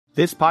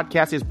This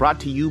podcast is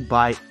brought to you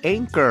by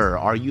Anchor.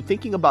 Are you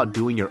thinking about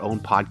doing your own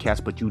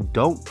podcast, but you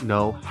don't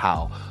know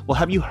how? Well,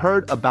 have you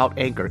heard about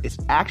Anchor? It's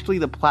actually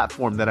the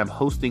platform that I'm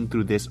hosting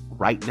through this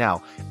right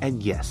now.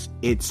 And yes,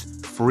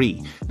 it's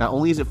free. Not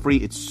only is it free,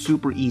 it's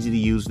super easy to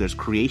use. There's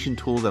creation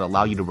tools that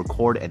allow you to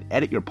record and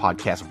edit your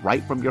podcast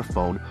right from your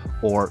phone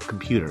or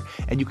computer.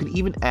 And you can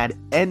even add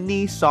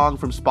any song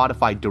from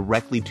Spotify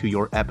directly to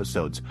your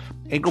episodes.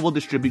 Anchor will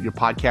distribute your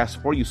podcast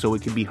for you so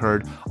it can be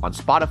heard on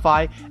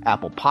Spotify,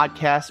 Apple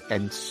Podcasts,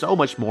 and so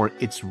much more.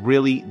 It's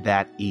really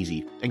that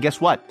easy. And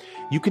guess what?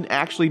 You can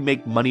actually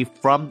make money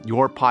from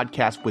your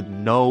podcast with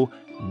no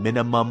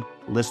minimum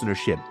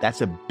listenership.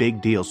 That's a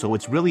big deal. So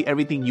it's really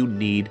everything you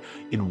need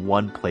in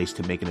one place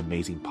to make an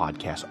amazing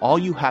podcast. All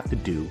you have to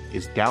do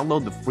is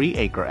download the free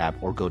Anchor app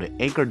or go to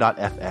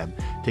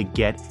anchor.fm to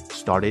get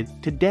started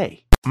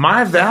today.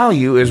 My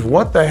value is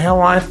what the hell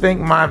I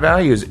think my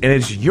value is. And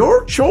it's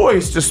your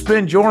choice to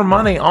spend your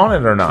money on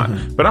it or not.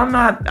 Mm-hmm. But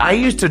I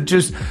used to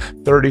just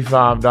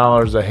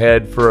 $35 a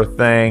head for a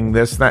thing,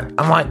 this, that.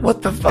 I'm like,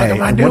 what the fuck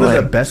am I doing? One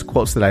of the best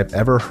quotes that I've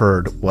ever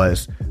heard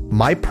was,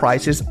 my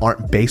prices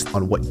aren't based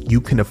on what you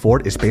can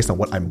afford, it's based on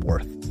what I'm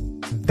worth.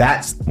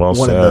 That's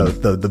one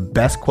of the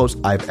best quotes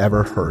I've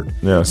ever heard.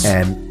 Yes.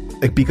 And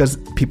because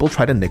people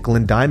try to nickel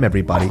and dime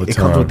everybody. It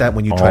comes with that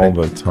when you try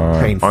to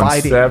train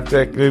fighting.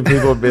 Septic,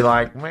 people would be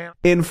like, man.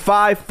 In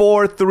 5,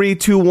 4, 3,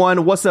 2,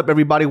 1. What's up,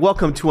 everybody?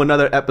 Welcome to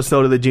another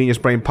episode of the Genius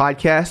Brain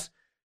Podcast.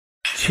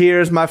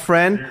 Cheers, my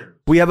friend.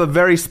 We have a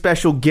very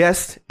special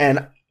guest.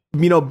 And,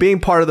 you know, being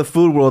part of the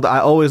food world, I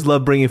always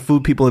love bringing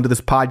food people into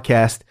this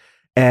podcast.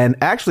 And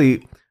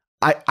actually,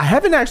 I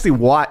haven't actually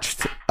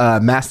watched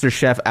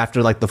MasterChef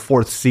after like the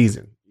 4th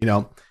season, you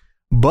know,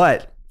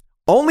 but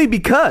only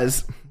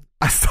because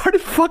I started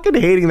fucking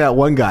hating that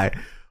one guy.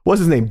 What's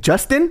his name?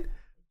 Justin?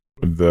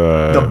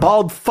 The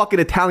bald fucking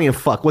Italian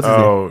fuck. What's his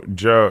name? Oh,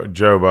 Joe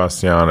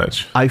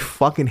Bastianich. I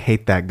fucking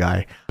hate that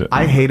guy.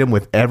 I hate him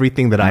with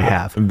everything that I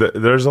have.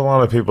 There's a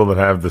lot of people that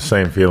have the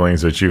same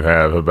feelings that you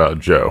have about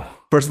Joe.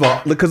 First of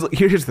all, because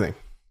here's the thing.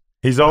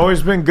 He's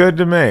always been good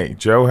to me.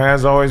 Joe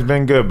has always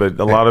been good, but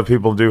a lot of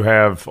people do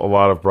have a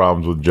lot of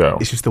problems with Joe.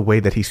 It's just the way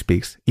that he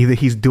speaks. Either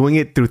he's doing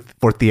it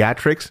for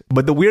theatrics,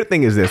 but the weird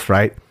thing is this,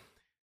 right?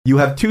 You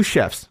have two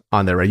chefs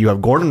on there, right? You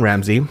have Gordon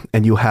Ramsay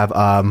and you have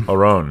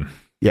Aaron.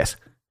 Yes.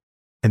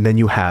 And then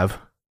you have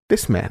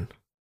this man.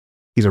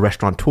 He's a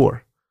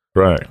restaurateur.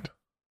 Right.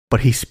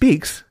 But he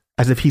speaks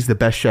as if he's the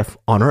best chef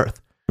on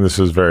earth. This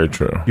is very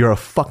true. You're a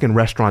fucking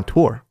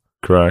restaurateur.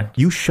 Correct.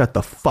 You shut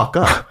the fuck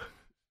up.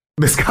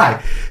 This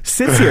guy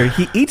sits here,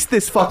 he eats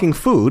this fucking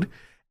food,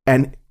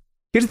 and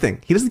here's the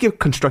thing. He doesn't give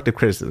constructive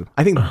criticism.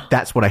 I think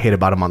that's what I hate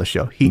about him on the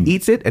show. He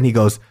eats it and he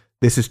goes,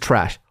 "This is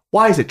trash."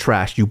 Why is it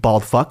trash, you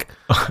bald fuck?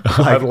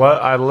 Like,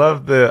 I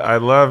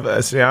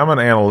love. See, I'm an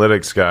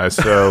analytics guy,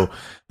 so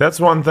that's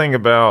one thing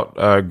about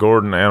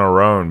Gordon and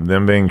Aaron.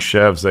 Them being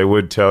chefs, they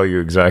would tell you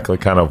exactly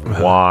kind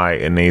of why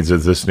it needs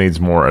it. This needs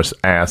more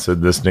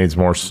acid. This needs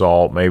more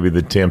salt. Maybe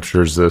the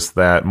temperature's this,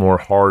 that, more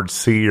hard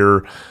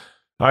sear.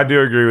 I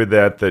do agree with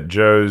that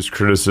Joe's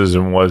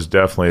criticism was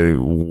definitely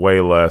way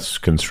less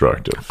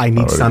constructive. I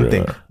need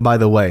something. By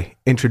the way,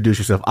 introduce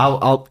yourself.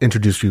 I'll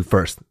introduce you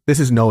first. This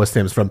is Noah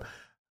Sims from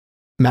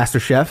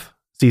MasterChef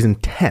season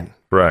 10.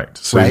 Right.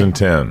 Season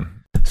 10.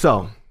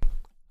 So,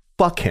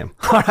 fuck him.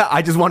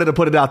 I just wanted to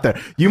put it out there.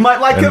 You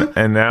might like him.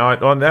 And now,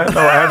 no,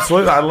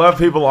 absolutely. I love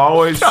people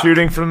always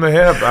shooting from the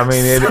hip. I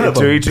mean,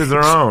 to each of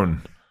their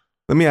own.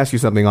 Let me ask you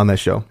something on that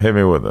show. Hit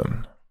me with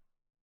them.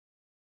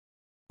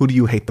 Who do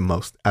you hate the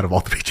most out of all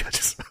 3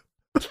 judges?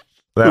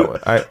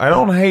 I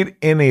don't hate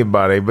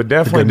anybody, but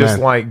definitely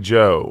dislike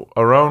Joe.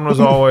 Aaron was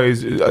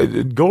always...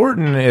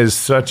 Gordon is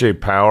such a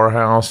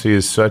powerhouse. He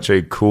is such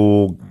a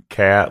cool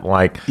cat.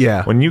 Like,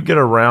 when you get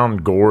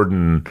around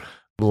Gordon,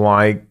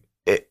 like...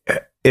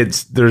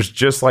 There's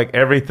just like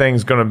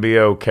everything's gonna be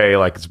okay.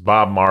 Like it's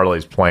Bob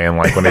Marley's playing.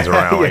 Like when he's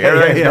around, like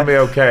everything's gonna be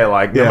okay.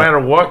 Like no matter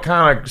what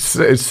kind of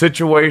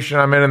situation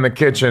I'm in the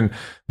kitchen,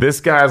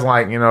 this guy's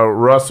like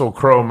Russell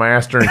Crowe,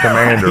 master and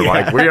commander.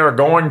 Like we are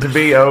going to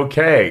be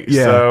okay.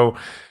 So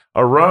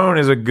Aaron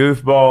is a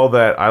goofball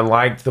that I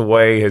liked the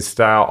way his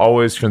style,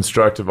 always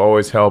constructive,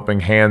 always helping,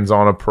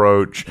 hands-on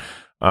approach.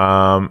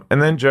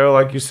 And then Joe,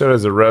 like you said,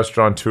 is a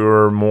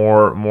restaurateur,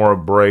 more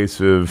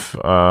abrasive.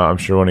 I'm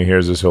sure when he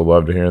hears this, he'll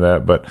love to hear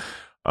that. But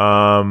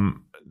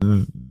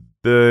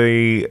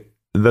the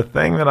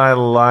thing that I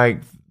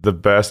liked the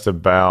best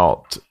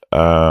about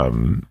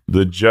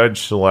the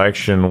judge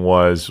selection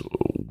was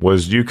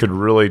you could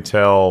really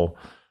tell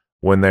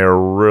when they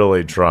were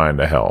really trying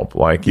to help.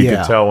 Like you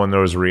could tell when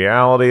there was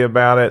reality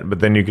about it, but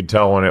then you could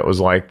tell when it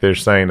was like they're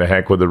saying the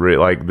heck with the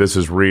like this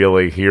is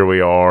really, here we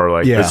are,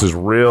 like this is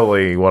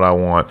really what I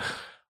want.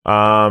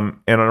 And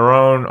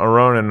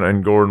Aaron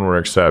and Gordon were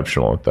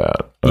exceptional at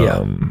that.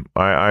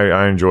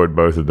 I enjoyed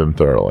both of them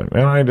thoroughly,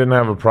 and I didn't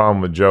have a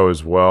problem with Joe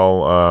as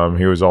well.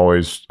 He was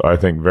always, I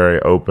think,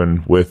 very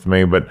open with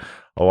me, but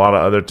a lot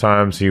of other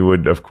times he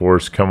would, of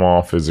course, come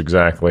off as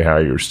exactly how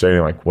you were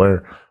stating, like,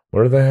 where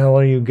where the hell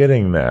are you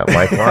getting that?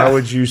 Like, why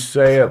would you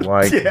say it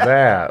like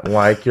that?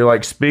 Like, you're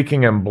like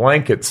speaking in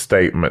blanket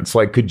statements.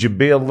 Like, could you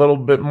be a little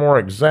bit more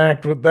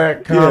exact with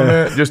that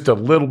comment? Just a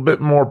little bit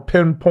more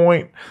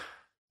pinpoint.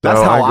 That's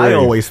how I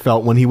always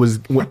felt when he was,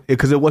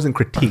 because it wasn't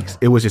critiques,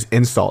 it was just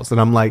insults. And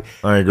I'm like,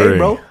 I agree. Hey,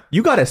 bro,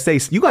 you got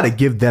to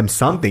give them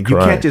something. You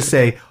can't just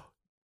say,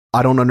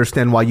 I don't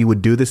understand why you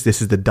would do this.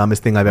 This is the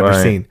dumbest thing I've ever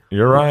seen.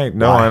 You're right.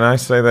 No, and I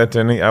say that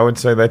to I would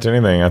say that to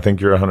anything. I think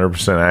you're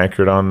 100%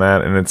 accurate on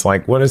that. And it's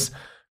like,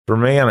 for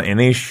me on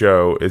any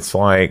show, it's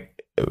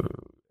like,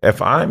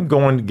 if I'm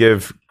going to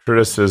give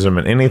criticism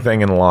in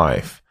anything in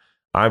life,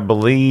 I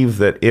believe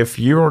that if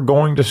you're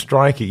going to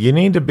strike it, you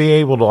need to be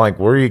able to, like,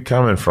 where are you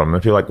coming from?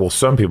 If you're like, well,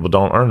 some people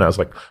don't earn that. It's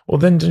like, well,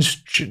 then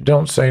just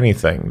don't say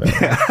anything.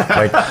 Then.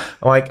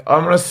 like,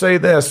 I'm going to say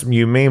this,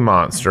 you me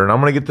monster, and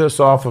I'm going to get this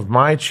off of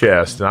my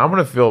chest, and I'm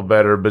going to feel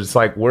better. But it's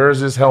like, where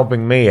is this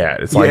helping me at?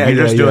 It's like,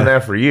 you're just doing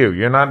that for you.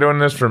 You're not doing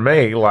this for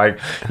me. Like,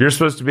 you're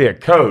supposed to be a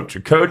coach.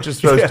 A coach is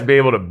supposed to be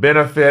able to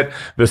benefit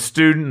the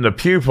student and the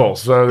pupil.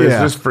 So is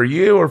this for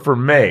you or for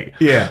me?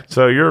 Yeah.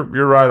 So you're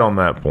right on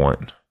that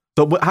point.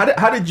 So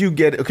how did you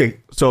get, okay,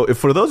 so if,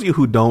 for those of you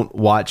who don't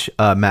watch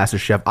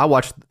MasterChef, I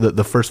watched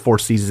the first 4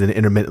 seasons, and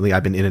intermittently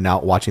I've been in and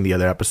out watching the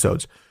other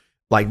episodes.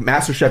 Like,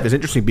 MasterChef is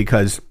interesting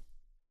because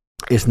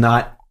it's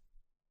not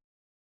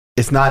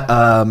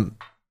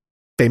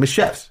famous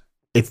chefs.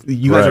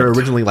 You guys are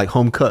originally like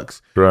home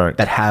cooks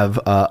that have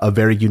a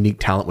very unique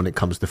talent when it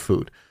comes to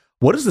food.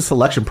 What is the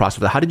selection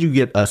process? How did you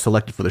get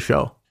selected for the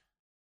show?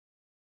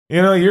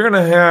 You know, you're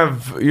gonna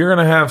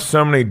have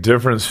so many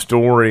different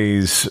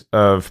stories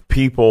of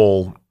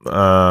people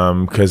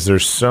because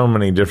there's so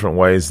many different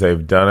ways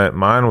they've done it.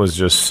 Mine was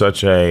just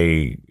such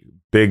a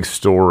big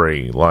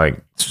story,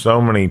 like so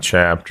many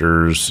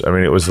chapters. I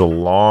mean, it was a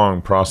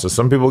long process.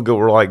 Some people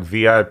were like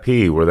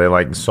VIP, where they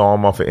like saw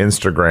them off of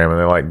Instagram and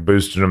they like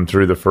boosted them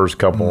through the first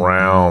couple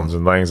rounds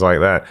and things like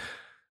that.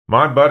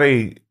 My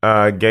buddy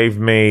gave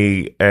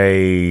me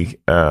a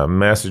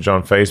message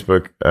on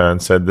Facebook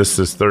and said, this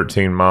is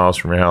 13 miles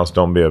from your house.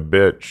 Don't be a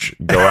bitch.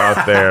 Go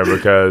out there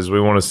because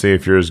we want to see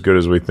if you're as good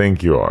as we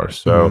think you are.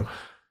 So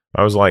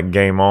I was like,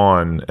 game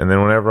on. And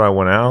then whenever I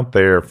went out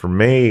there, for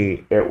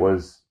me, it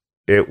was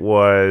I'm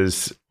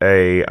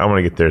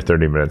going to get there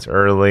 30 minutes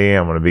early.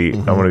 I'm going to be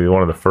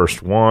one of the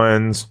first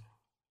ones.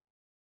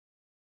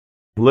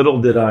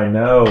 Little did I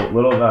know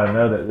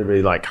that there'd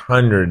be like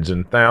hundreds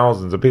and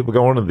thousands of people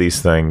going to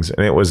these things.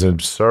 And it was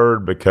absurd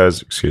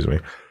because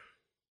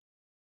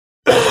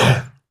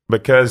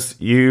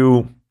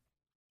you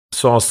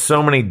saw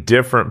so many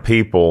different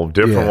people,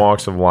 different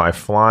walks of life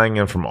flying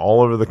in from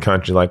all over the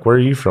country. Like, where are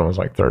you from? It was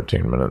like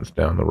 13 minutes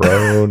down the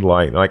road.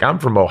 like I'm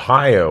from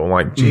Ohio. I'm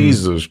like,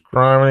 Jesus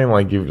Christ.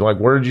 Like,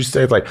 where did you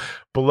stay? It's like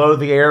below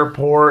the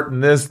airport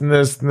and this and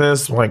this and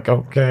this. I'm like,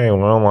 okay,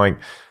 well, like,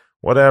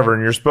 whatever.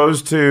 And you're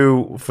supposed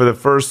to, for the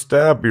first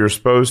step, you're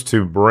supposed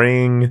to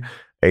bring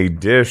a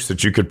dish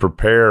that you could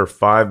prepare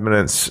 5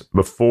 minutes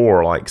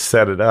before, like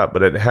set it up,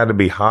 but it had to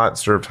be hot,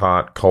 served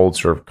hot, cold,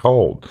 served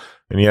cold.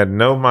 And you had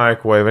no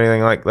microwave,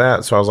 anything like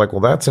that. So I was like, well,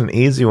 that's an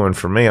easy one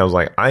for me. I was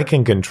like, I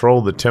can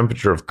control the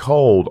temperature of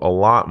cold a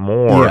lot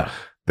more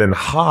than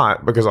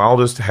hot because I'll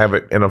just have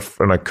it in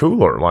a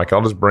cooler. Like,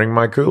 I'll just bring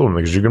my cooler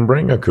because you can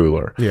bring a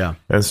cooler. Yeah.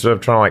 Instead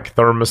of trying to like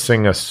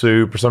thermosing a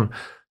soup or something.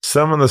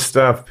 Some of the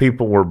stuff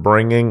people were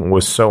bringing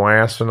was so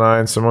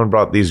asinine. Someone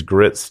brought these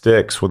grit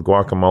sticks with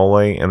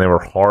guacamole, and they were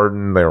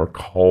hardened. They were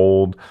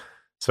cold.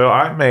 So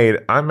I made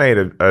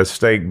a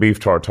steak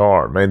beef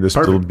tartare. Made this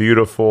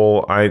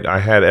beautiful. I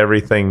had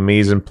everything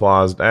mise en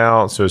placed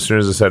out. So as soon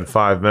as I said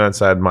 5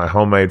 minutes, I had my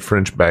homemade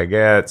French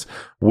baguettes,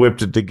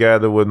 whipped it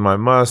together with my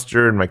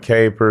mustard, my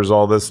capers,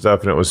 all this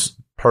stuff, and it was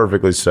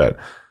perfectly set.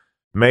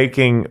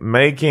 Making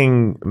my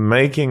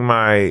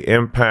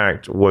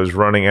impact was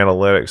running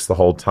analytics the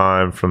whole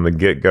time from the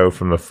get-go,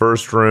 from the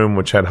first room,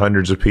 which had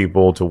hundreds of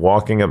people, to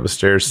walking up the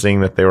stairs,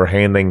 seeing that they were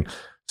handing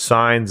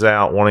signs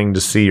out, wanting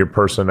to see your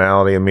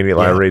personality.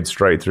 Immediately, I read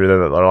straight through that.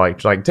 They're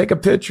like, take a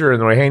picture,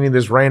 and they're handing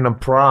this random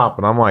prop,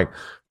 and I'm like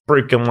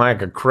freaking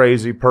like a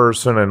crazy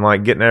person and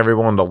like getting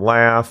everyone to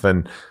laugh.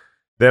 And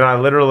then I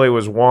literally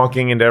was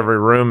walking into every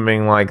room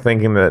being like,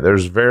 thinking that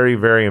there's very,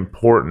 very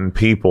important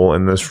people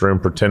in this room,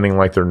 pretending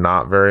like they're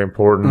not very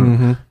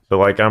important. So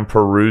like I'm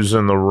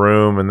perusing the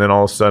room, and then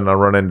all of a sudden I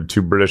run into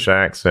 2 British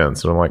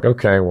accents, and I'm like,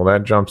 okay, well,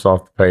 that jumps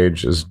off the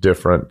page as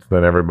different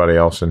than everybody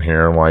else in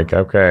here. I'm like,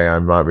 okay, I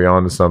might be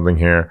onto something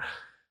here.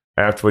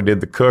 After we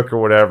did the cook or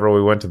whatever,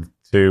 we went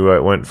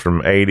it went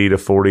from 80 to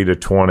 40 to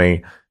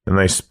 20, and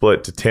they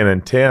split to 10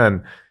 and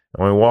 10.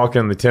 And we walk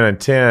in the 10 and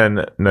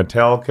 10,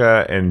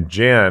 Natelka and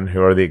Jen,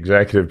 who are the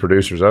executive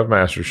producers of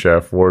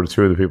MasterChef, were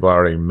 2 of the people I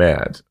already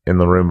met in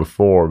the room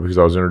before because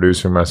I was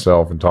introducing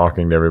myself and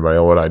talking to everybody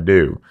on what I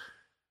do.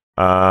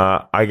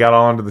 I got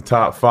on to the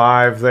top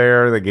 5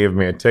 there. They gave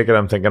me a ticket.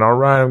 I'm thinking, all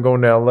right, I'm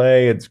going to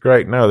LA. It's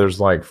great. No, there's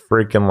like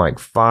freaking like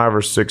 5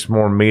 or 6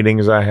 more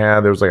meetings I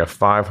had. There was like a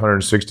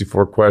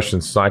 564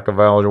 question psych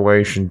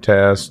evaluation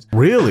test.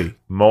 Really?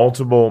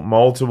 Multiple.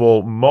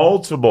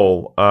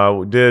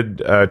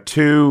 Did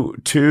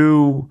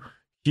two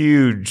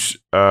huge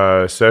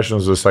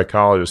sessions with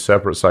psychologists,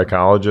 separate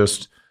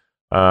psychologists.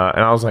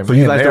 And I was like, so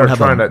man,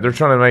 they're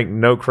trying to make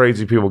no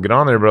crazy people get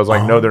on there. But I was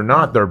like, no, they're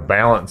not. They're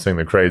balancing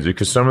the crazy,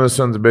 because some of the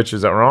sons of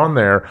bitches that were on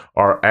there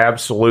are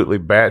absolutely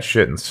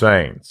batshit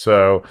insane.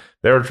 So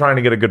they were trying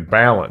to get a good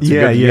balance, a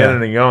good yin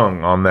and a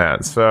yang on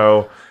that.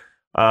 So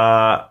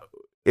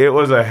it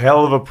was a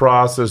hell of a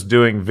process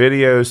doing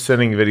videos,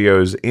 sending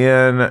videos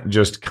in,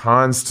 just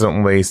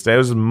constantly. It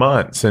was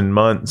months and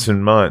months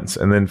and months.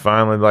 And then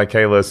finally, like,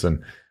 hey,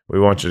 listen,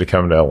 we want you to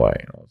come to LA.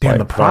 Damn,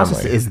 the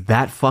process is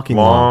that fucking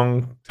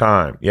long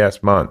time.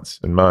 Yes, months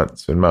and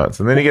months and months.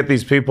 And then you get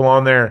these people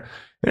on there.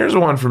 Here's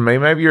one for me.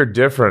 Maybe you're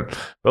different,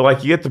 but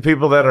like you get the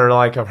people that are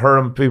like, I've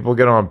heard people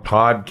get on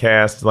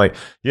podcasts like,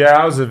 yeah,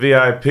 I was a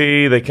VIP.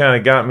 They kind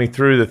of got me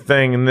through the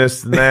thing and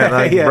this and that. And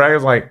I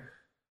brag, like,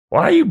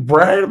 why are you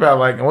bragging about,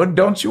 like,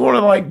 don't you want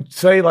to like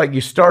say like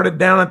you started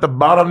down at the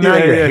bottom, now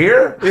you're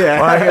here?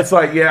 Yeah. Like, it's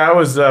like, yeah, I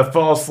was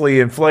falsely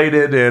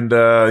inflated, and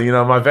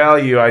my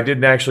value, I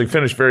didn't actually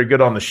finish very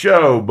good on the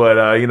show,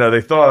 but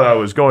they thought I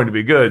was going to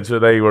be good, so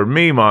they were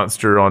me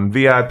monster on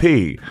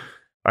VIP.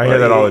 I hear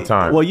that all the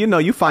time. Well,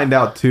 you find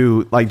out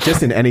too, like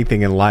just in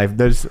anything in life,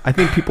 I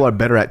think people are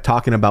better at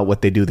talking about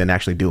what they do than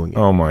actually doing it.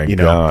 Oh my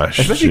gosh.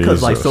 Especially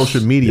because like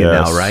social media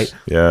now, right?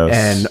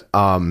 Yes.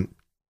 And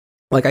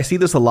like I see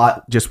this a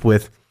lot just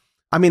with,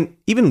 I mean,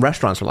 even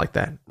restaurants are like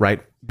that,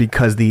 right?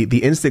 Because the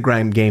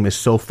Instagram game is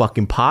so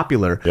fucking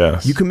popular.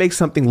 Yes. You can make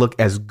something look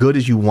as good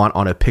as you want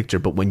on a picture,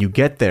 but when you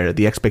get there,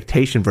 the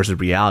expectation versus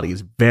reality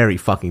is very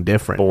fucking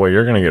different. Boy,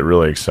 you're going to get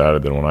really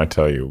excited then when I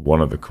tell you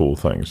one of the cool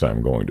things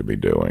I'm going to be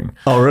doing.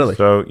 Oh, really?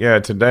 So, yeah,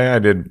 today I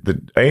did the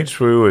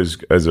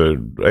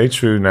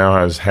HWU now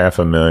has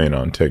 500,000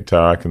 on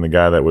TikTok, and the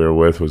guy that we were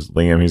with was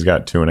Liam. He's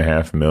got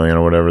 2.5 million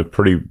or whatever.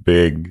 Pretty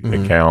big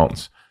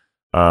accounts.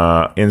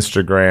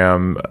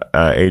 Instagram,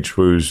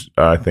 HWU's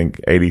I think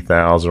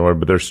 80,000 or whatever,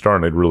 but they're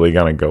starting to really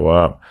kind of go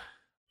up.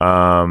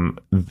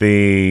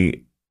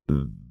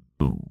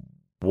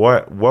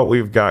 What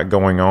we've got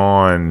going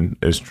on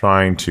is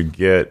trying to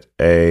get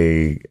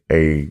a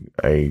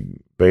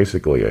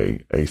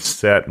basically a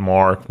set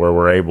mark where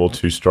we're able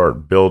to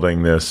start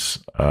building this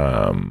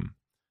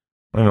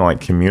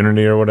like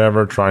community or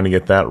whatever, trying to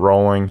get that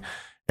rolling.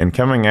 And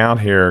coming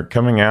out here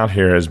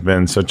has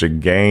been such a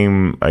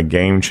game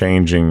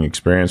changing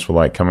experience with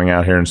like coming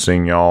out here and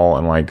seeing y'all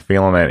and like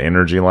feeling that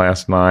energy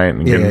last night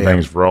and getting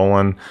things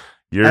rolling.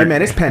 Hey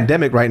man, it's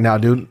pandemic right now,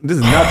 dude. This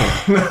is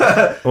nothing.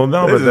 Well,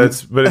 no, but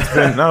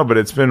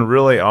it's been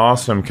really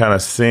awesome kind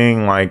of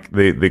seeing like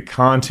the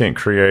content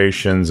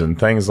creations and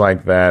things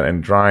like that,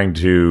 and trying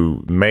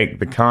to make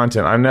the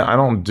content. I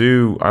don't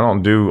do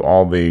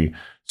all the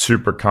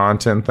super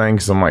content thing,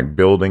 because I'm like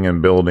building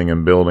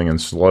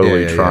and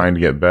slowly trying to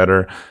get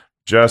better.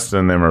 Justin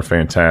and them are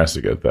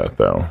fantastic at that,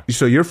 though.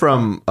 So you're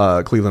from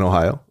Cleveland,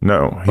 Ohio?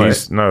 No,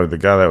 the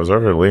guy that was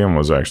over here, Liam,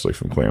 was actually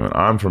from Cleveland.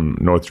 I'm from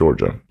North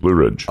Georgia, Blue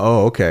Ridge.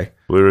 Oh, okay.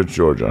 Blue Ridge,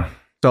 Georgia.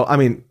 So, I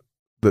mean,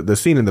 the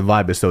scene and the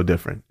vibe is so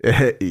different.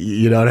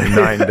 You know what I mean?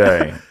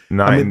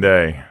 Night and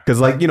day. Because,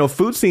 like,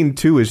 food scene,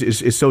 too,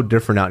 is so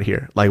different out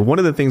here. Like, one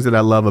of the things that I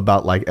love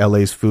about, like,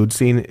 LA's food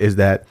scene is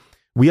that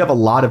we have a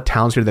lot of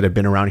towns here that have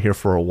been around here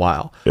for a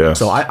while. Yes.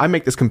 So I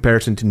make this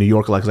comparison to New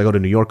York a lot, because I go to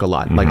New York a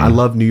lot. Mm-hmm. Like, I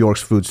love New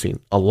York's food scene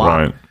a lot.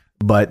 Right.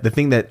 But the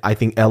thing that I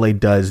think LA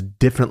does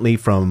differently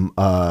from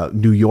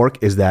New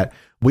York is that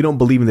we don't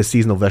believe in the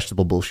seasonal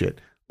vegetable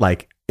bullshit.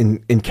 Like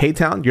in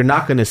K-Town, you're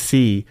not going to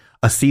see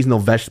a seasonal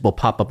vegetable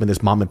pop up in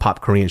this mom and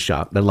pop Korean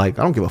shop. They're like,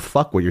 I don't give a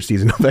fuck what your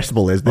seasonal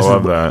vegetable is. This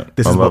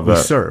is what we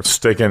serve.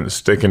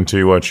 Sticking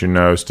to what you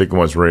know, sticking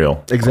what's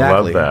real. Exactly. I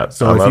love that.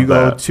 So if you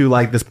go to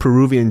like this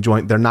Peruvian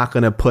joint, they're not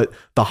going to put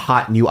the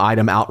hot new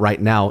item out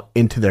right now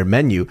into their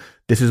menu.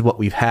 This is what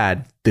we've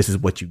had. This is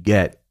what you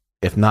get.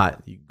 If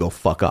not, you go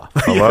fuck off.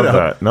 I love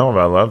that. No,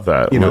 I love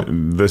that.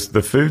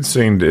 The food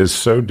scene is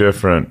so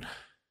different.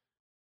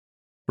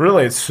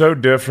 Really, it's so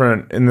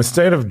different. In the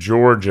state of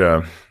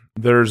Georgia,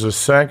 there's a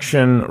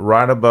section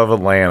right above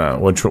Atlanta,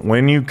 which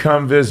when you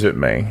come visit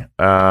me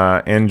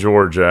in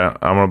Georgia,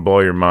 I'm going to blow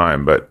your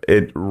mind. But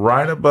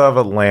right above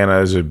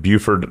Atlanta is a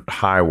Buford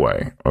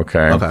Highway,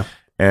 okay?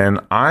 And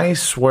I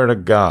swear to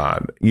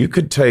God, you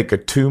could take a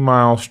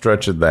 2-mile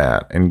stretch of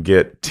that and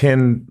get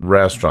 10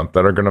 restaurants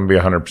that are going to be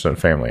 100%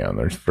 family owned.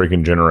 They're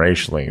freaking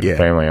generationally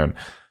family owned.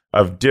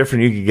 Of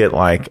different, you could get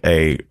like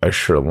a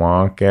Sri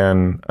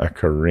Lankan, a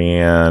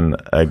Korean,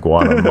 a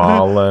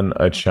Guatemalan,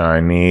 a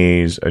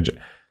Chinese,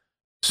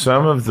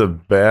 some of the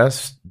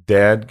best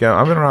I've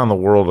been around the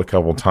world a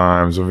couple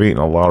times. I've eaten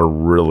a lot of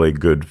really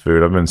good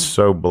food. I've been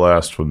so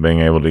blessed with being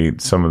able to eat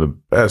some of the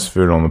best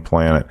food on the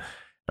planet.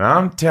 And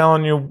I'm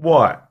telling you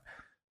what,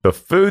 the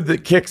food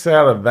that kicks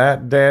out of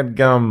that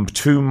dadgum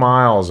 2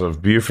 miles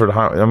of Buford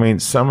Highway, I mean,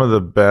 some of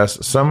the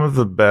best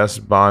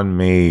banh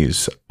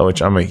mi's,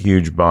 which I'm a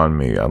huge banh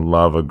mi. I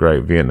love a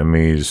great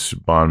Vietnamese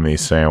banh mi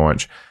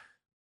sandwich.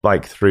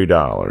 Like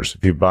 $3.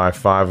 If you buy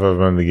 5 of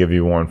them, they give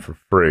you one for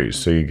free.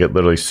 So you get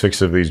literally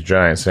 6 of these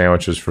giant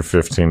sandwiches for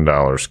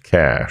 $15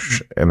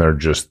 cash, and they're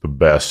just the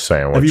best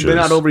sandwiches. Have you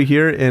been out over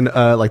here in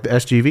like the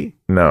SGV?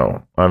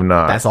 No, I've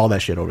not. That's all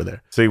that shit over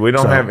there. See, we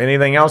don't have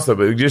anything else though.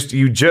 But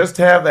you just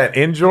have that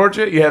in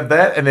Georgia. You have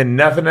that, and then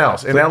nothing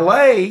else. In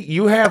LA,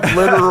 you have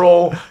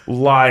literal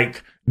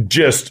like.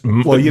 Just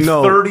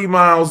 30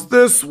 miles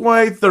this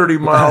way, 30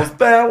 miles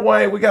that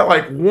way. We got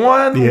like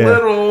one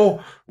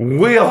little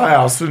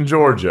wheelhouse in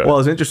Georgia. Well,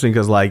 it's interesting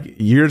because like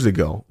years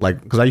ago,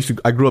 like because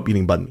I grew up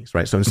eating banh mi's,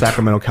 right? So in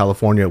Sacramento,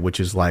 California, which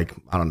is like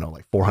I don't know,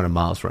 like 400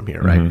 miles from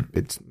here, right? Mm-hmm.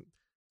 It's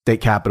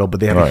state capital, but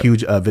they have a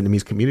huge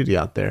Vietnamese community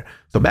out there.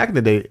 So back in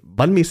the day,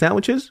 banh mi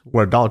sandwiches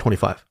were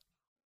 $1.25.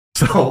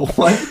 So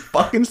one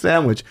fucking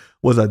sandwich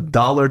was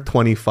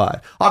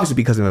 $1.25. Obviously,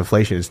 because of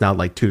inflation, it's now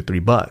like $2 to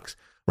 $3,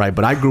 right?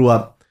 But I grew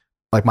up.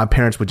 Like my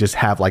parents would just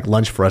have like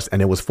lunch for us,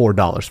 and it was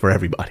 $4 for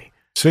everybody.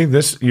 See,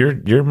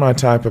 you're my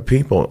type of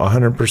people,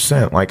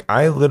 100%. Like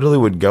I literally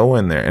would go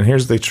in there, and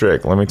here's the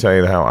trick. Let me tell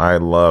you how I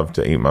love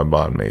to eat my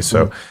banh mi.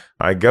 So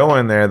I go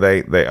in there.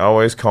 They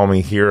always call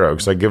me hero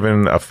because I give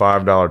in a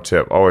 $5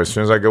 tip. Always, as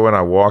soon as I go in,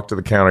 I walk to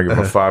the counter, give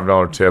them a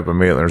 $5 tip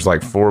immediately. There's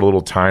like 4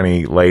 little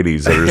tiny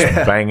ladies that are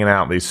just banging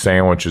out these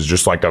sandwiches,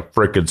 just like a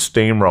freaking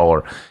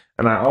steamroller.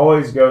 And I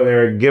always go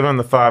there, give them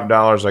the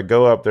 $5. I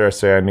go up there, I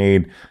say I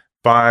need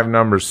 5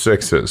 number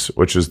 6s,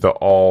 which is the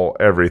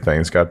everything.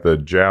 It's got the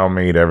jowl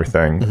meat,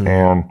 everything. Mm-hmm.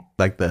 And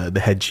like the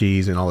head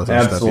cheese and all this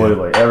other stuff.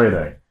 Absolutely,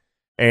 everything.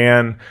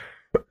 And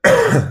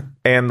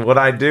and what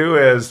I do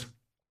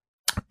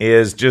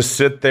is just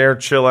sit there,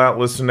 chill out,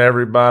 listen to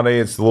everybody.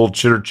 It's a little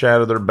chitter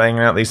chatter. They're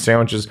banging out these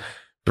sandwiches.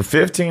 For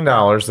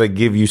 $15, they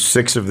give you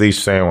 6 of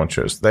these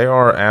sandwiches. They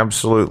are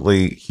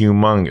absolutely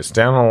humongous.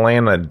 Downtown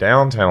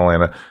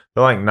Atlanta,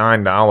 they're like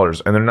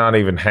 $9, and they're not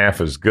even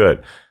half as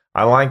good.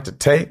 I like to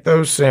take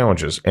those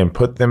sandwiches and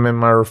put them in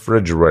my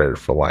refrigerator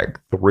for like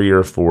 3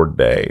 or 4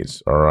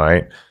 days. All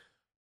right.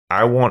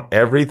 I want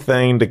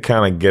everything to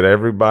kind of get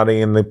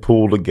everybody in the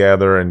pool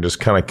together and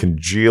just kind of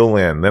congeal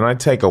in. Then I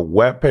take a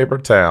wet paper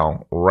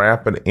towel,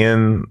 wrap it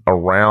in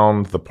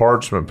around the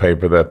parchment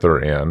paper that they're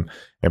in,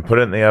 and put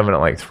it in the oven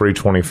at like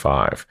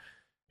 325.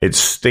 It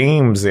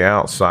steams the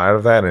outside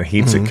of that and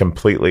heats it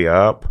completely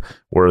up,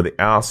 where the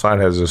outside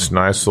has this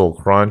nice little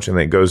crunch and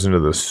then it goes into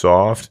the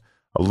soft.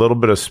 A little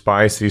bit of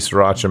spicy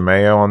sriracha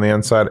mayo on the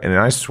inside. And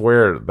I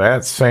swear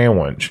that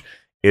sandwich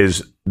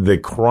is the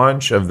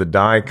crunch of the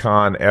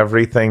daikon,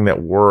 everything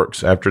that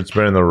works after it's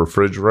been in the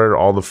refrigerator.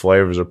 All the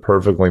flavors are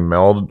perfectly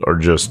melded, or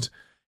just,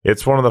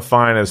 it's one of the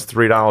finest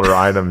 $3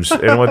 items.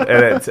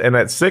 And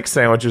at 6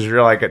 sandwiches,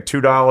 you're like at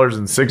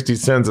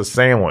 $2.60 a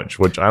sandwich,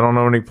 which I don't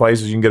know any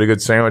places you can get a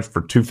good sandwich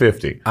for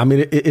 $2.50. I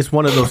mean, it's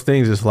one of those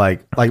things. It's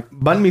like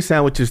banh mi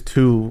sandwiches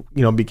too,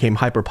 became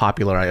hyper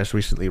popular, I guess,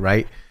 recently,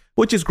 right?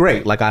 Which is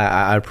great. Like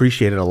I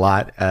appreciate it a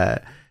lot.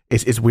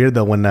 It's weird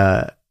though when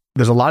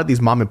there's a lot of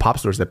these mom and pop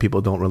stores that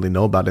people don't really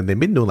know about, and they've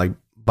been doing like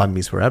banh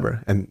mi's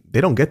forever, and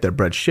they don't get their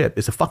bread shipped.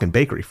 It's a fucking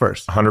bakery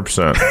first.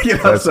 100%.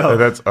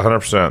 That's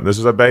 100%. This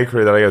is a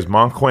bakery that I guess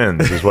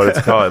Monquinn's is what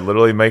it's called.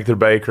 Literally make their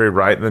bakery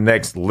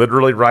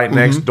literally right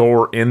next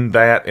door in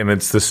that, and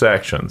it's the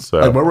section. So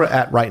like where we're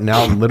at right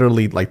now,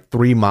 literally like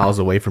 3 miles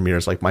away from here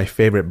is like my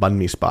favorite banh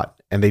mi spot.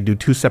 And they do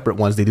 2 separate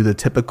ones. They do the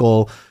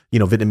typical,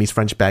 Vietnamese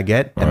French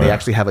baguette, and they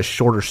actually have a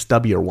shorter,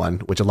 stubbier one,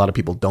 which a lot of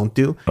people don't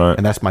do.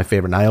 And that's my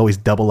favorite. And I always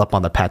double up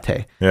on the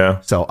pate.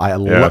 Yeah. So I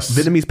love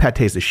Vietnamese pate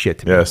is the shit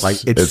to me. Yes.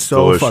 Like it's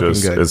so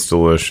delicious. fucking good. It's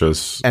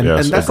delicious. And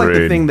that's like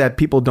the thing that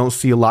people don't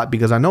see a lot,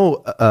 because I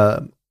know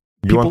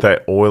you want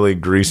that oily,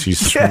 greasy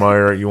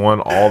smear. You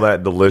want all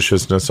that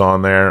deliciousness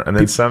on there. And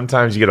then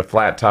sometimes you get a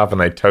flat top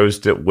and they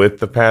toast it with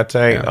the pate.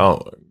 Yeah.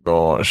 Oh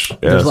gosh.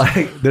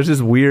 Yes. There's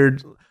this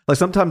weird. Like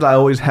sometimes I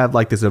always have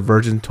like this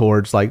aversion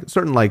towards like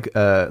certain like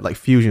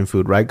fusion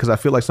food, right? Because I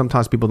feel like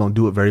sometimes people don't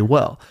do it very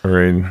well.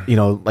 Right.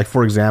 Like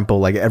for example,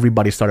 like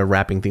everybody started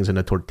wrapping things in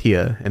a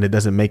tortilla, and it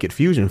doesn't make it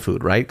fusion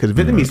food, right? Because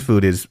Vietnamese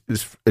food is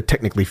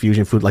technically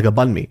fusion food, like a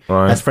banh mi.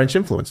 Right. That's French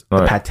influence.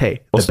 The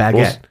pate, the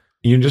baguette.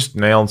 You just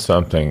nailed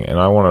something, and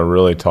I want to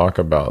really talk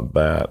about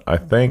that. I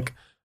think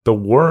the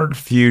word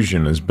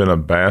fusion has been a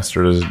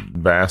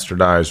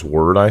bastardized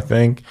word, I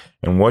think.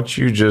 And what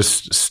you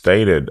just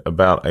stated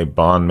about a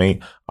banh mi,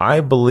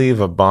 I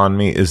believe a banh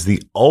mi is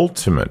the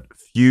ultimate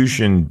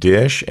fusion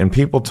dish, and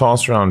people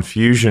toss around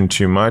fusion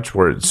too much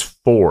where it's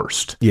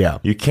forced. Yeah.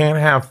 You can't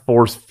have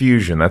forced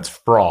fusion. That's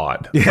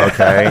fraud. Yeah.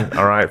 Okay.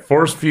 All right.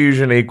 Forced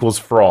fusion equals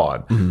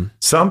fraud. Mm-hmm.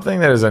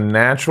 Something that is a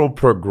natural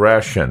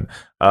progression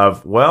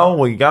of, well,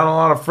 we got a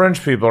lot of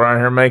French people around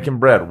here making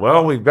bread.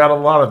 Well, we've got a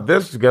lot of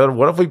this together.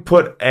 What if we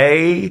put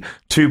A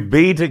to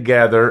B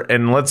together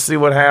and let's see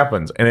what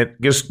happens? And it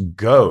just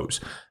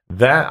goes.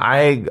 That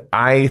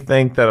I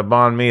think that a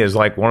banh mi is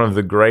like one of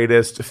the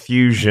greatest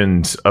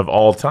fusions of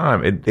all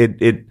time.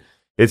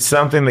 It it's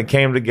something that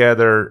came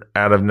together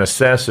out of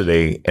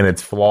necessity, and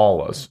it's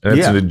flawless. And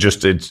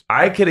it's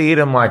I could eat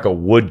them like a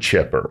wood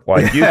chipper.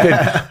 Like you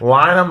could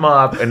line them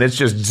up, and it's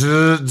just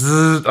zzz,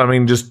 zzz. I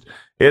mean, just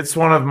it's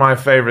one of my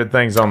favorite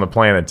things on the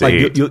planet to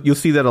eat. You'll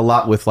see that a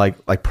lot with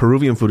like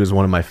Peruvian food is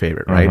one of my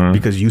favorite, right?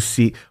 Because you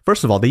see,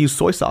 first of all, they use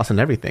soy sauce and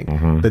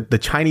everything. The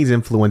Chinese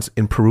influence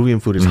in Peruvian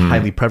food is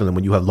highly prevalent.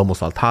 When you have lomo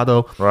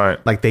saltado,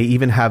 right? Like they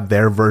even have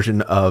their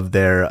version of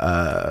their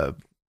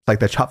like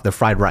the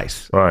fried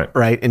rice,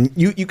 right? And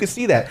you can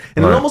see that,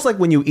 and it's almost like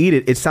when you eat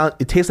it,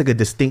 it tastes like a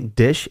distinct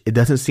dish. It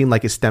doesn't seem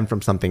like it stemmed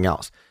from something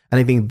else. And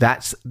I think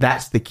that's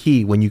the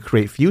key when you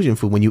create fusion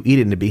food. When you eat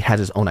it, and it has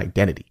its own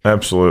identity.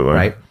 Absolutely,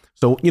 right.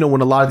 So, when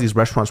a lot of these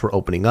restaurants were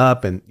opening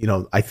up, and,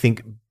 I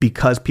think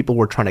because people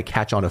were trying to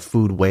catch on a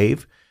food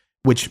wave,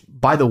 which,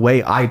 by the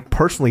way, I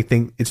personally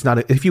think it's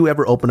not, if you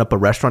ever open up a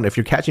restaurant, if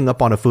you're catching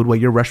up on a food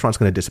wave, your restaurant's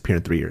going to disappear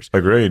in 3 years.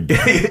 Agreed.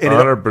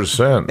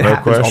 100%. It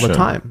happens all the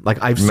time.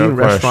 Like I've seen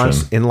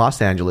restaurants in Los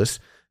Angeles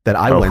that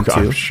I went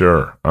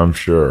to. I'm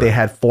sure. They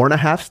had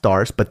 4.5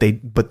 stars, but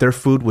their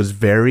food was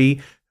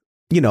very,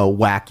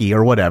 wacky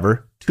or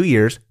whatever. 2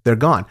 years, they're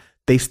gone.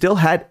 They still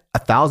had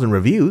 1,000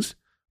 reviews,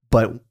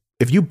 but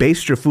if you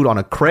base your food on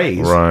a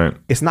craze,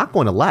 it's not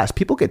going to last.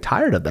 People get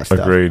tired of that stuff.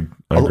 Agreed.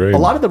 A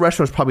lot of the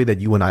restaurants probably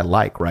that you and I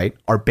like, right,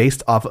 are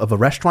based off of a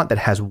restaurant that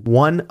has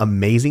one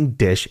amazing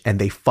dish and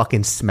they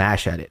fucking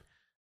smash at it.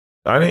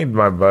 I need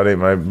my buddy.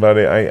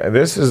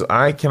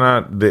 I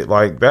cannot,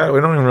 like that. We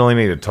don't even really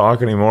need to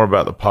talk anymore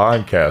about the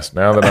podcast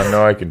now that I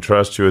know I can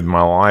trust you with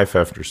my life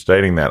after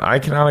stating that. I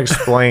cannot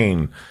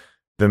explain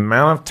the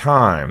amount of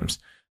times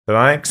that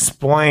I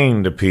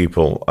explain to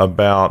people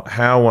about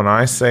how when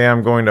I say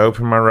I'm going to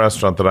open my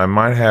restaurant that I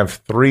might have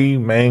 3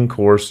 main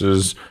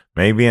courses,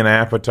 maybe an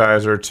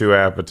appetizer, 2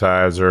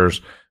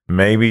 appetizers,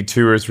 maybe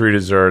 2 or 3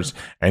 desserts,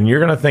 and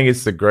you're going to think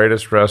it's the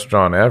greatest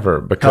restaurant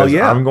ever because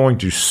I'm going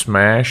to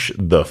smash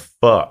the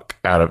fuck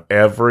out of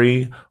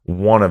every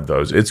one of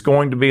those. It's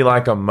going to be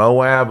like a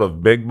Moab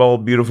of big,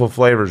 bold, beautiful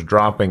flavors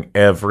dropping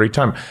every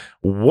time.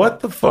 What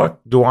the fuck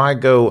do I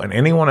go and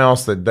anyone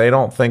else that they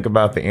don't think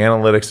about the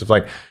analytics of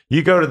like,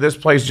 you go to this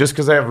place just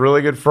because they have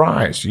really good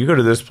fries. You go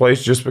to this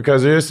place just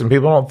because it is, and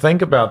people don't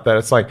think about that.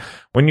 It's like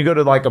when you go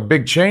to like a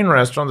big chain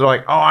restaurant, they're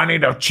like, oh, I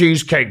need a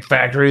Cheesecake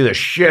Factory, the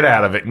shit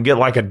out of it, and get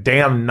like a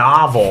damn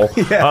novel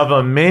of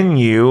a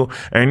menu,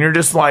 and you're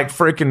just like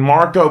freaking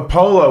Marco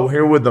Polo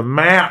here with the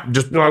map,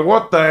 just be like,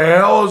 what the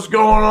hell is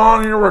going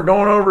on here? We're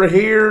going over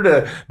here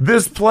to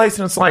this place,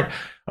 and it's like,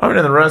 I'm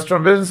in the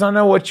restaurant business. I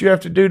know what you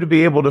have to do to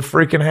be able to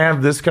freaking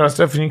have this kind of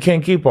stuff, and you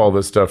can't keep all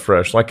this stuff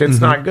fresh. Like, it's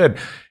not good.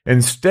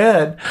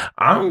 Instead,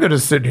 I'm going to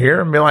sit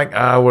here and be like,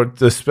 with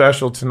the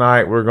special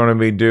tonight, we're going to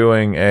be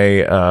doing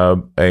a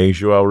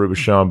Joël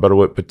Robuchon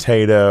butterwhip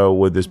potato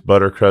with this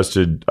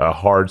butter-crusted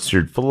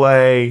hard-seared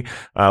filet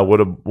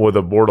with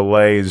a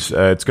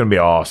bordelaise. It's going to be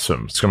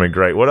awesome. It's going to be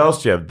great. What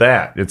else do you have?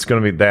 That. It's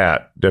going to be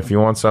that. If you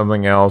want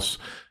something else,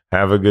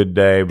 have a good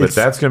day. But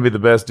that's going to be the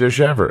best dish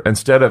ever.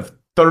 Instead of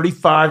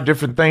 35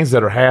 different things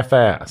that are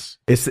half-ass.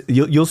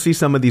 You'll see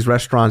some of these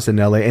restaurants in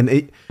LA, and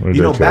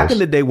back in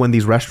the day when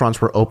these restaurants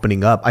were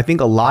opening up, I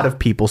think a lot of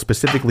people,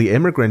 specifically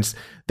immigrants,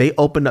 they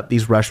opened up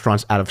these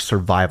restaurants out of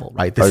survival,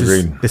 right?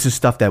 This is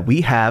stuff that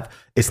we have.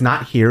 It's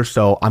not here,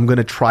 so I'm going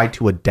to try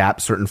to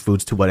adapt certain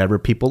foods to whatever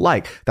people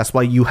like. That's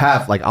why you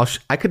have, like,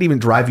 I could even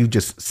drive you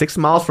just 6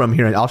 miles from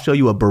here, and I'll show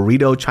you a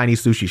burrito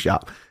Chinese sushi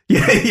shop.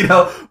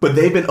 But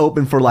they've been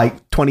open for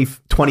like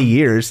 20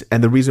 years,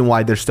 and the reason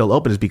why they're still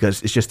open is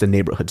because it's just a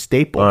neighborhood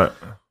staple. Right.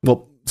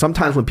 Well,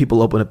 sometimes when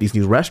people open up these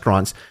new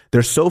restaurants,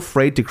 they're so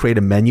afraid to create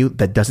a menu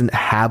that doesn't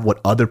have what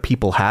other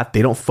people have.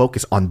 They don't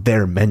focus on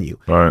their menu.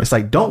 Right. It's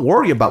like, don't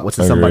worry about what's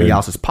in somebody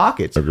else's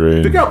pockets.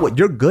 Agreed. Figure out what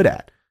you're good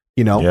at,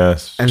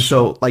 Yes. And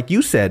so, like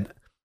you said,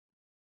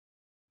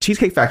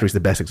 Cheesecake Factory is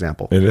the best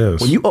example. It is.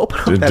 When you open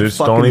up that just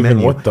fucking don't even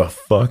menu, what the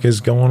fuck is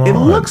going on? It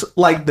looks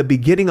like the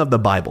beginning of the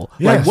Bible.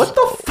 Yes. Like, what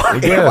the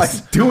fuck am I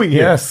doing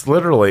here? Yes,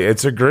 literally.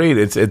 It's agreed.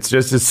 It's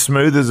just as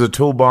smooth as a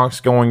toolbox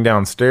going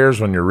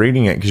downstairs when you're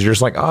reading it, because you're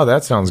just like, oh,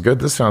 that sounds good.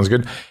 This sounds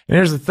good. And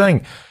here's the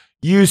thing.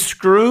 You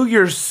screw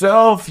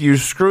yourself. You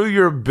screw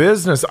your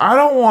business. I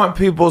don't want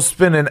people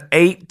spending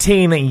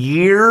 18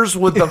 years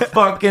with the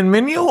fucking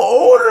menu.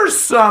 Order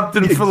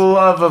something for the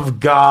love of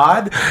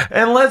God,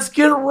 and let's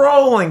get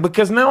rolling,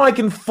 because now I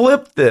can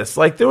flip this.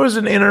 Like, there was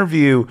an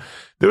interview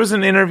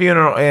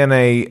in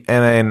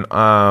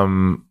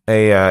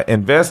an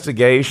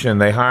investigation.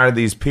 They hired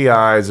these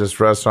PIs, this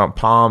restaurant,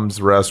 Palms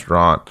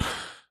Restaurant,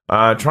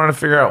 trying to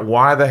figure out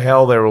why the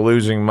hell they were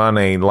losing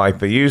money like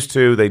they used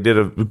to. They did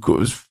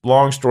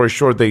long story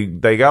short, they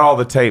got all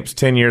the tapes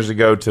 10 years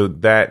ago to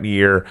that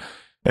year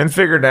and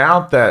figured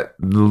out that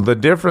the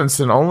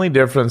difference and only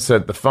difference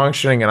that the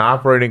functioning and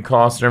operating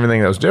costs and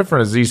everything that was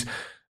different is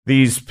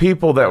these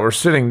people that were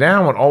sitting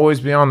down would always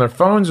be on their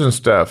phones and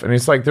stuff. And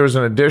it's like there was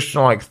an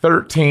additional like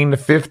 13 to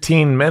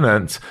 15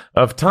 minutes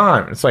of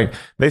time. It's like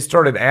they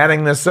started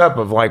adding this up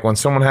of like when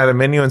someone had a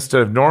menu,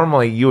 instead of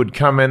normally you would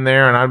come in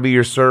there and I'd be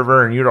your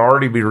server and you'd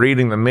already be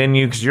reading the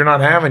menu because you're not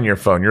having your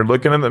phone. You're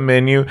looking at the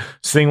menu,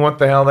 seeing what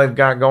the hell they've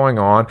got going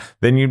on.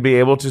 Then you'd be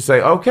able to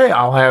say, okay,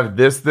 I'll have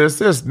this.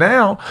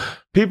 Now,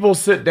 people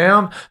sit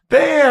down,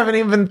 they haven't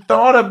even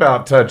thought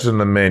about touching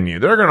the menu.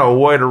 They're going to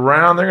wait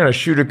around. They're going to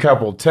shoot a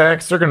couple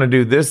texts. They're going to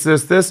do this.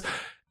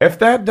 If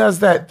that does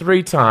that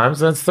 3 times,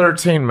 that's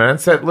 13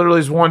 minutes. That literally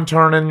is one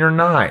turn in your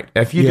night.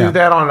 If you do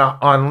that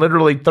on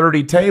literally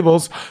 30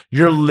 tables,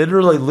 you're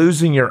literally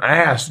losing your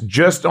ass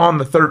just on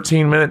the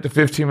 13-minute to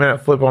 15-minute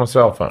flip on a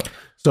cell phone.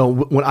 So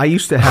when I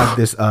used to have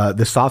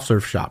this soft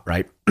serve shop,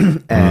 right?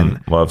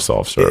 And love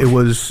soft serve. It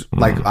was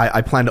like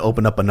I plan to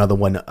open up another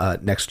one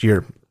next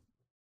year.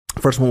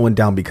 First one went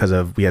down because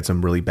we had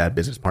some really bad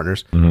business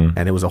partners, and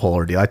it was a whole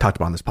ordeal. I talked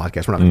about it on this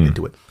podcast. We're not going to get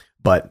into it.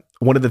 But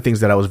one of the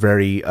things that I was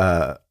very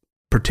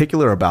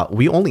particular about,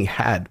 we only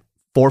had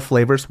 4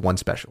 flavors, 1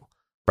 special,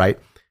 right?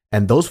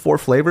 And those 4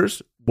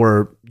 flavors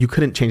were, you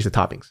couldn't change the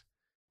toppings.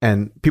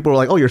 And people were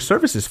like, oh, your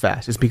service is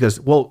fast. It's because,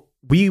 well,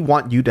 we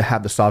want you to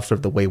have the soft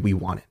serve the way we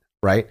want it,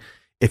 right?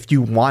 If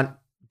you want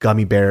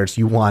gummy bears,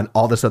 you want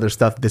all this other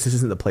stuff, this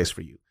isn't the place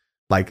for you.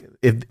 Like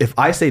if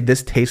I say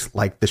this tastes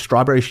like the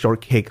strawberry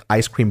shortcake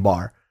ice cream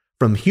bar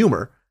from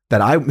Humor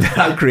that I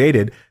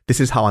created, this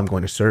is how I'm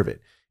going to serve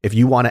it. If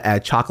you want to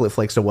add chocolate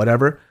flakes or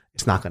whatever,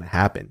 it's not going to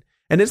happen.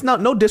 And it's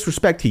no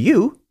disrespect to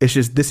you. It's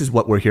just, this is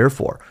what we're here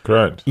for.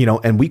 Correct.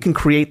 And we can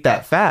create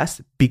that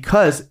fast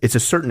because it's a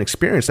certain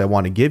experience I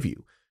want to give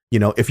you.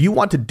 If you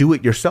want to do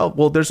it yourself,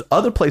 well, there's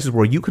other places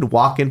where you can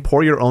walk in,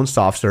 pour your own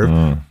soft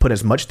serve, put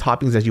as much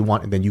toppings as you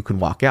want, and then you can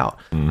walk out.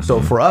 So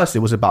for us, it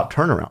was about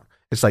turnaround.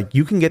 It's like,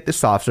 you can get this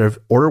soft serve,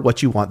 order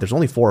what you want. There's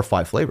only 4 or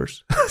 5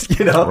 flavors,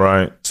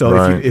 Right. So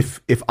right.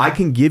 if I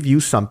can give you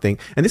something,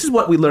 and this is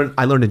what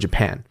I learned in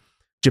Japan.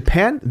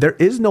 There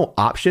is no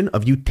option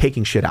of you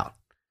taking shit out.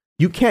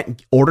 You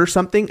can't order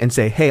something and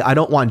say, hey, I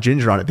don't want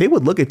ginger on it. They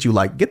would look at you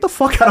like, get the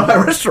fuck out of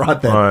my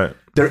restaurant then. Right.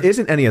 There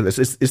isn't any of this.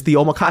 It's the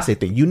omakase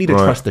thing. You need to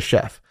trust the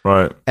chef.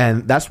 Right.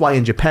 And that's why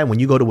in Japan, when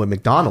you go to a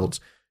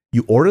McDonald's,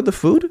 you order the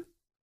food,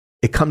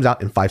 it comes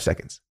out in 5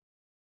 seconds.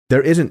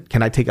 There isn't,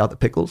 can I take out the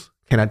pickles?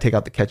 Can I take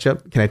out the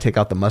ketchup? Can I take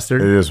out the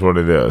mustard? It is what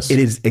it is. It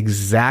is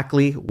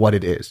exactly what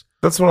it is.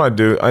 That's what I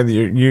do.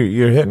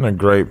 You're hitting a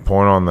great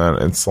point on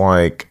that. It's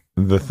like,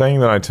 the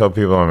thing that I tell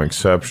people I'm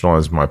exceptional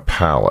is my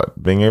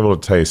palate. Being able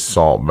to taste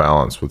salt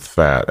balanced with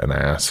fat and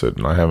acid.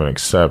 And I have an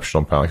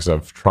exceptional palate because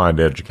I've tried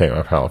to educate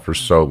my palate for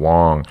so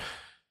long.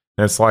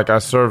 And it's like, I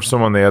served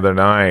someone the other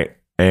night,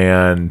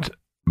 and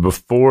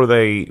before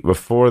they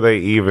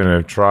even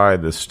have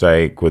tried the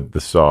steak with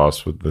the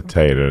sauce, with the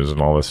potatoes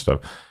and all this stuff,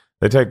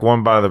 they take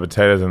one bite of the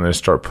potatoes and they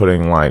start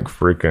putting like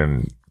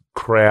freaking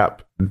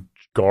crap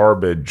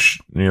garbage,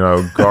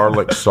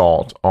 garlic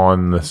salt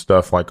on the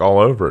stuff, like all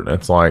over it. And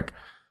it's like,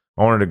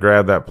 I wanted to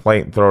grab that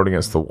plate and throw it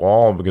against the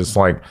wall, because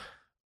like,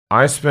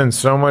 I spend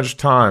so much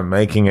time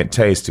making it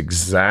taste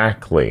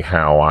exactly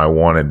how I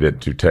wanted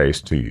it to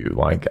taste to you.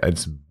 Like,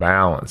 it's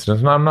balanced.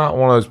 I'm not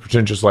one of those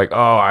pretentious, like,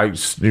 oh,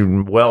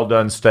 well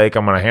done steak,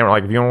 I'm going to hammer.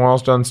 Like, if you want a well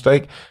done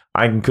steak,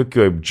 I can cook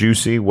you a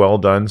juicy, well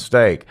done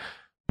steak.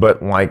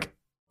 But like,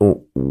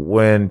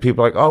 when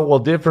people are like, oh, well,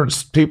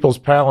 different people's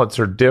palates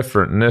are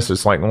different, and this,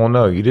 it's like, well,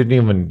 no, you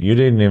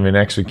didn't even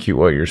execute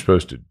what you're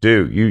supposed to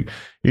do.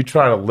 You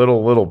tried a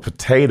little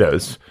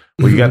potatoes.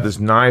 Well, you got this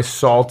nice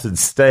salted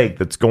steak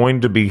that's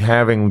going to be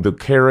carrying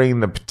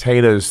the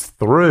potatoes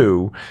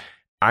through.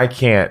 I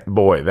can't,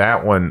 boy,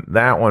 that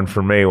one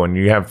for me, when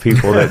you have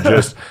people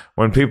that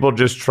when people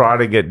just try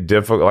to get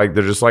difficult, like,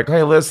 they're just like,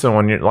 hey, listen,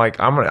 when you're like,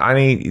 I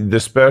need, the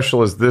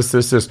special is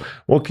this.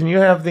 Well, can you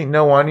have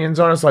no onions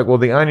on it? It's like, well,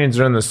 the onions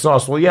are in the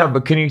sauce. Well, yeah,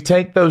 but can you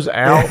take those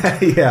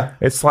out? Yeah.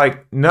 It's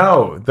like,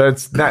 no,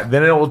 that's not,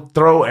 then it will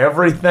throw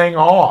everything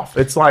off.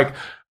 It's like,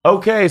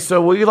 okay,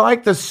 so we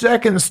like the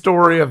second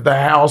story of the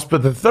house,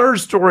 but the third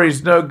story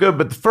is no good.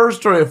 But the first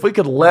story, if we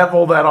could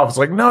level that off, it's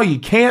like, no, you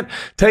can't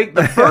take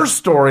the first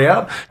story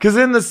out, because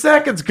then the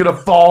second's going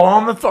to fall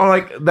on the floor.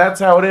 Like, that's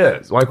how it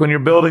is. Like, when you're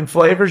building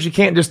flavors, you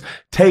can't just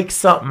take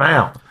something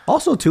out.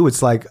 Also, too,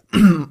 it's like,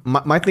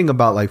 my thing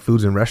about like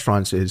foods and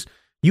restaurants is,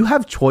 you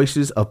have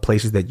choices of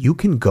places that you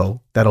can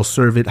go that'll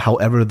serve it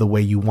however the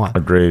way you want.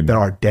 Agreed. There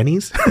are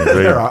Denny's,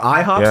 there are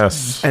IHOPs,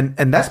 yes,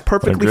 and that's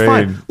perfectly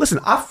fine. Listen,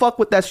 I fuck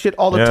with that shit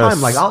all the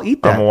time. Like, I'll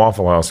eat that. I'm a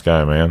Waffle House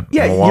guy, man.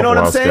 Yeah, you know what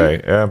I'm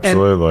saying? Guy.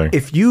 Absolutely. And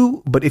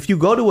if you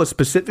go to a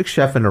specific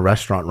chef in a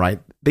restaurant, right?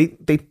 They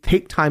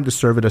take time to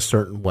serve it a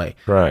certain way,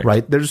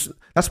 right?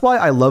 That's why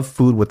I love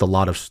food with a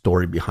lot of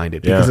story behind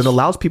it, because it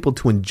allows people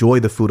to enjoy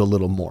the food a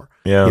little more.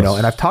 Yes.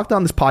 And I've talked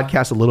on this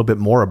podcast a little bit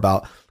more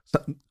about.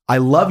 I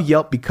love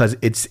Yelp because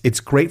it's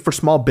great for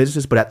small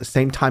business, but at the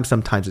same time,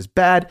 sometimes it's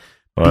bad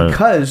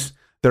because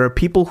there are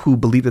people who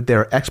believe that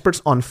they're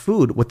experts on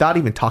food without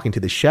even talking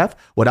to the chef,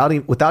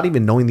 without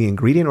even knowing the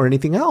ingredient or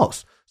anything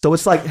else. So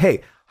it's like,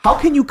 hey, how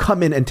can you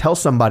come in and tell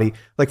somebody,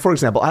 like, for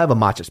example, I have a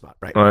matcha spot,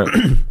 right?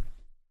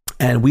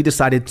 And we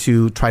decided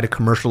to try to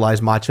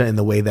commercialize matcha in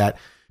the way that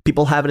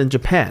people have it in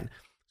Japan.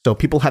 So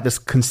people have this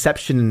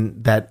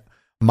conception that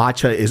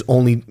matcha is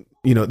only,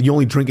 you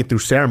only drink it through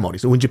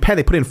ceremonies. So in Japan,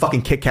 they put in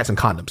fucking Kit Kats and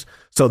condoms.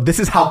 So this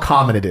is how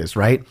common it is,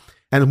 right?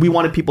 And we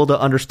wanted people to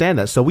understand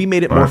that. So we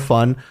made it more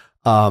fun,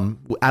 add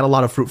a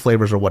lot of fruit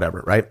flavors or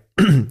whatever, right?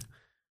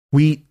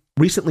 We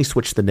recently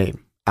switched the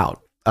name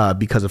out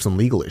because of some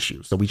legal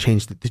issues. So we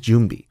changed it to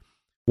Junbi.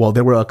 Well,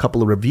 there were a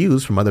couple of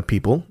reviews from other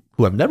people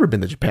who have never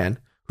been to Japan,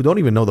 who don't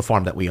even know the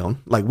farm that we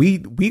own. Like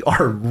we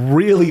are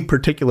really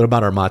particular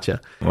about our matcha.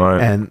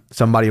 Right. And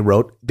somebody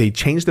wrote, they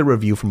changed the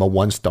review from a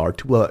 1-star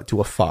to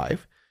a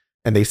 5.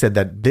 And they said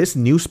that this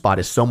new spot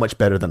is so much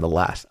better than the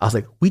last. I was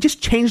like, we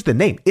just changed the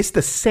name. It's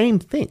the same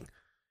thing.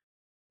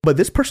 But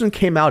this person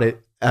came out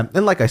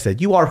and like I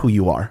said, you are who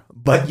you are,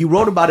 but you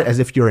wrote about it as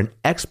if you're an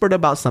expert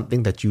about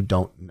something that you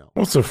don't know.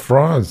 Well, it's a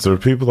fraud. So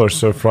people are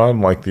so fraud.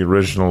 Like the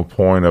original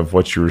point of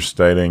what you were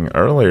stating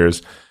earlier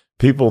is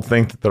people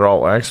think that they're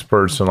all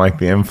experts and like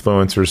the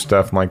influencer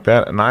stuff and like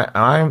that. And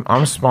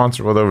I'm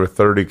sponsored with over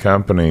 30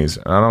 companies,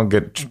 and I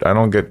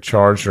don't get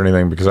charged or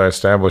anything because I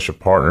establish a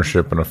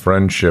partnership and a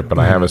friendship, and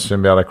I have a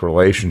symbiotic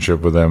relationship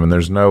with them. And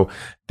there's no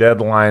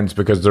deadlines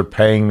because they're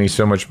paying me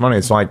so much money.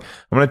 It's like,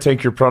 I'm going to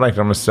take your product,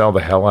 I'm going to sell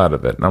the hell out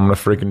of it, and I'm going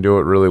to freaking do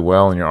it really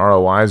well. And your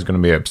ROI is going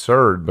to be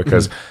absurd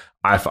because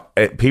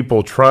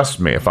people trust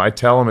me. If I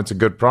tell them it's a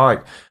good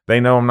product, they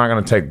know I'm not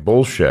going to take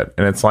bullshit.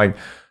 And it's like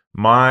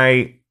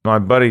my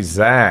buddy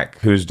Zach,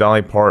 who's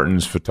Dolly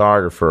Parton's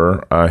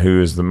photographer,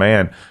 who is the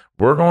man,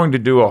 we're going to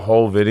do a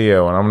whole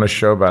video, and I'm going to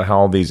show about how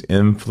all these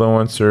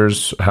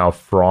influencers, how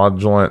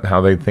fraudulent, how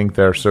they think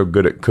they're so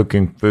good at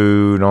cooking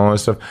food and all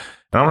this stuff.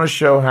 And I'm going to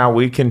show how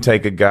we can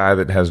take a guy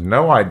that has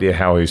no idea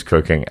how he's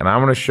cooking, and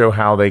I'm going to show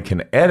how they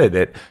can edit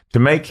it to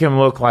make him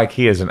look like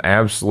he is an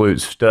absolute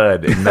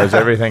stud and knows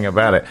everything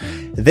about it.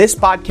 This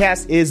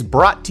podcast is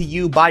brought to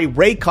you by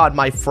Raycon,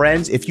 my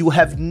friends. If you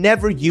have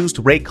never used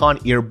Raycon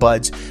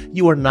earbuds,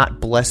 you are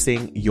not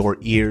blessing your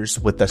ears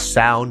with the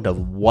sound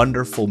of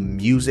wonderful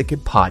music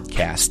and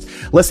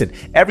podcasts. Listen,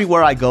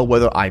 everywhere I go,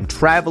 whether I'm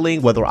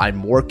traveling, whether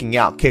I'm working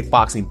out,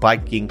 kickboxing,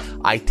 biking,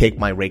 I take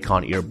my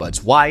Raycon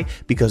earbuds. Why?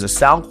 Because the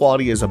sound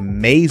quality is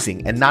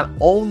amazing. And not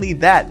only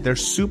that, they're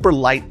super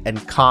light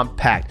and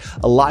compact.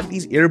 A lot of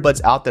these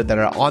earbuds out there that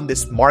are on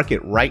this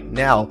market right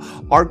now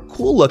are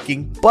cool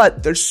looking,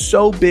 but they're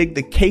so big.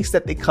 The case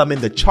that they come in,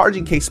 the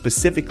charging case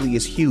specifically,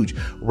 is huge.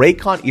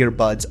 Raycon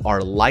earbuds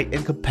are light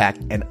and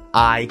compact, and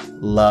I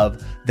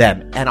love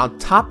them. And on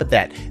top of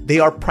that, they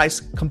are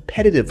priced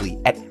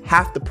competitively at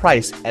half the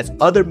price as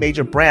other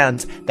major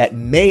brands that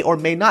may or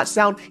may not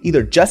sound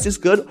either just as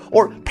good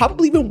or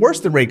probably even worse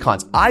than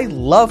Raycons. I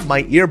love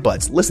my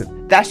earbuds.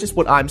 Listen, that's just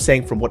what I'm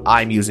saying from what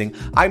I'm using.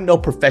 I'm no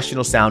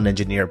professional sound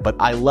engineer, but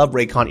I love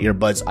Raycon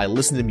earbuds. I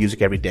listen to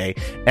music every day,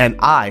 and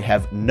I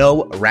have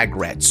no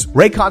regrets.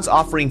 Raycon's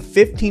offering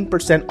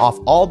 15% off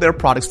all their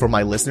products for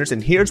my listeners,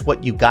 and here's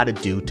what you got to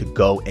do to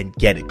go and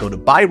get it. Go to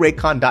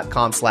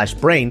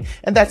buyraycon.com/brain,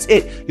 and that's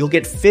it. You'll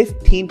get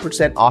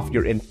 15% off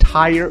your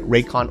entire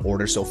Raycon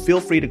order, so feel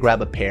free to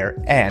grab a pair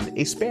and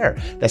a spare.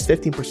 That's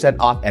 15%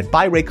 off at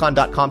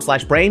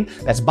buyraycon.com/brain.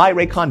 That's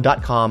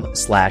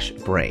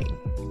buyraycon.com/brain.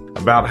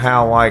 About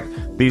how like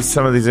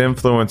some of these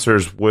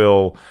influencers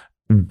will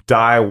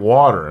dye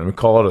water and we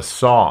call it a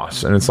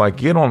sauce, and it's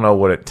like, you don't know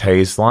what it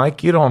tastes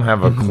like, you don't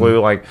have a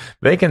clue. Like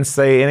they can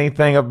say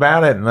anything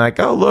about it and like,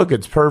 oh look,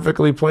 it's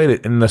perfectly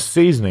plated and the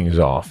seasoning's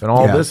off and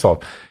all this off.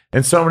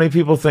 And so many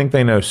people think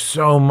they know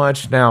so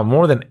much now,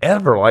 more than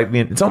ever. Like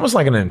it's almost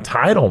like an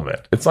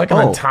entitlement. It's like an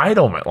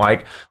entitlement.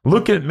 Like,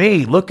 look at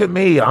me,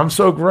 I'm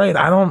so great.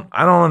 I don't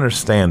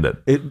understand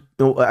it.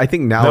 I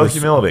think now no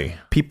humility.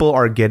 People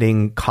are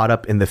getting caught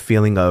up in the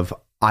feeling of,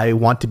 I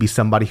want to be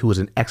somebody who is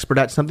an expert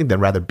at something than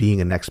rather being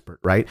an expert,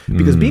 right?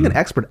 Because being an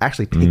expert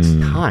actually takes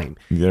time.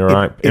 You're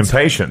right.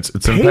 Impatience.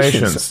 It's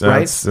impatience. Right?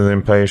 That's the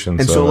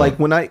impatience. And so like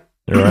when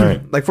you're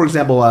right. Like for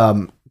example,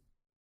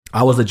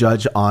 I was a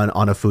judge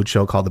on a food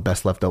show called The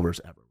Best Leftovers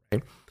Ever,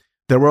 right?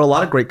 There were a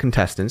lot of great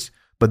contestants,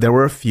 but there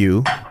were a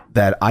few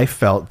that I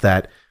felt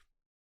that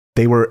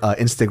they were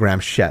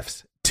Instagram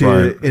chefs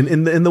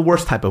in the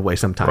worst type of way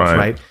sometimes,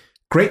 right?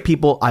 Great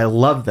people. I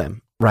love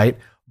them, right?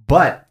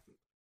 But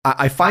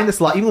I find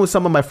this a lot, even with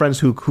some of my friends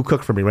who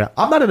cook for me, right?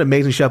 I'm not an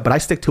amazing chef, but I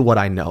stick to what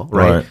I know,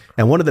 right?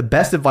 And one of the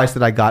best advice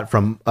that I got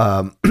from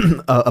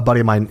a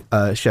buddy of mine,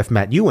 Chef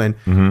Matt Ewan,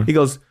 he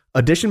goes,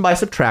 addition by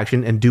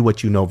subtraction and do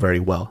what you know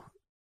very well.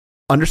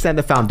 Understand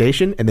the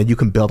foundation, and then you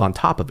can build on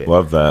top of it.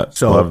 Love that.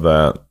 So, love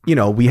that. You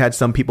know, we had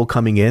some people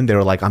coming in. They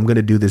were like, I'm going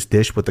to do this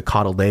dish with the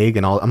coddled egg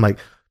and all. I'm like,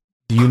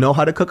 do you know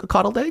how to cook a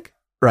coddled egg?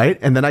 Right?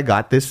 And then I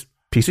got this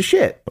piece of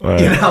shit. You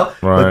know?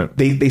 But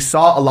they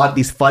saw a lot of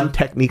these fun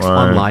techniques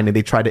online, and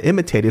they tried to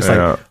imitate it. It's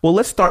like, well,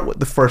 let's start with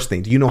the first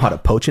thing. Do you know how to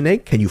poach an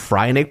egg? Can you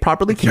fry an egg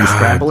properly? Can you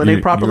scramble an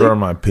egg properly? You are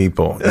my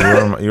people.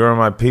 You are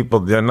my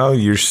people. You know,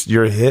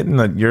 you're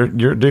hitting it.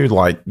 You're dude,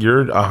 like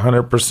you're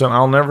 100%.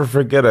 I'll never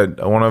forget it.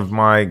 One of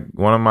my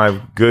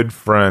good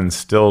friends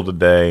still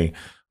today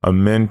a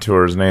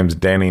mentor. His name's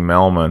Danny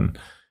Melman.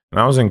 And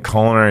I was in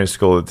culinary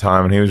school at the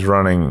time, and he was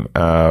running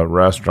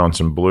restaurants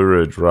in Blue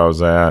Ridge where I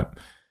was at.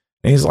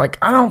 And he's like,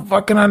 I don't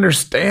fucking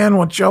understand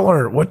what y'all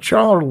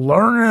are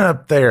learning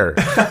up there.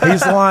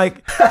 He's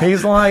like,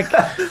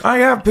 I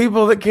got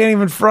people that can't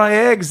even fry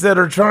eggs that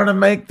are trying to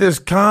make this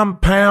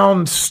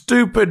compound,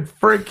 stupid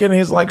freaking.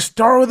 He's like,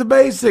 start with the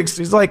basics.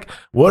 He's like,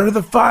 what are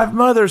the 5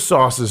 mother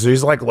sauces?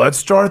 He's like, let's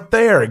start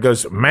there. He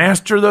goes,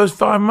 master those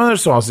 5 mother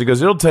sauces. He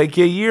goes, it'll take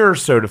you a year or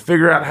so to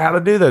figure out how to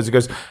do those. He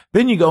goes,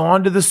 then you go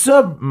on to the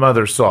sub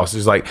mother sauce.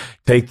 He's like,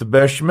 take the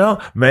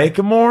bechamel, make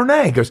a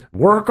mornay. He goes,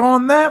 work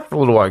on that for a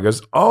little while. He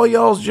goes, all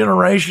y'all's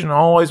generation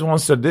always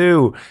wants to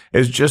do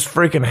is just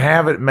freaking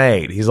have it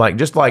made. He's like,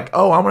 just like,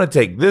 oh, I'm going to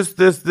take this,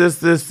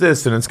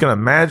 and it's going to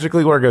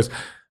magically work. He goes,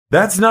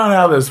 that's not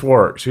how this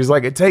works. He's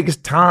like, it takes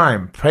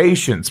time,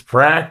 patience,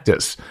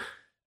 practice.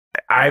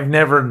 I've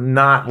never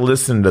not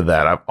listened to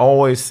that. I've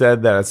always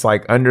said that. It's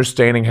like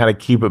understanding how to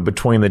keep it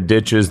between the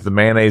ditches, the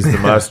mayonnaise, the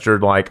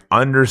mustard, like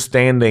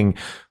understanding,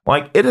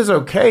 like it is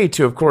okay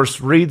to, of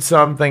course, read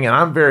something. And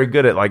I'm very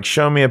good at like,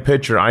 show me a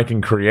picture. I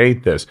can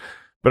create this.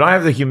 But I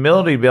have the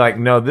humility to be like,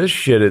 no,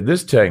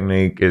 this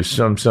technique is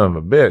some son of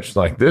a bitch.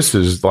 Like, this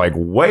is like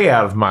way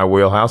out of my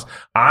wheelhouse.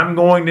 I'm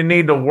going to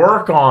need to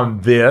work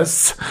on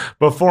this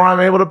before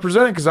I'm able to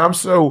present it. Cause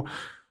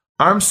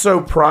I'm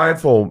so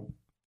prideful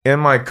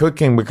in my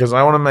cooking because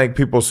I want to make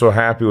people so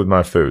happy with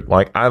my food.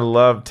 Like, I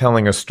love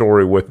telling a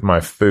story with my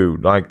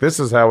food. Like,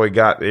 this is how we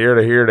got here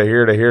to here to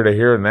here to here to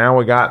here. And now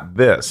we got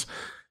this.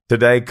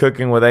 Today,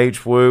 cooking with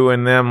H. Wu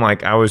and them,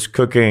 like I was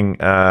cooking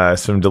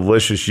some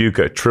delicious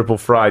yuca, triple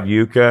fried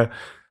yuca.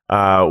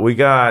 We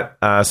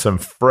got some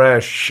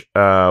fresh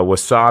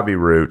wasabi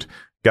root.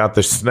 Got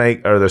the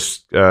snake or the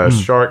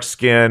shark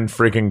skin,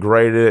 freaking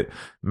grated it.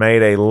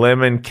 Made a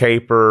lemon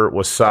caper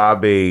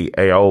wasabi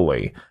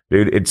aioli.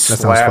 Dude, it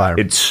slapped,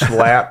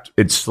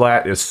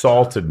 it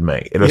assaulted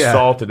me. It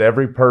assaulted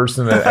every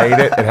person that ate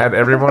it. It had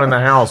everyone in the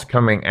house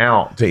coming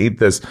out to eat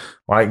this,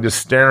 like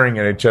just staring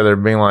at each other,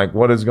 being like,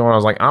 what is going on? I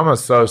was like, I'm a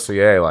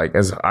saucier. Like,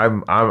 as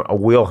I'm a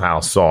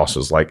wheelhouse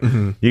sauces. Like,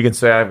 you can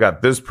say, I've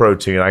got this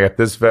protein, I got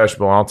this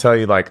vegetable. I'll tell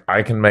you, like,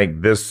 I can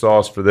make this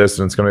sauce for this,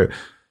 and it's going to,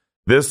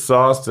 this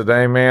sauce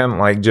today, man,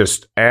 like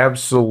just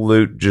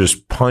absolute,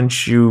 just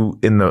punch you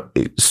in the,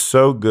 it's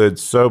so good,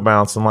 so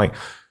balanced. And like,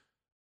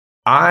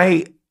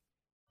 I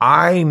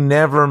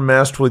never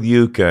messed with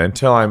yuca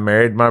until I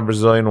married my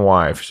Brazilian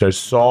wife. So I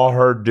saw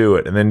her do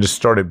it and then just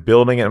started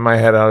building it in my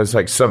head. I was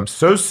like, something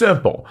so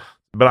simple,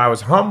 but I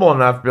was humble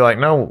enough to be like,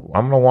 no,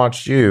 I'm going to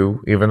watch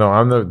you, even though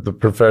I'm the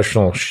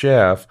professional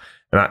chef,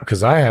 and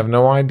because I have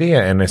no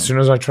idea. And as soon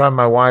as I tried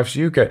my wife's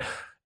yuca,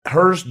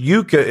 hers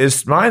yuca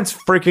is, mine's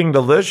freaking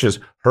delicious.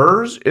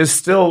 Hers is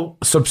still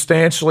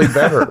substantially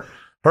better.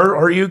 Her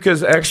yuca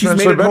is exponentially She's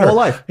made it better. her whole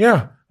life.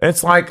 Yeah.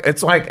 It's like,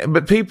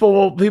 but people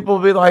will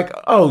be like,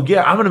 oh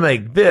yeah, I'm going to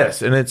make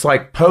this. And it's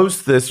like,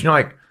 post this. And you're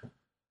like,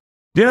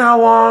 do you know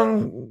how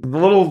long the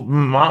little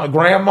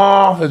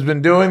grandma has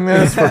been doing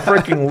this for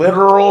freaking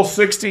literal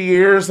 60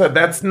 years?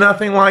 That's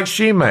nothing like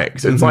she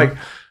makes. It's like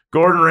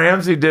Gordon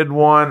Ramsay did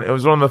one. It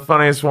was one of the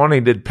funniest one.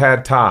 He did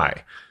pad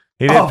thai.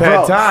 He did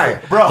pad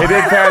thai. Bro. He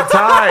did pad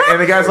thai. And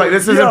the guy's like,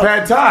 this isn't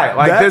pad thai.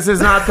 Like, this is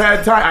not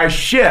pad thai.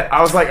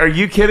 I was like, are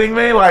you kidding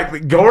me?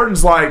 Like,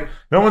 Gordon's like,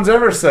 no one's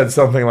ever said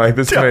something like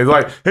this to me. He's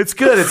like, it's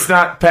good. It's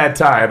not pad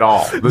thai at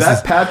all.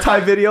 That pad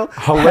thai video,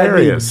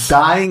 hilarious. Had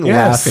me dying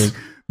laughing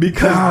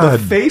because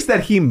the face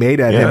that he made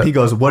at him. He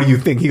goes, "What do you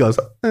think?" He goes,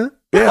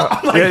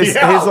 Yeah, he's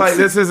like,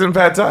 this isn't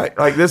pad thai.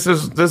 Like, this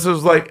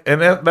is like,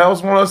 and that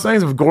was one of those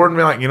things of Gordon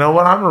being like, you know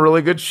what, I'm a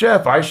really good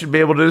chef. I should be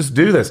able to just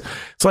do this.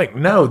 It's like,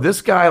 no,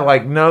 this guy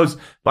like knows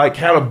like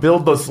how to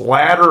build this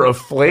ladder of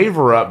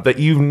flavor up that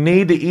you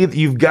need to eat.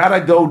 You've got to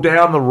go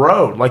down the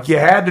road. Like, you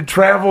had to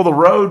travel the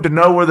road to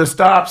know where the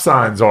stop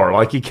signs are.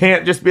 Like, you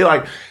can't just be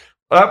like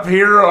up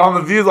here on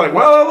the view, like,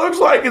 well, it looks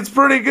like it's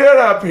pretty good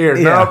up here.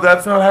 Yeah. No,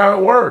 that's not how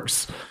it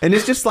works. And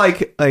it's just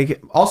like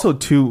also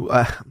too.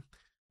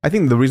 I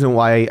think the reason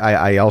why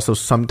I also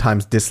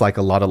sometimes dislike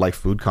a lot of like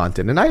food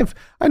content, and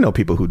I know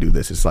people who do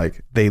this, it's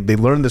like they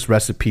learn this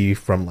recipe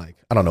from like,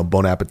 I don't know,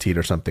 Bon Appetit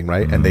or something,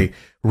 right? Mm-hmm. And they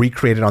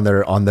recreate it on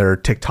their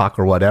TikTok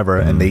or whatever,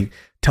 and they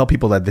tell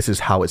people that this is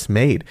how it's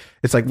made.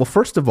 It's like, well,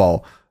 first of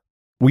all,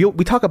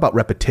 we talk about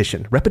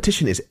repetition.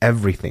 Repetition is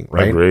everything,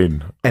 right?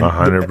 Agreed.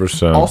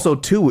 100%. Also,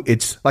 too,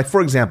 it's like, for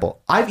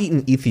example, I've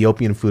eaten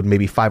Ethiopian food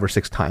maybe 5 or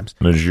 6 times.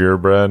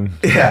 Najir bread.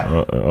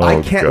 Yeah.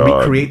 I can't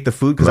recreate the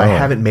food because I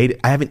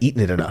haven't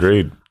eaten it enough.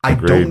 Agreed. I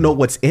don't know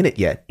what's in it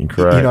yet.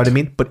 Incorrect. You know what I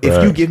mean? But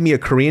if you give me a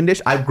Korean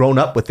dish, I've grown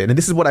up with it. And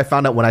this is what I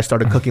found out when I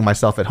started cooking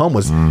myself at home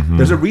was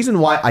there's a reason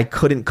why I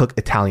couldn't cook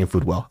Italian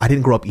food well. I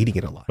didn't grow up eating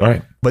it a lot.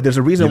 Right. But there's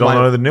a reason why. You why.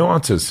 don't know the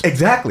nuances.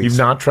 Exactly. You've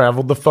not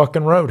traveled the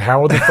fucking road.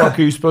 How the fuck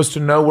are you supposed to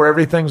know where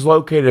everything's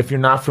located if you're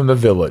not from the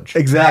village?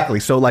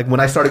 Exactly. So like when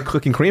I started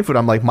cooking Korean food,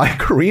 I'm like, my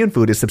Korean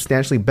food is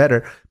substantially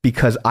better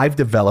because I've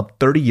developed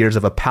 30 years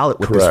of a palate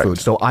with this food.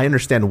 So I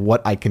understand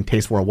what I can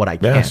taste for and what I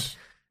can't.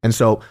 And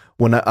so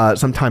when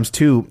sometimes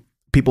too,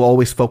 people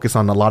always focus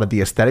on a lot of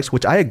the aesthetics,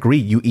 which I agree.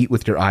 You eat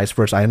with your eyes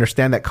first. I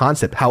understand that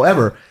concept.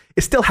 However,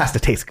 it still has to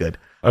taste good.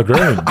 Agreed.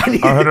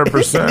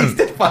 100%. It needs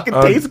to fucking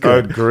taste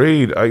good.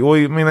 Agreed. Well,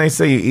 I mean, they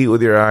say you eat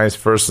with your eyes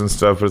first and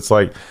stuff, but it's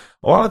like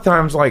a lot of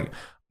times, like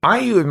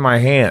I eat with my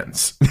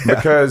hands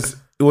because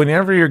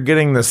whenever you're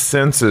getting the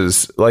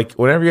senses, like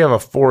whenever you have a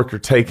fork, you're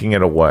taking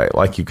it away.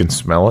 Like you can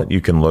smell it, you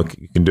can look,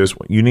 you can do this.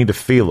 You need to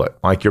feel it.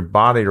 Like your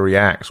body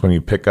reacts when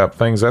you pick up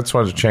things. That's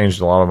why it's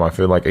changed a lot of my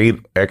food. Like I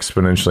eat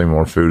exponentially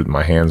more food with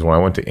my hands. When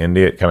I went to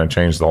India, it kind of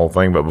changed the whole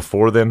thing. But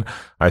before then,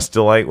 I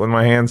still ate with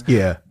my hands.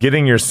 Yeah.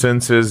 Getting your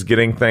senses,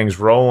 getting things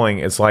rolling.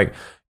 It's like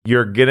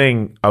you're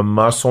getting a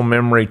muscle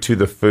memory to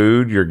the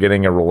food. You're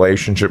getting a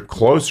relationship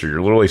closer.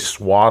 You're literally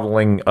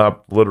swaddling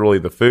up literally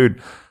the food.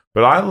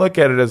 But I look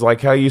at it as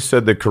like how you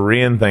said the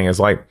Korean thing is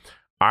like,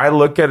 I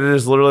look at it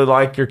as literally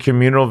like your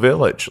communal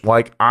village.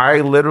 Like I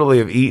literally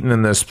have eaten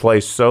in this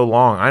place so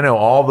long. I know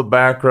all the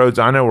back roads.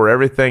 I know where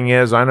everything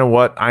is. I know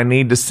what I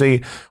need to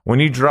see. When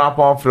you drop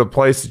off at a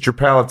place that your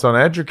palate's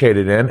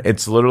uneducated in,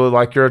 it's literally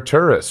like you're a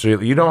tourist.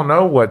 You don't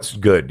know what's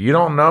good. You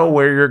don't know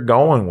where you're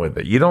going with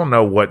it. You don't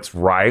know what's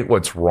right,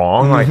 what's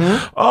wrong. Like,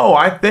 oh,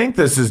 I think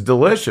this is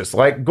delicious.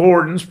 Like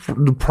Gordon's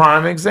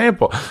prime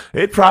example.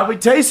 It probably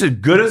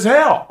tasted good as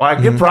hell.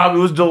 Like it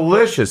probably was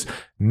delicious.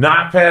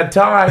 Not pad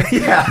thai,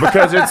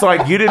 because it's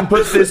like you didn't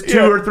put this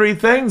 2 or 3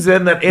 things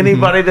in that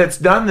anybody that's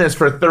done this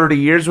for 30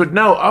 years would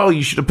know. Oh,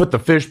 you should have put the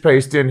fish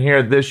paste in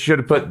here. This should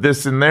have put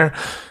this in there.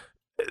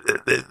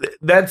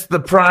 That's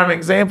the prime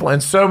example.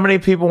 And so many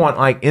people want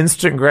like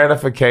instant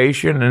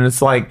gratification. And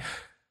it's like,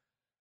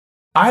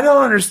 I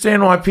don't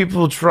understand why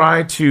people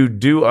try to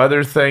do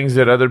other things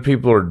that other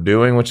people are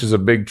doing, which is a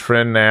big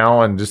trend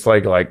now. And just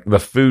like the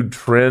food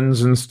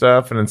trends and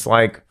stuff. And it's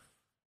like,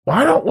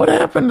 what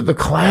happened to the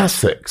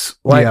classics?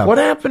 Like, what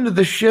happened to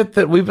the shit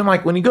that we've been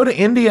like, when you go to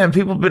India and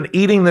people have been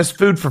eating this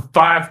food for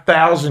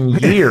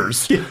 5,000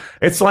 years,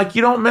 it's like,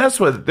 you don't mess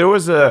with it. There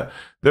was a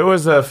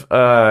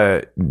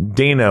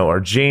Dino or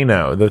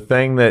Gino, the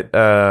thing that,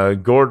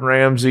 Gordon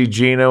Ramsay,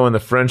 Gino, and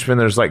the Frenchman,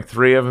 there's like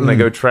 3 of them. They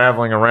go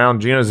traveling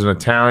around. Gino's an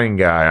Italian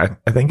guy.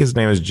 I think his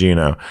name is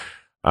Gino.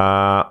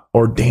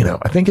 Or Dino.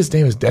 I think his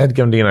name is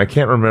Dadgum Dino. I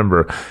can't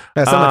remember.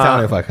 Yeah, some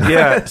Italian fucker.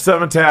 Yeah,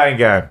 some Italian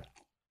guy.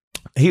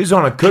 He was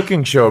on a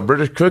cooking show, a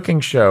British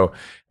cooking show,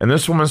 and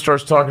this woman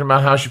starts talking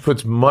about how she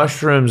puts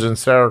mushrooms and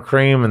sour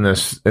cream in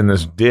this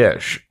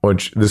dish,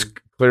 which this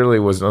clearly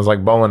was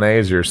like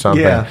bolognese or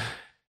something. Yeah.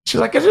 She's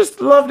like, I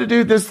just love to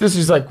do this.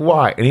 He's like,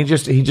 why? And he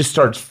just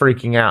starts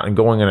freaking out and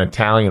going an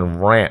Italian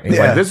rant. He's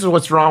like, this is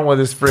what's wrong with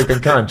this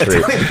freaking country.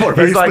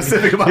 He's like,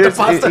 specific about the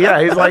pasta.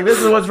 Yeah, he's like, this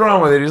is what's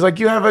wrong with it. He's like,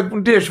 you have a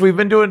dish we've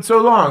been doing so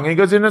long. And he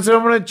goes in and says,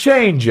 I'm going to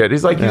change it.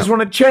 He's like, you just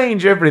want to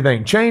change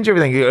everything. Change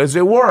everything. He goes,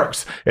 it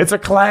works. It's a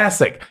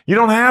classic. You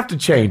don't have to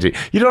change it.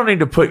 You don't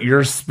need to put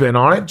your spin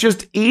on it.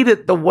 Just eat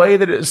it the way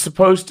that it's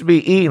supposed to be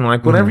eaten.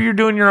 Like whenever you're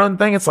doing your own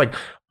thing, it's like,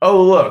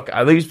 oh, look,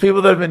 these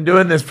people that have been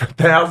doing this for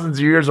thousands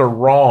of years are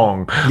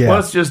wrong. Yeah.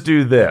 Let's just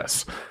do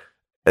this.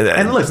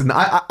 And listen,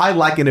 I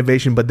like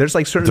innovation, but there's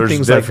like certain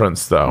things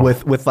difference, like,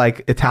 though. with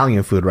like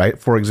Italian food, right?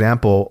 For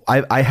example,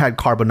 I had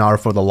carbonara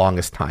for the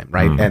longest time,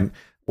 right? And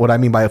what I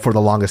mean by for the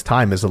longest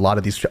time is a lot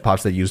of these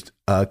pops that used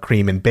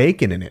cream and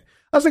bacon in it.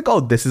 I was like, oh,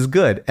 this is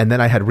good. And then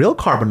I had real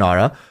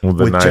carbonara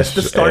with nice just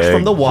the starch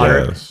from the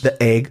water, the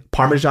egg,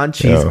 Parmesan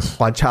cheese,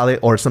 guanciale,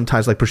 or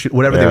sometimes like prosciutto,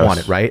 whatever they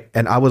wanted, right?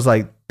 And I was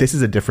like, this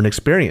is a different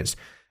experience.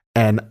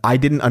 And I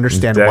didn't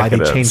understand why they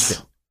changed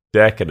it.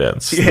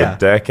 Decadence. Yeah. The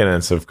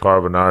decadence of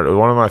carbonara.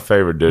 One of my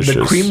favorite dishes.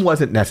 The cream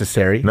wasn't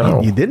necessary.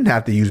 No. You didn't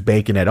have to use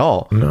bacon at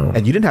all. No.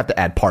 And you didn't have to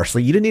add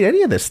parsley. You didn't need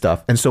any of this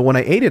stuff. And so when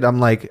I ate it,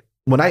 I'm like,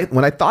 when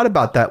I thought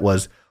about that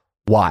was,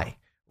 why?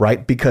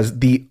 Right? Because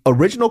the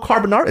original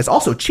carbonara is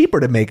also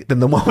cheaper to make than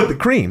the one with the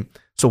cream.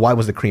 So why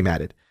was the cream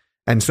added?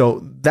 And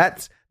so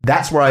that's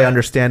where I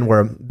understand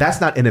where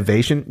that's not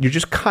innovation. You're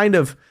just kind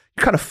of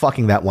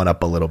fucking that one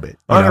up a little bit.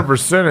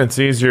 100%. It's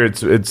easier.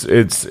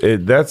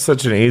 That's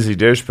such an easy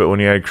dish. But when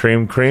you add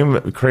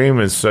cream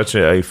is such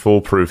a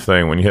foolproof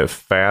thing. When you hit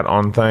fat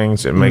on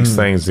things, it makes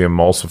things, the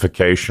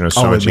emulsification is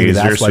so much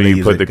easier. So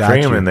you put the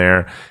cream in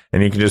there,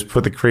 and you can just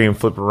put the cream,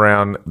 flip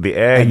around the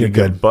egg, and you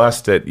can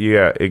bust it.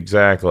 Yeah,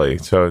 exactly.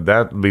 So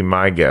that would be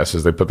my guess,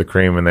 is they put the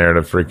cream in there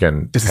to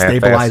freaking just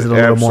stabilize it a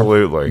little more.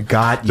 Absolutely.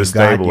 Got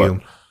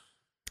you.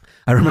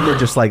 I remember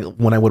just like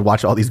when I would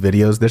watch all these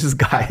videos, there's this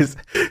guy, his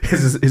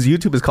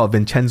YouTube is called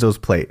Vincenzo's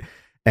Plate,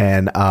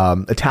 and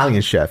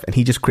Italian chef, and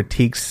he just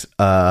critiques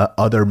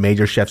other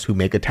major chefs who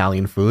make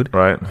Italian food.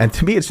 Right. And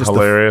to me, it's just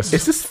hilarious.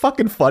 It's just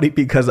fucking funny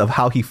because of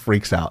how he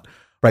freaks out.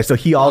 Right. So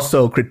he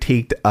also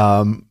critiqued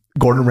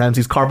Gordon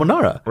Ramsay's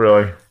carbonara.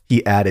 Really?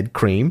 He added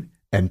cream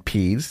and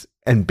peas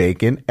and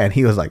bacon, and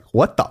he was like,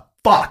 what the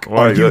fuck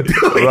are you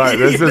doing? Right,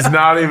 this is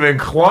not even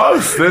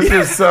close. This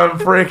is some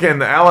freaking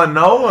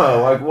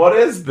Alanola. Like, what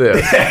is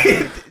this?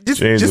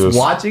 just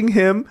watching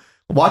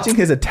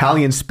his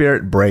Italian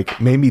spirit break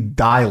made me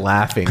die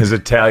laughing. His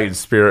Italian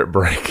spirit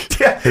break.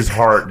 Yeah, his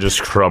heart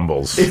just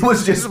crumbles. It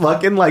was just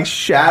fucking like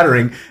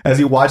shattering as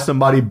he watched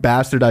somebody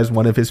bastardize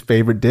one of his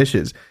favorite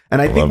dishes.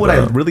 And I think what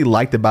I really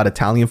liked about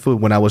Italian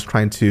food when I was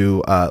trying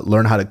to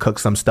learn how to cook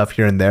some stuff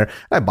here and there,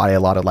 I buy a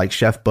lot of like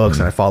chef books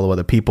and I follow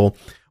other people,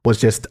 was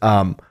just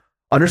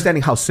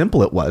understanding how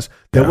simple it was.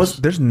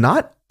 There's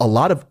not a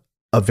lot of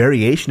a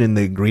variation in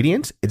the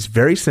ingredients. It's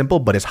very simple,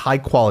 but it's high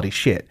quality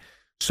shit.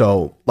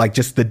 So like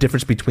just the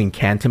difference between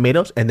canned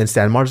tomatoes and then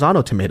San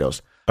Marzano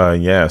tomatoes.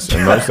 Yes,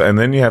 and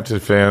then you have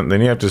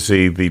to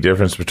see the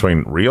difference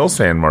between real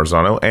San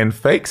Marzano and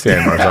fake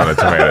San Marzano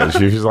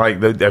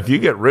tomatoes. If you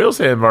get real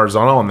San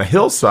Marzano on the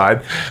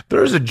hillside,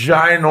 there's a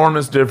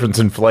ginormous difference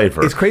in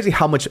flavor. It's crazy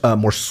how much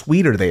more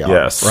sweeter they are.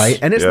 Yes, right.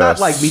 And it's not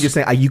like me just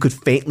saying you could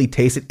faintly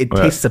taste it. It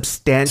tastes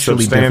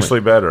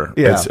substantially better.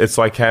 Yeah. It's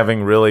like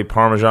having really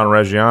Parmesan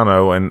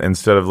Reggiano and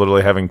instead of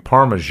literally having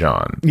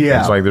Parmesan.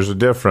 Yeah, it's like there's a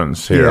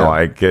difference here. Yeah.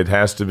 Like it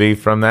has to be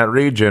from that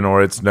region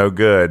or it's no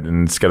good,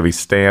 and it's got to be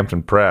stamped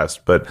and pressed.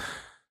 But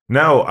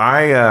no,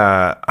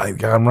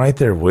 I'm right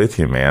there with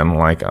you, man.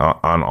 Like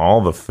on all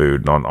the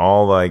food, on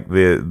all like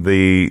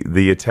the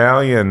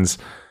Italians.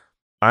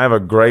 I have a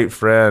great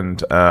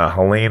friend,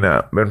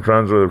 Helena. Been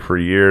friends with her for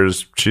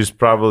years. She's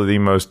probably the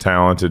most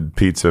talented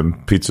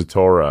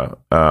pizzatora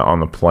on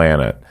the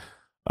planet.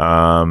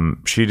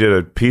 She did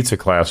a pizza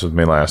class with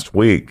me last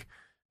week,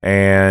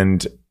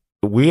 and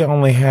we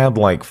only had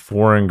like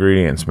 4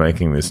 ingredients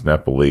making this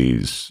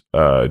Nepalese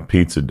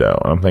pizza dough.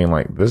 And I'm thinking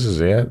like, this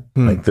is it?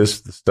 Like the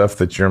stuff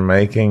that you're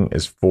making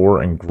is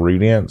 4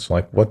 ingredients?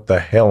 Like what the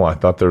hell? I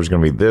thought there was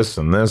going to be this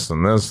and this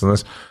and this and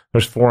this.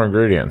 There's 4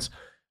 ingredients.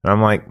 And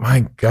I'm like,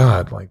 my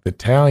God, like the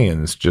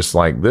Italians just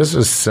like, this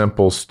is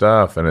simple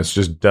stuff and it's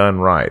just done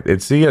right.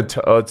 It's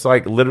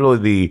like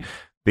literally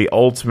the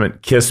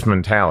ultimate KISS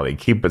mentality.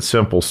 Keep it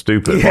simple,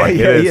 stupid.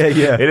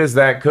 It is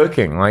that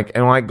cooking. Like,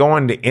 and like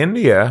going to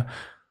India,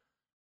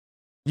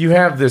 you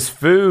have this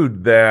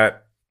food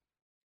that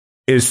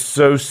is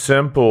so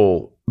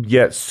simple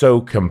yet so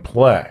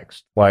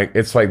complex. Like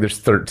it's like there's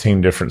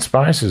 13 different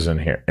spices in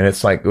here, and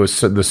it's like it was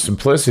the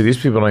simplicity.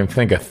 These people don't even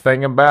think a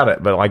thing about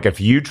it. But like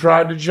if you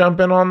tried to jump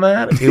in on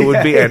that, it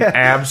would be an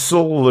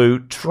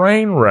absolute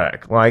train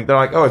wreck. Like they're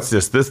like, oh, it's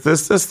this.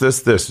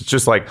 It's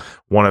just like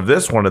one of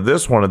this, one of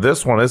this, one of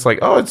this one. It's like,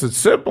 oh, it's a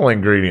simple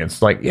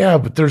ingredients. Like yeah,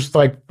 but there's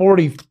like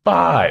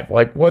 45.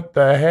 Like what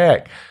the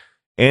heck?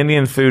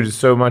 Indian food is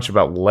so much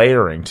about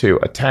layering too.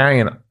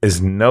 Italian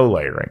is no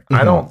layering.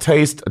 I don't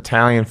taste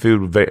Italian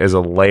food as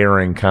a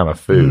layering kind of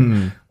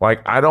food.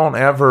 Like I don't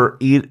ever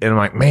eat and I'm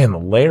like, man, the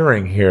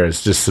layering here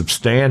is just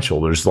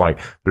substantial. There's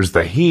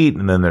the heat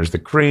and then there's the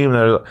cream.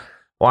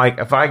 Like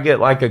if I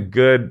get like a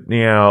good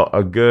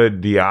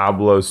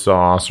Diablo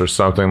sauce or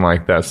something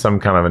like that, some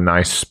kind of a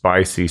nice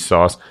spicy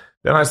sauce,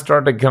 then I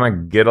start to kind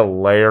of get a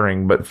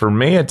layering. But for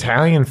me,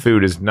 Italian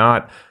food is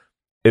not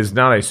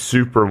a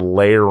super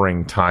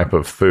layering type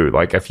of food.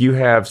 Like if you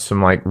have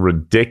some like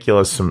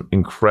ridiculous, some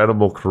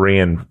incredible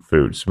Korean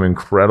food, some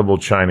incredible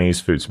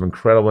Chinese food,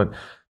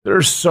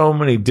 there's so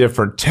many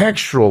different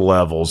textural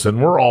levels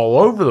and we're all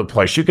over the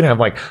place. You can have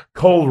like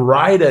cold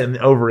raita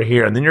over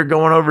here and then you're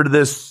going over to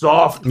this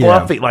soft,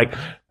 fluffy, like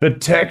the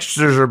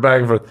textures are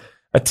back and forth.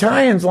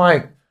 Italians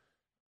like,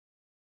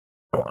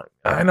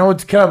 I know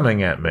it's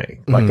coming at me.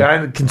 Like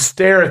I can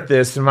stare at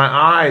this and my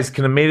eyes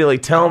can immediately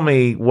tell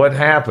me what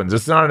happens.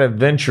 It's not an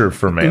adventure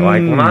for me.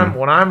 Like when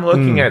I'm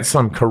looking at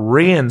some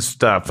Korean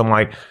stuff, I'm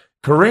like,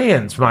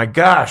 Koreans, my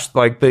gosh,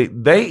 like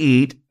they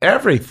eat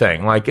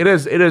everything. Like it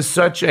is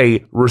such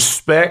a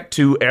respect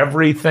to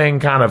everything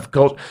kind of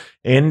culture.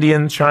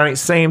 Indian,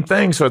 Chinese, same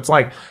thing. So it's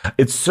like,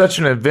 it's such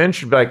an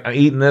adventure. Like I'm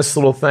eating this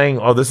little thing.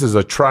 Oh, this is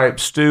a tripe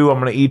stew.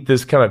 I'm going to eat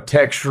this kind of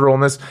textural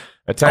and this.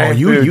 Italian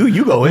food.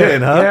 You go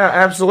in, huh? Yeah,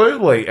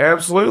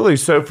 absolutely.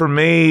 So for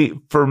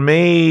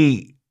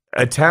me,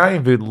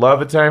 Italian food,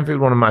 love Italian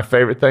food. One of my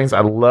favorite things. I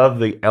love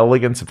the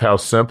elegance of how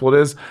simple it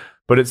is,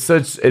 but it's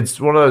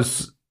one of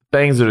those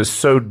things that is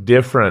so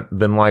different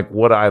than like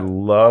what I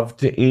love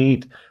to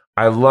eat.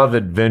 I love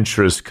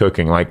adventurous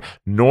cooking. Like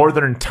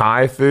Northern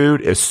Thai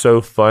food is so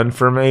fun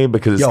for me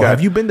because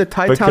have you been to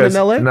Thai Town in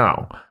LA?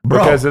 No, bro.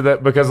 Because of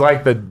that. Because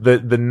like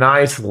the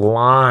nice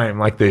lime,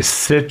 like the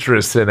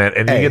citrus in it,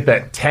 and you get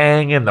that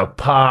tang and the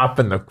pop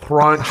and the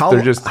crunch.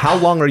 How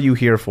long are you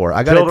here for?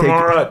 I got till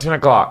tomorrow at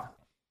 10:00.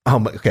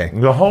 Oh, okay.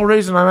 The whole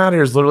reason I'm out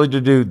here is literally to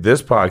do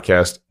this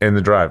podcast and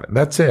the driving.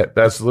 That's it.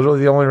 That's literally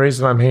the only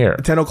reason I'm here.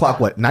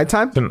 10:00 what?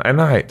 Nighttime? At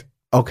night.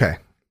 Okay.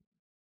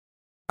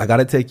 I got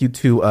to take you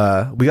to,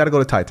 we got to go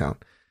to Thai Town.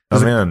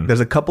 There's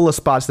a couple of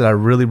spots that I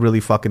really,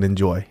 really fucking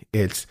enjoy.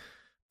 It's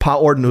Pa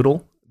Or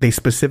Noodle. They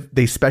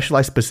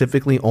specialize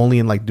specifically only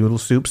in like noodle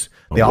soups.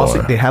 They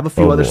have a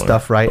few other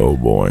stuff, right? Oh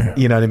boy.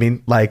 You know what I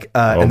mean? Like,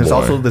 and there's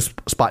also this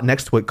spot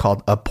next to it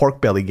called a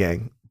Pork Belly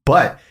Gang,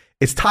 but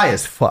it's Thai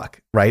as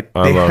fuck, right?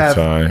 I love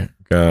Thai.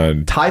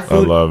 God, Thai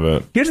food. I love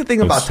it. Here's the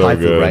thing about Thai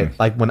food, right?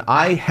 Like when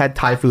I had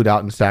Thai food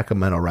out in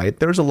Sacramento, right?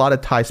 There's a lot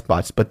of Thai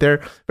spots, but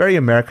they're very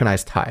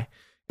Americanized Thai.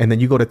 And then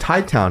you go to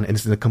Thai Town and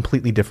it's a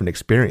completely different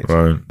experience.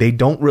 Right. They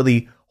don't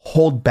really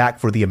hold back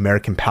for the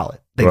American palate.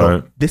 They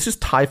go, this is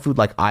Thai food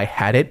like I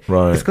had it.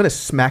 Right. It's going to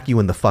smack you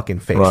in the fucking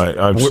face. Right,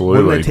 absolutely.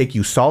 We're going to take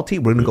you salty.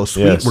 We're going to go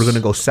sweet. We're going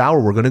to go sour.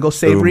 We're going to go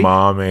savory.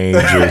 Umami,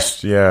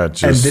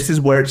 and this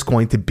is where it's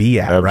going to be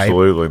at, right?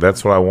 Absolutely.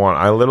 That's what I want.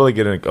 I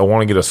literally I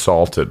want to get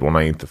assaulted when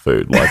I eat the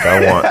food. Like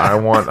I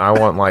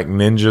want like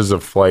ninjas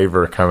of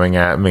flavor coming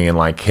at me and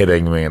like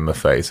hitting me in the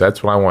face.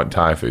 That's what I want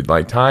Thai food.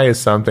 Like Thai is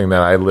something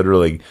that I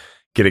literally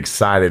get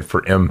excited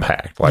for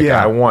impact. Like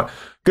I want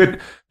good.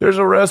 There's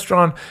a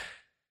restaurant.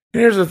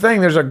 Here's the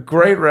thing. There's a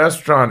great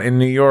restaurant in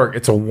New York.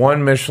 It's a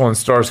 1 Michelin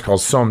star. It's called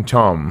Som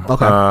Tom.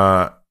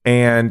 Okay.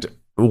 And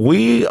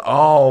we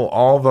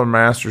all the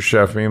master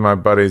chef, me and my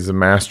buddies, the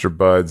master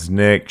buds,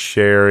 Nick,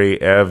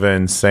 Sherry,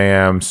 Evan,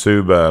 Sam,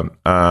 Suba,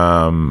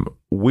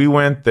 we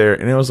went there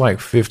and it was like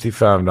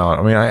 $55.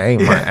 I mean, I ate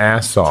my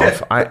ass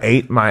off. I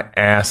ate my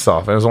ass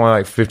off. It was only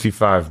like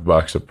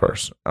 $55 a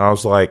person. I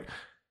was like,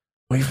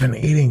 we've been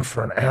eating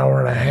for an hour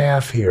and a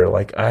half here.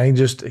 Like,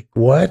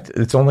 what?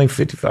 It's only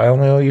 55. I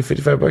only owe you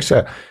 $55.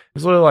 Yeah.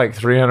 It's literally like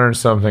 $300 and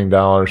something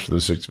for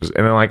the 6 of us.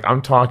 And then, like,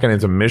 I'm talking,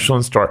 it's a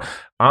Michelin star.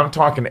 I'm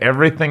talking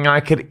everything I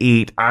could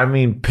eat. I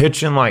mean,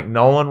 pitching like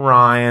Nolan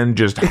Ryan,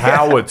 just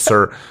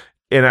howitzer.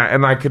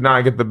 And I could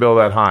not get the bill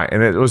that high.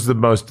 And it was the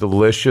most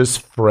delicious,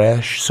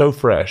 so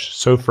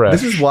fresh.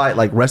 This is why,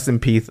 like, rest in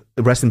peace,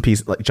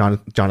 like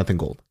Jonathan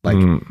Gold.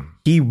 Like,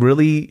 he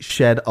really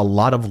shed a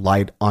lot of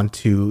light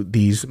onto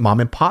these mom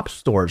and pop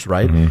stores,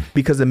 right?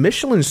 Because the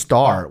Michelin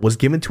star was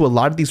given to a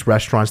lot of these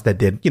restaurants that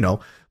did,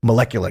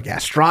 molecular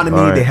gastronomy.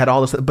 Right. They had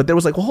all this, but there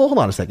was like, well, hold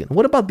on a second.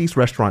 What about these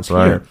restaurants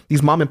here?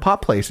 These mom and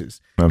pop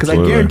places? Because I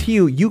guarantee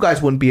you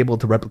guys wouldn't be able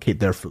to replicate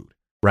their food.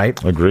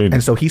 Right? Agreed.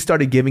 And so he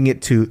started giving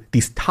it to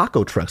these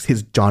taco trucks,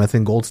 his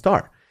Jonathan Gold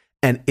Star.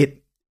 And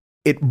it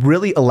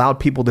really allowed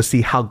people to see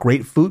how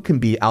great food can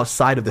be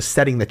outside of the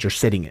setting that you're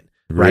sitting in.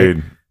 Agreed.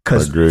 Right?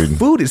 Because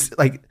food is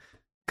like,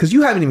 because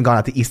you haven't even gone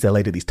out to East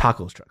LA to these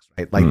tacos trucks,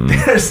 right? Like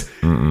there's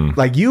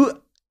like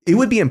it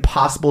would be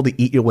impossible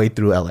to eat your way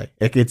through LA.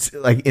 Like it's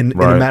like in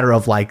a matter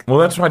of like. Well,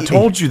 that's what I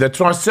told you. That's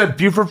what I said.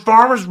 Buford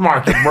Farmers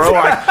Market, bro.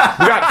 Like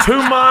we got 2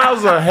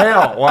 miles of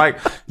hell. Like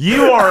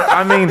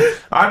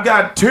I've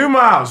got 2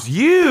 miles.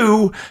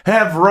 You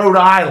have Rhode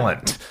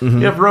Island. You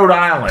have Rhode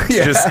Island.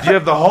 You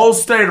have the whole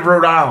state of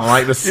Rhode Island.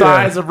 Like the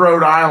size of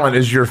Rhode Island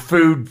is your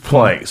food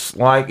place.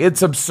 Like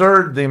it's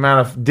absurd the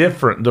amount of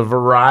the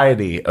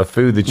variety of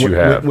food that you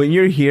have. When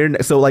you're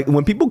here, so like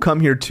when people come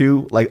here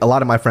too, like a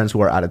lot of my friends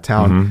who are out of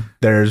town,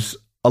 there's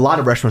a lot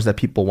of restaurants that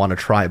people want to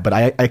try, but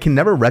I can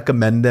never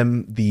recommend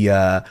them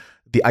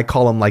I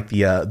call them like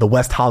the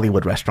West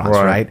Hollywood restaurants,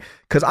 right?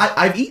 Because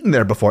I've eaten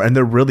there before and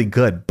they're really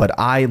good, but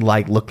I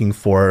like looking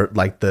for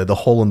like the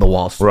hole in the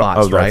wall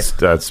spots, right?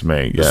 That's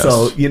me. Yes.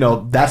 So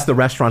that's the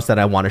restaurants that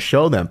I want to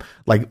show them.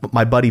 Like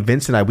my buddy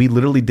Vince and I, we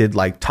literally did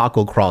like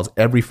taco crawls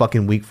every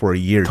fucking week for a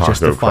year just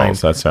to find.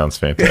 That sounds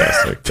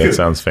fantastic. That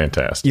sounds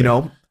fantastic.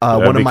 That'd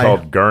one of my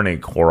called gurney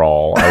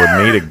crawl. I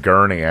would need a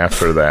gurney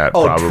after that,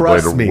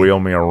 probably to wheel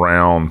me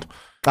around.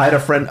 I have a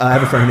friend.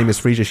 Her name is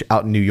Frisia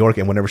out in New York,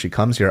 and whenever she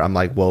comes here, I'm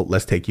like, "Well,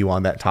 let's take you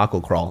on that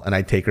taco crawl." And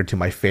I take her to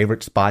my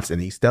favorite spots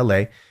in East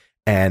LA,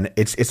 and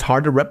it's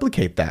hard to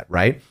replicate that,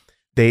 right?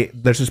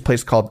 There's this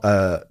place called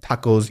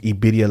Tacos y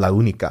Birria La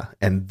Única,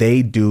 and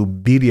they do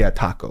birria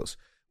tacos,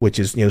 which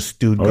is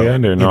stewed. Oh yeah, I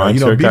do. No,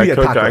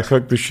 I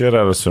cook the shit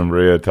out of some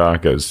birria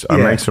tacos. I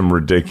make some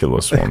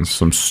ridiculous ones,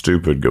 some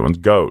stupid good ones.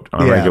 Goat.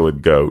 I make it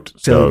with goat.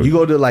 So you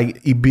go to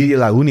like Birria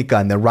La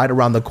Única, and then right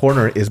around the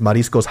corner is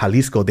Mariscos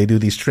Jalisco. They do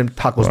these shrimp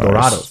tacos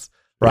dorados.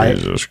 Right.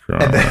 Jesus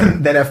Christ.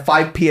 And then at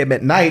 5 p.m.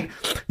 at night,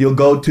 you'll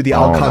go to the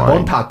Al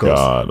Carbon tacos.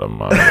 God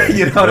almighty.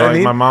 You know what I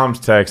mean? My mom's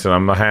Texan.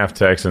 I'm a half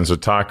Texan, so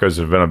tacos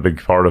have been a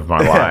big part of my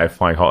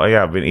life. Like,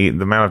 I've been eating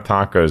the amount of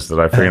tacos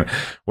that I freaking.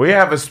 We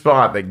have a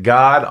spot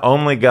that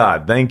only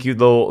God, thank you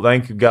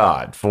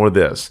God for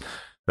this.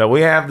 That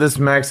we have this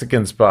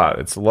Mexican spot.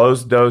 It's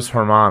Los Dos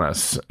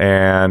Hermanos,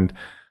 and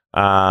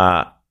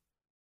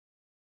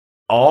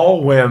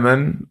all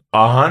women,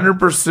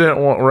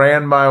 100%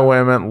 ran by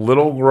women,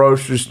 little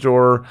grocery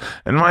store.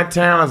 And my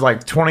town is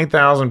like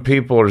 20,000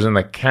 people is in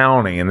the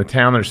county. In the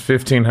town, there's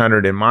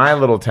 1,500. In my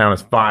little town,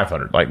 it's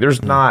 500. Like,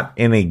 there's not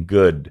any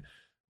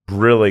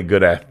really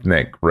good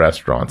ethnic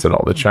restaurants at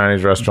all. The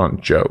Chinese restaurant,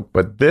 joke.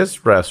 But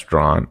this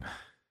restaurant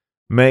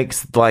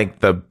makes like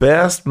the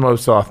best,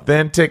 most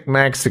authentic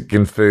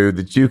Mexican food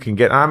that you can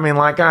get. I mean,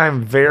 like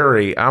I'm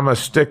a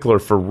stickler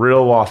for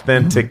real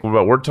authentic,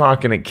 but we're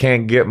talking it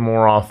can't get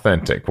more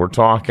authentic. We're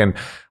talking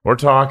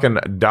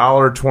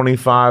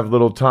 $1.25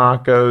 little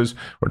tacos.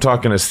 We're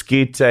talking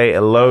esquite,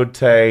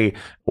 elote,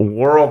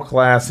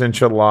 world-class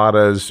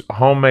enchiladas,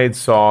 homemade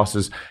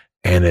sauces.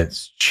 And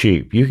it's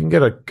cheap. You can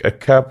get a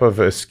cup of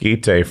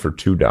esquite for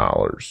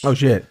 $2. Oh,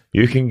 shit.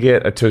 You can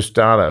get a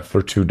tostada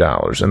for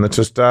 $2. And the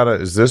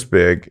tostada is this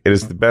big. It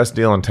is the best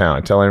deal in town.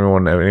 I tell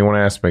everyone, if anyone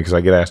asks me, because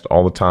I get asked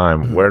all the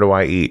time, where do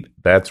I eat?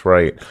 That's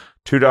right.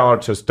 $2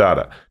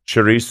 tostada.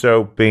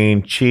 Chorizo,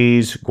 bean,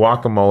 cheese,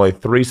 guacamole,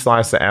 3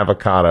 slices of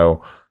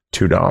avocado,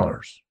 $2.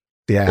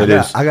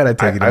 Yeah, I gotta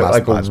take you to my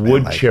like spots, a man.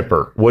 wood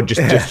chipper. Would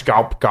just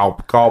gulp,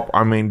 gulp, gulp.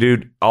 I mean,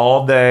 dude,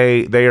 all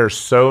day. They are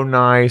so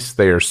nice.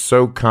 They are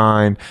so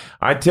kind.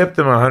 I tip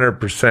them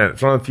 100%.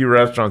 It's one of the few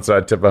restaurants that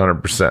I tip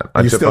 100%.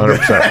 I tip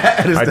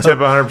 100%. I tip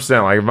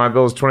 100%. Like if my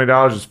bill is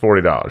 $20, it's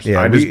 $40.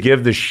 Yeah, I just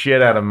give the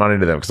shit out of money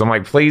to them because I'm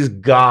like, please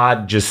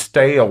God, just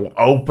stay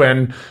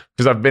open.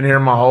 Because I've been here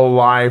my whole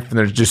life and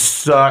it just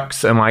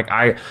sucks. And like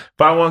if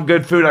I want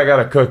good food, I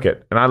gotta cook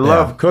it. And I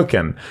love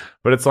cooking.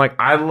 But it's like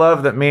I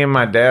love that me and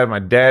my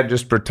dad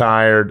just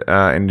retired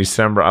in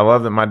December. I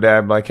love that my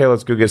dad like, hey,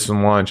 let's go get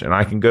some lunch, and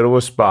I can go to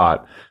a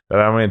spot that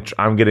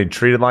I'm getting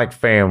treated like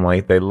family.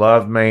 They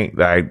love me.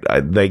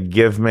 They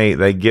give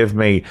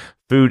me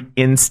food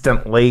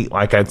instantly.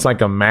 Like it's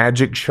like a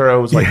magic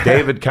show. It's like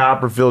David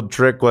Copperfield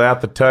trick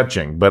without the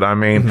touching. But I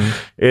mean,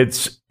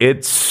 it's.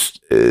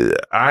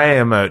 I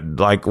am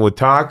like with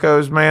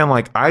tacos, man.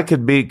 Like I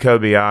could beat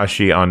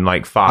Kobayashi on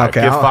like 5.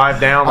 Okay, get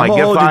 5 down. Like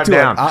get 5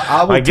 down.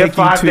 I will like take get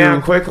 5 you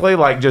down quickly.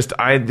 Like just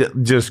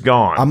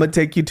gone. I'm gonna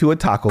take you to a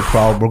taco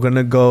crawl. We're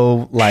gonna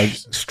go like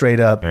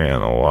straight up.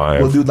 Man alive.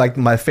 We'll do like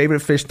my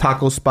favorite fish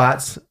taco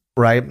spots.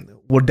 Right.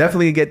 We'll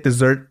definitely get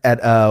dessert at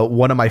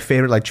one of my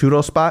favorite like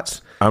churro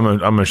spots.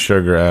 I'm a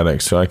sugar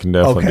addict, so I can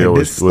definitely deal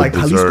with like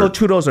dessert. Jalisco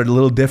churros are a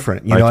little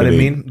different. You know what I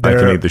mean? I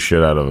can eat the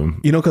shit out of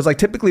them. You know, because like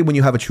typically when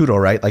you have a churro,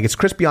 right? Like it's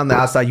crispy on the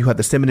outside. You have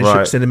the cinnamon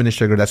and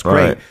sugar. That's great.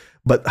 Right.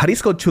 But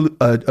Jalisco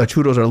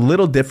churros are a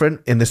little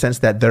different in the sense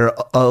that they're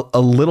a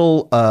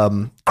little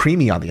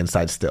creamy on the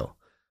inside still.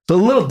 So a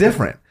little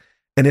different.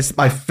 And it's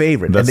my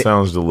favorite. That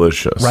sounds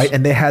delicious. Right?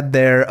 And they had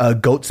their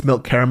goat's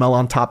milk caramel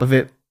on top of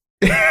it.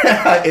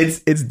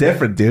 It's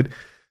different, dude.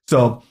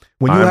 So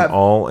when I'm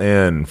all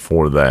in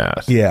for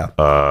that. Yeah.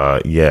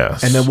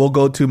 Yes. And then we'll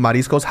go to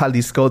Mariscos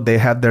Jalisco. They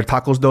have their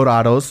tacos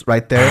dorados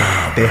right there.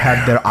 They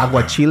have their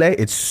aguachile.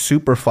 It's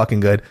super fucking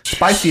good.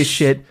 Spicy as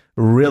shit.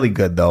 Really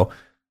good though.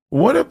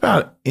 What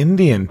about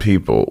Indian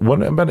people?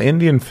 What about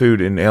Indian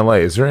food in LA?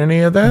 Is there any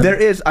of that? There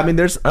is. I mean,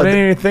 there's. I didn't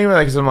even think about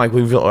that because I'm like,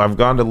 I've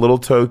gone to Little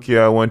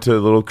Tokyo. I went to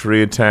Little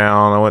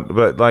Koreatown.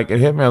 But like it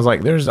hit me. I was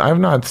like, I've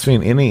not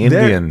seen any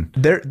Indian.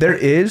 There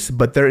is,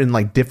 but they're in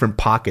like different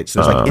pockets.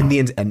 There's like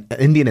Indian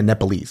and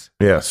Nepalese.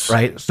 Yes.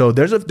 Right. So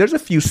there's a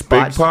few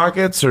spots. Big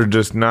pockets or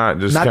just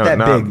not that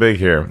not big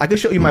here. I can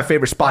show you my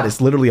favorite spot.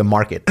 It's literally a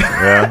market.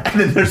 Yeah.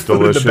 And then there's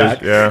delicious. Food in the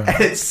back. Yeah.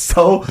 And it's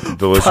so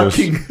delicious.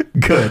 Fucking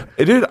good.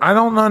 Dude, I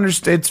don't understand.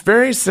 It's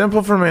very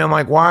simple for me. I'm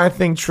like, why I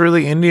think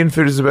truly Indian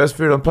food is the best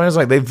food on the planet. It's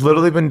like they've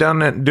literally been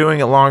doing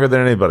it longer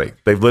than anybody.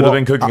 They've literally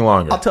been cooking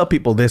longer. I'll tell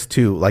people this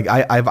too. Like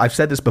I've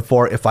said this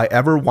before. If I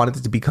ever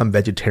wanted to become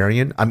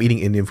vegetarian, I'm eating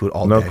Indian food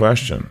all day. No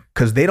question.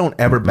 Because they don't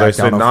ever back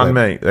down. They say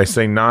non-meat. They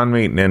say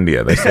non-meat in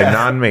India. They say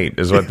non-meat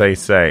is what they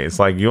say. It's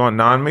like, you want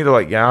non-meat? They're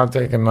like, yeah, I'll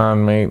take a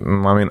non-meat.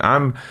 And I mean,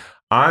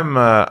 I'm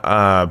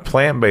a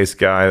plant-based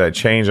guy that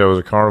changed. I was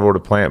a carnivore to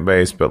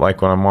plant-based, but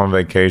like when I'm on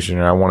vacation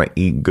and I want to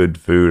eat good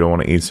food, I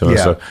want to eat some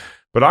stuff.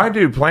 But I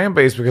do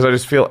plant-based because I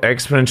just feel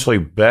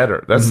exponentially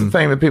better. That's the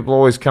thing that people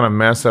always kind of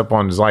mess up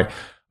on is like,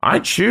 I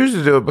choose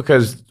to do it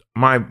because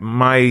I'm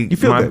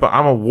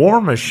a war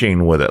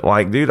machine with it.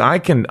 Like, dude, I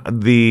can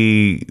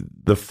the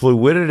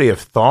fluidity of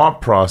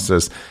thought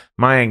process,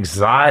 my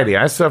anxiety.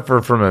 I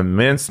suffer from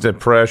immense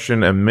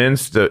depression,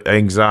 immense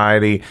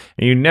anxiety,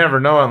 and you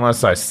never know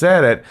unless I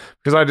said it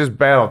because I just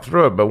battled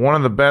through it. But one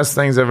of the best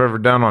things I've ever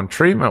done on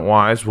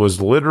treatment-wise was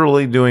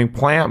literally doing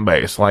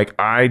plant-based. Like,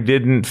 I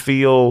didn't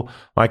feel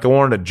like I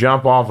wanted to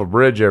jump off a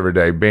bridge every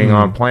day being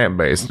on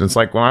plant-based. And it's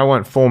like when I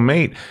went full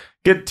meat,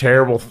 get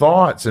terrible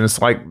thoughts. And it's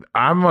like,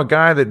 I'm a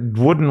guy that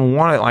wouldn't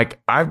want it.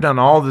 Like, I've done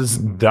all this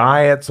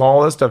diets,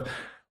 all this stuff.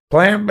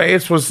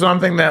 Plant-based was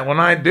something that when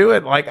I do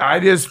it, like, I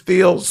just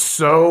feel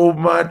so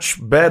much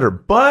better.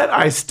 But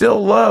I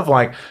still love,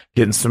 like,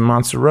 getting some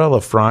mozzarella,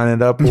 frying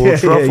it up with a little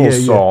truffle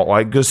salt,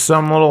 like just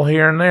some little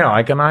here and there,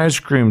 like an ice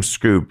cream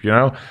scoop, you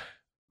know?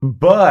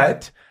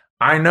 But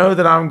I know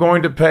that I'm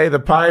going to pay the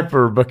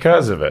piper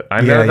because of it. I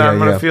know that I'm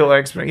going to feel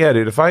extra. Yeah,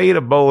 dude, if I eat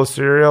a bowl of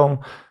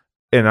cereal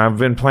and I've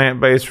been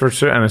plant-based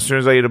and as soon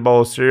as I eat a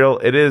bowl of cereal,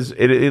 it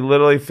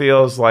literally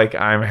feels like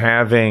I'm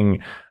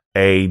having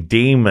a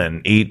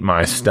demon eat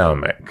my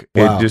stomach.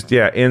 Wow. It just,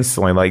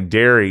 instantly, like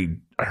dairy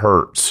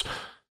hurts.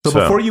 So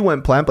before you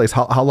went plant-based,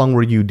 how long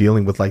were you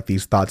dealing with like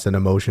these thoughts and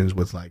emotions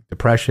with like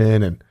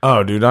depression and?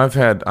 Oh, dude, I've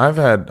had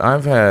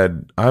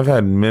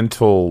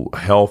mental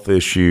health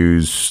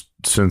issues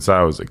since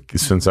I was a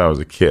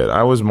kid.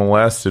 I was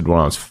molested when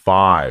I was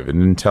 5 and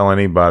didn't tell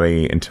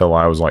anybody until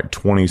I was like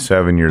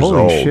 27 years old.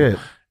 Holy shit.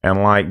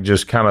 And like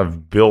just kind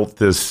of built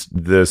this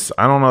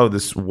I don't know,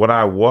 this what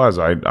I was.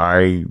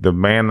 I the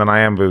man that I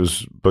am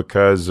was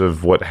because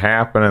of what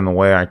happened and the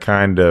way I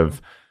kind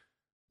of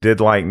did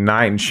like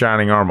knight in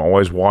shining armor,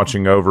 always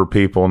watching over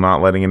people,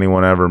 not letting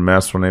anyone ever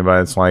mess with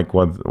anybody. It's like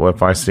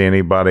if I see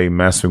anybody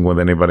messing with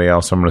anybody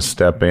else, I'm going to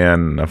step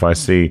in. If I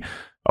see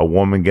a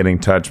woman getting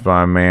touched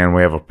by a man,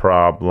 we have a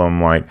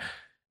problem.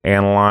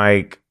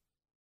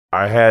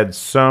 I had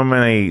so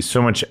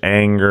much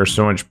anger,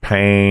 so much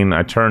pain.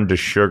 I turned to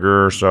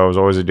sugar, so I was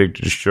always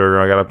addicted to sugar.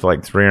 I got up to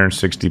like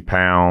 360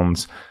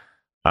 pounds.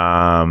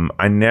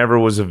 I never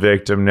was a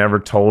victim, never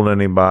told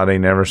anybody,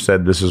 never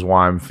said this is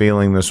why I'm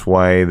feeling this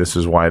way, this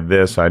is why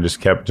this. I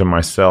just kept to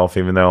myself,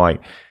 even though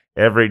like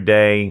every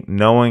day,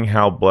 knowing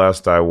how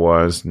blessed I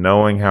was,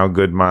 knowing how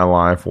good my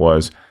life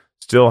was,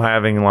 still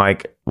having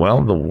like,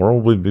 well, the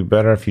world would be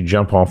better if you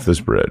jump off this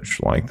bridge.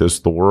 Like this,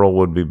 the world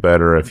would be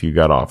better if you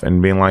got off.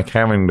 And being like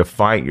having to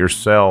fight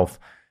yourself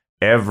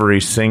every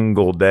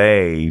single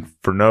day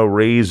for no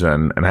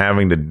reason and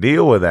having to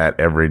deal with that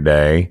every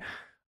day.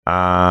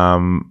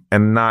 And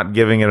not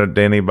giving it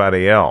to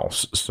anybody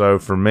else. So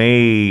for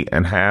me,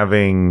 and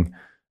having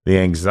the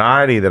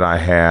anxiety that I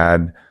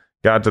had,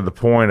 got to the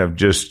point of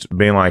just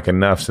being like,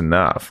 enough's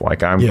enough.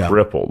 Like I'm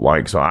crippled.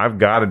 Like, so I've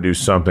got to do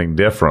something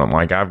different.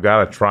 Like I've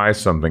got to try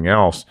something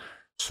else.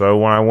 So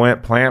when I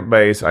went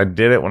plant-based, I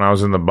did it when I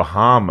was in the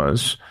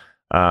Bahamas,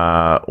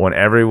 when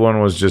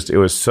everyone was just, it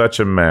was such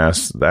a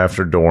mess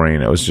after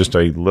Dorian. It was just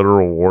a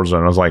literal war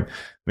zone. I was like,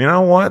 you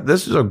know what?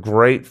 This is a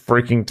great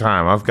freaking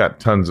time. I've got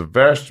tons of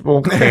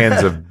vegetables,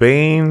 cans of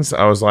beans.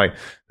 I was like,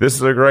 this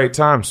is a great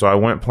time. So I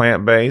went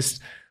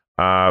plant-based.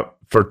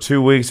 For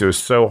 2 weeks, it was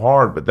so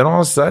hard. But then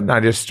all of a sudden, I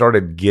just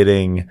started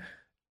getting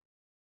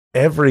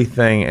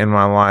everything in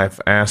my life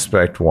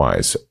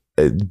aspect-wise.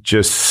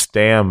 Just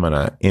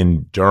stamina,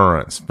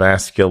 endurance,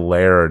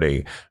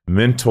 vascularity,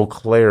 mental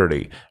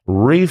clarity,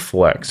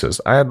 reflexes.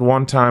 I had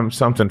one time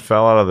something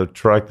fell out of the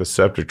truck, the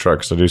septic truck,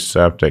 because I do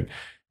septic.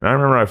 And I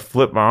remember I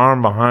flipped my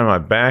arm behind my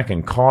back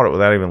and caught it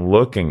without even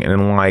looking. And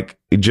then like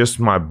it just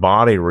my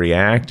body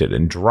reacted,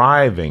 and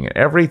driving and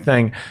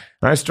everything.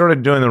 And I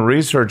started doing the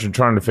research and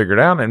trying to figure it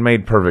out, and it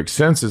made perfect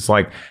sense. It's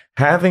like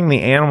having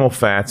the animal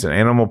fats and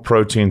animal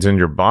proteins in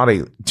your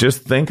body.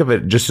 Just think of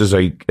it just as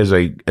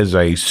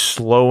a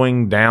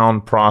slowing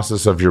down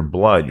process of your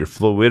blood, your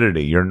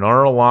fluidity, your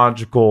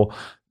neurological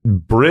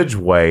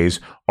bridgeways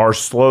are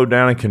slowed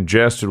down and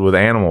congested with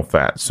animal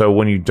fat. So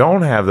when you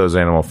don't have those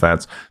animal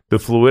fats, the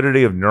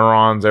fluidity of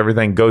neurons,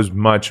 everything goes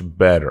much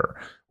better.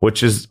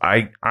 Which is,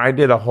 I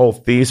did a whole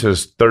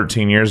thesis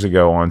 13 years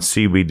ago on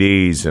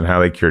CBDs and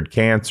how they cured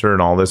cancer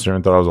and all this, and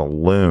I thought I was a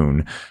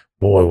loon.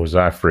 Boy, was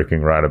I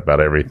freaking right about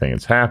everything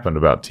that's happened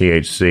about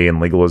THC and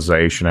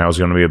legalization, how it's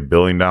going to be $1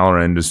 billion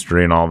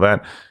industry and all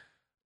that.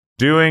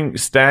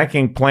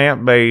 Stacking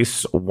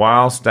plant-based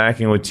while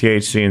stacking with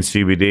THC and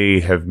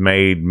CBD have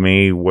made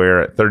me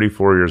where at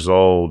 34 years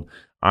old,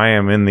 I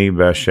am in the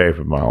best shape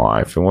of my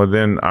life.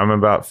 And I'm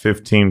about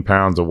 15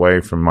 pounds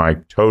away from my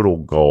total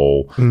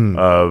goal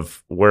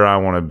of where I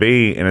want to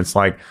be. And it's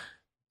like,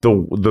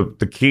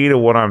 the key to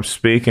what I'm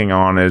speaking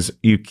on is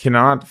you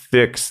cannot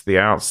fix the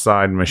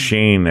outside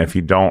machine if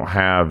you don't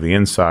have the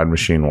inside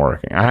machine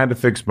working. I had to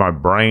fix my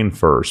brain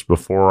first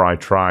before I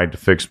tried to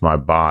fix my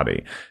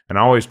body. And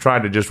I always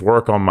tried to just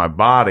work on my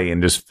body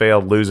and just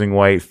failed losing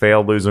weight,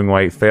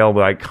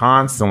 like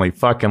constantly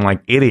fucking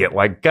like idiot,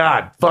 like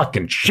God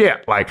fucking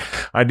shit. Like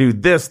I do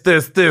this.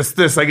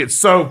 I get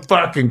so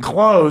fucking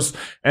close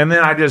and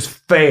then I just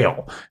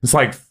fail. It's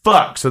like,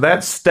 fuck. So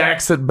that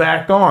stacks it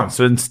back on.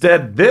 So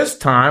instead this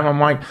time I'm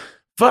like,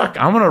 fuck,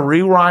 I'm going to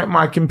rewrite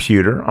my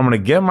computer. I'm going to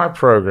get my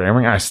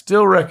programming. I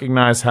still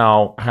recognize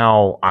how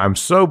I'm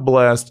so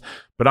blessed,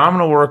 but I'm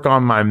going to work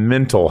on my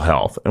mental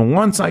health. And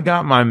once I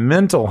got my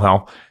mental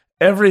health,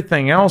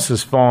 everything else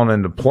has fallen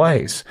into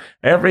place.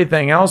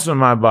 Everything else in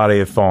my body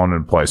has fallen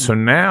into place. So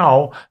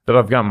now that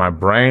I've got my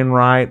brain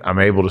right, I'm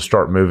able to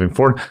start moving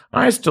forward.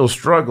 I still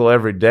struggle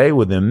every day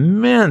with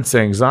immense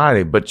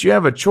anxiety, but you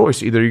have a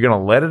choice. Either you're going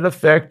to let it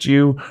affect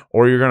you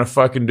or you're going to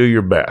fucking do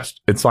your best.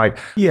 It's like,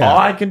 all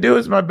I can do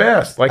is my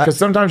best. Like, because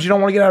sometimes you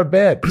don't want to get out of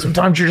bed.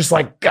 Sometimes you're just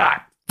like, God,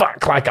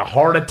 fuck, like a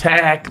heart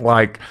attack.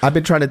 Like, I've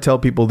been trying to tell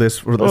people this.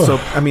 So,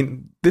 I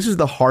mean, this is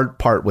the hard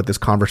part with this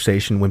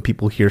conversation when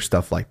people hear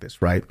stuff like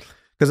this, right?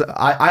 Because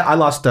I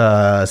lost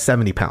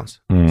 70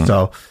 pounds.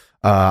 So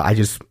I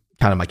just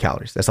counted my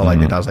calories. That's all I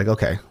did. I was like,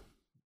 okay,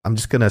 I'm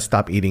just going to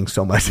stop eating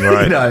so much.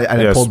 Right. And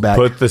I pulled back.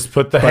 Put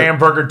the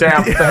hamburger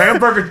down. Put the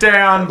hamburger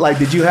down. Like,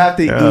 did you have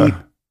to eat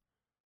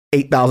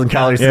 8,000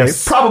 calories today?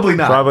 Probably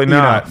not. Probably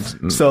not.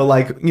 So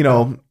like,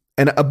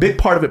 and a big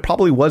part of it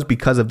probably was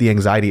because of the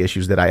anxiety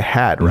issues that I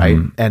had, right?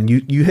 And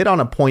you hit on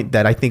a point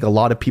that I think a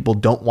lot of people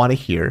don't want to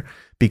hear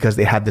because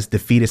they have this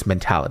defeatist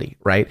mentality,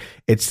 right?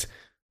 It's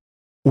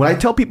when I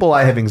tell people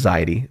I have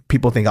anxiety,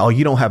 people think, oh,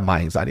 you don't have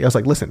my anxiety. I was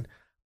like, listen,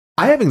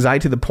 I have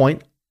anxiety to the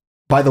point,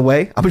 by the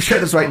way, I'm going to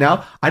share this right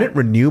now. I didn't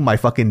renew my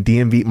fucking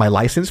DMV, my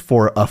license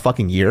for a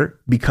fucking year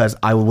because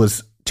I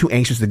was too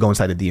anxious to go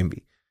inside the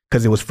DMV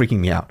because it was freaking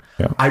me out.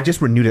 Yeah. I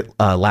just renewed it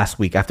last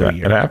week after a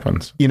year. It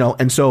happens.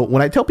 And so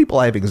when I tell people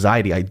I have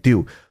anxiety, I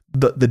do.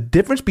 The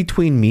difference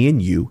between me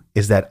and you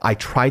is that I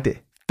try to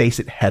face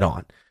it head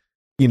on.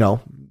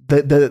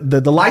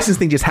 The license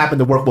thing just happened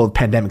to work well with the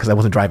pandemic because I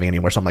wasn't driving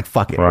anywhere. So I'm like,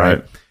 fuck it.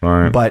 Right.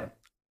 But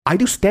I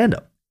do stand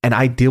up and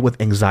I deal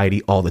with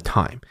anxiety all the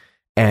time.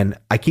 And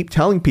I keep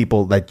telling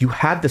people that you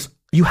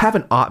have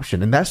an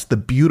option. And that's the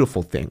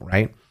beautiful thing,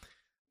 right?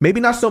 Maybe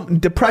not so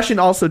depression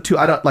also too.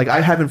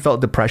 I haven't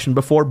felt depression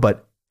before,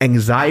 but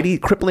anxiety,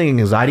 crippling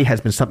anxiety has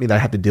been something that I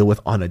have to deal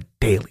with on a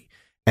daily.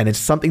 and it's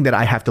something that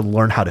I have to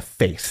learn how to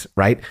face,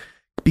 right?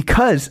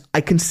 Because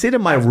I can sit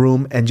in my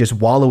room and just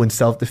wallow in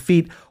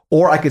self-defeat,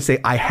 or I could say,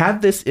 I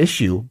have this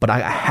issue, but I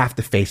have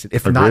to face it.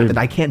 If not, then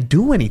I can't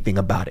do anything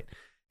about it.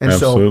 And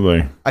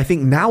so I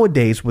think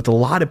nowadays with a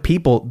lot of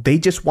people, they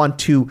just want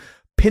to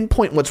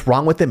pinpoint what's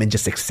wrong with them and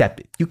just accept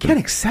it. You can't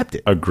accept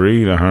it.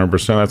 Agreed,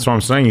 100%. That's what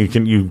I'm saying.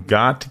 You've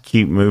got to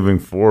keep moving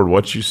forward.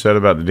 What you said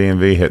about the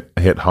DMV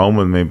hit home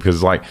with me,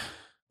 because like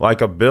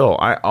a bill,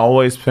 I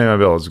always pay my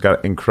bill. It's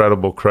got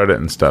incredible credit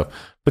and stuff.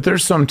 But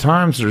there's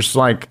sometimes there's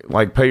like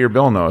pay your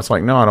bill. No, it's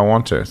like, no, I don't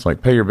want to. It's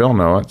like, pay your bill.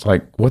 No, it's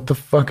like, what the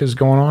fuck is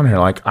going on here?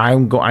 Like,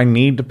 I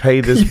need to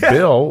pay this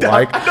bill.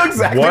 Like, I know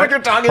exactly what you're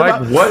talking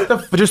about.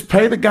 What just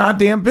pay the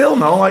goddamn bill.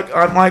 No,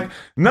 I'm like,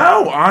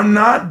 no, I'm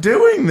not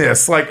doing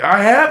this. Like,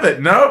 I have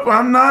it. Nope,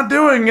 I'm not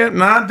doing it.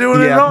 Not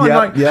doing it at all.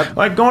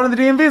 Like going to the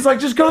DMV. It's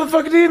like, just go to the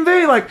fucking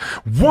DMV. Like,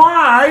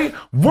 why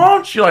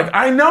won't you? Like,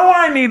 I know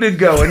I need to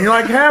go. And you're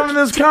like having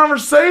this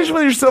conversation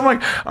with yourself.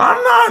 Like,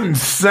 I'm not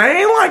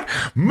insane. Like,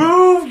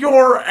 move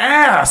your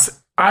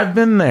ass. I've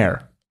been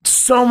there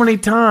so many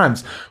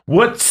times.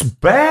 What's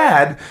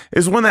bad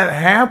is when that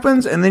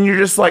happens and then you're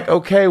just like,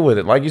 okay with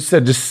it. Like you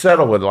said, just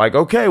settle with it. Like,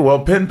 okay,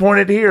 well, pinpoint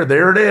it here.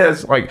 There it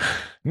is. Like,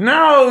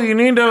 no, you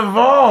need to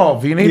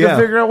evolve. You need to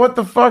figure out what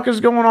the fuck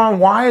is going on.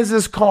 Why is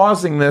this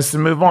causing this,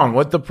 and move on?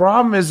 What the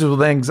problem is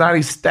with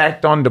anxiety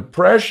stacked on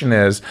depression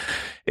is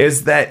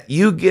that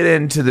you get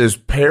into this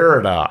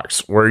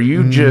paradox where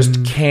you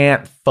just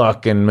can't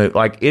fucking move.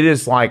 Like, it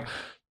is like,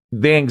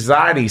 the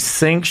anxiety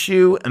sinks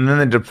you, and then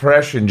the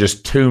depression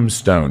just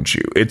tombstones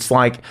you. It's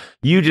like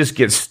you just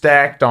get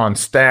stacked on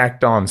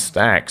stacked on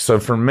stacked. So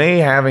for me,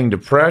 having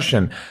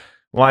depression,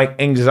 like,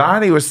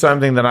 anxiety was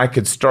something that I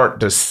could start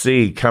to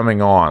see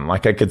coming on.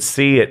 Like, I could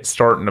see it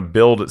starting to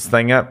build its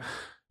thing up.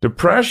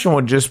 Depression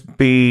would just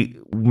be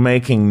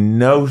making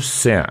no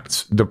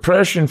sense.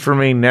 Depression for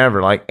me,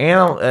 never.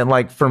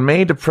 Like for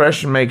me,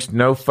 depression makes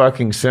no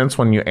fucking sense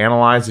when you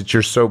analyze that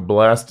you're so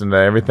blessed and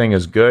that everything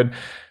is good.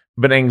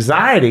 But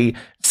anxiety,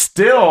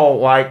 still,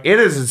 like, it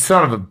is a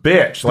son of a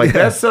bitch. Like,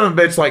 that son of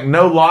a bitch, like,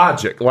 no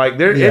logic. Like,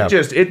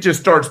 it just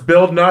starts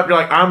building up. You're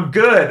like, I'm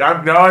good.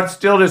 No, it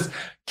still just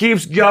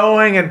keeps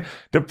going. And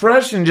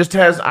depression just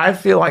I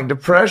feel like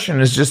depression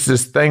is just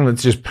this thing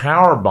that's just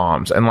power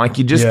bombs. And, like,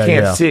 you just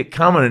can't see it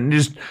coming, and it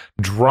just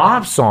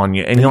drops on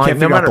you. And you're like,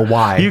 no matter the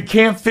why. You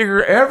can't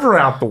figure ever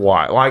out the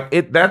why.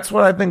 Like, that's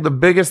what I think the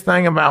biggest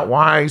thing about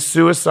why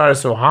suicide is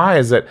so high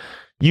is that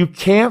you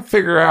can't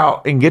figure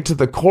out and get to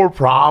the core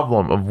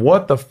problem of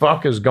what the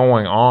fuck is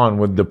going on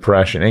with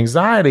depression.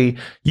 Anxiety,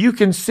 you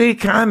can see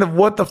kind of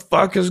what the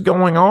fuck is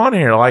going on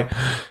here. Like,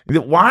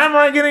 why am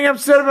I getting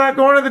upset about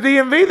going to the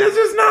DMV? This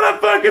is not a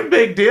fucking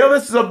big deal.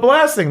 This is a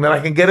blessing that I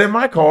can get in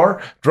my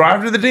car,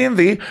 drive to the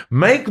DMV,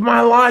 make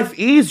my life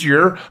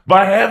easier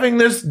by having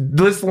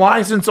this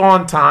license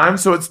on time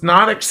so it's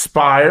not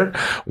expired.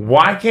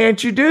 Why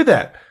can't you do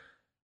that?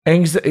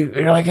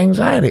 You're like,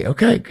 anxiety.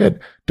 Okay,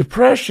 good.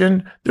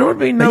 Depression, there would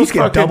be no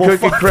fucking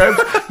cookie cribs.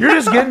 You're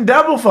just getting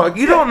double fucked.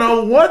 You don't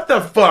know what the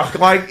fuck.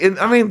 Like,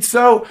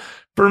 so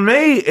for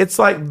me, it's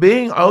like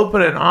being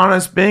open and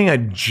honest, being a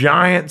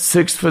giant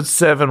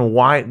 6'7"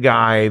 white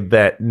guy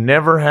that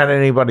never had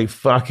anybody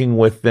fucking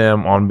with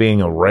them on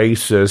being a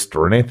racist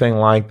or anything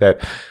like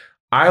that.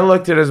 I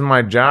looked at it as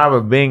my job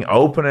of being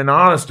open and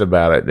honest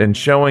about it and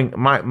showing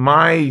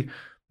my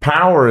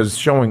power is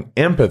showing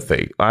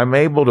empathy. I'm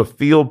able to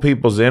feel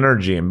people's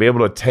energy and be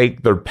able to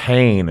take their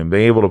pain and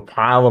be able to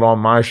pile it on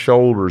my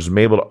shoulders and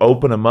be able to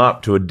open them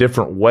up to a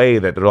different way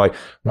that they're like,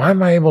 why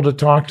am I able to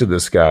talk to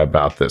this guy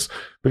about this?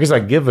 Because I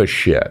give a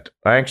shit.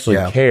 I actually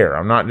care.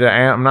 I'm not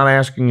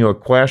asking you a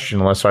question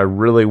unless I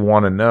really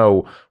want to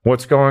know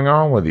what's going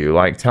on with you.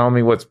 Like, tell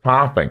me what's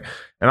popping.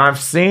 And I've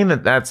seen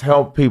that that's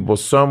helped people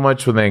so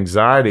much with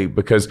anxiety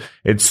because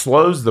it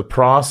slows the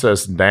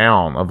process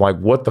down of like,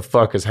 what the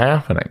fuck is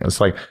happening? It's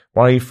like,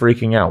 why are you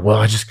freaking out?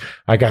 Well,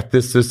 I got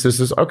this.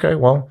 Okay,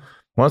 well,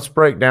 let's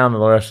break down the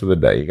rest of the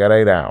day. You got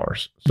 8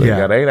 hours. So you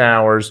got 8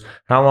 hours.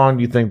 How long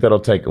do you think that'll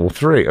take? Well,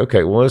 3.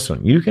 Okay, well,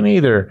 listen, you can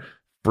either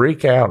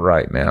freak out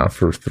right now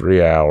for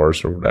 3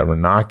 hours or whatever,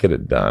 not get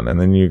it done. And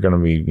then you're going to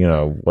be,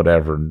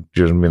 whatever,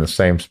 you're going to be in the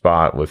same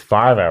spot with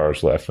 5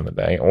 hours left in the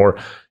day. Or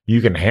you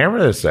can hammer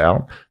this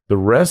out. The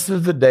rest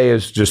of the day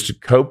is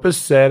just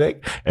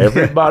copacetic.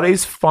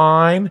 Everybody's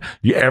fine.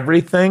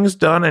 Everything's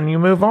done and you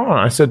move on.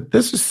 I said,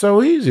 this is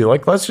so easy.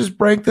 Like, let's just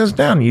break this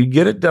down. You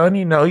get it done.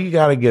 You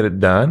got to get it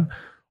done.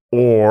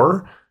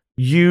 Or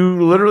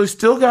you literally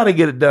still got to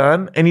get it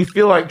done and you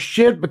feel like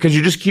shit because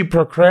you just keep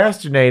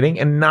procrastinating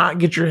and not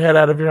get your head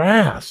out of your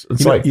ass.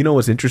 It's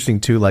what's interesting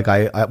too, like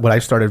what I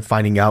started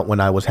finding out when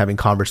I was having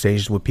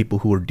conversations with people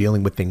who were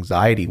dealing with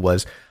anxiety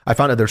was I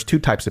found out there's 2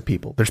 types of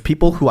people. There's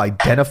people who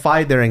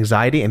identify their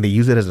anxiety and they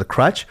use it as a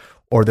crutch,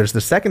 or there's the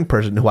second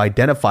person who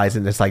identifies it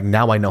and it's like,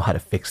 now I know how to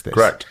fix this.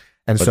 Correct.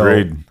 And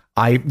Agreed. So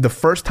the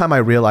first time I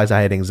realized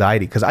I had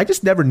anxiety, because I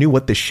just never knew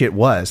what this shit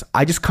was.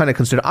 I just kind of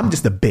considered I'm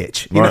just a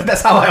bitch. You know,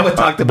 that's how I would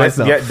talk to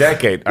myself. Yeah,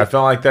 decade. I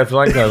felt like that.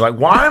 I was like,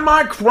 why am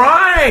I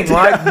crying?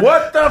 Like,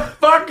 what the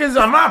fuck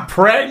am I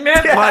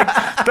pregnant? Yeah.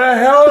 Like, the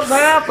hell is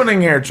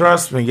happening here?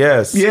 Trust me,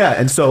 yes. Yeah,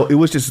 and so it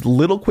was just a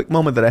little quick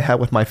moment that I had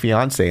with my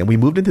fiance, and we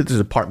moved into this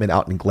apartment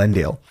out in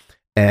Glendale.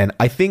 And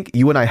I think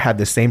you and I have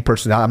the same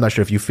personality. I'm not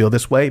sure if you feel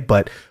this way,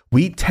 but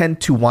we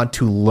tend to want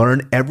to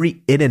learn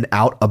every in and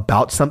out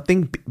about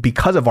something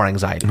because of our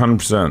anxiety.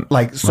 100%.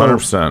 Like, so,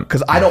 100%.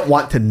 Because I don't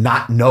want to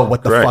not know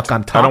what the fuck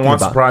I'm talking about. I don't want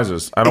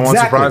surprises. I don't want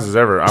surprises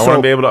ever. I want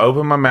to be able to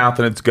open my mouth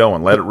and it's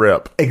going. Let it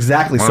rip.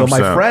 Exactly. 100%. So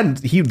my friend,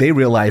 they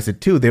realized it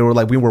too. They were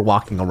like, we were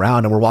walking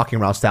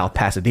around South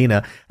Pasadena,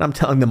 and I'm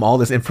telling them all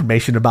this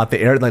information about the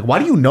area. Like, why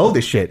do you know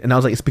this shit? And I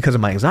was like, it's because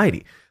of my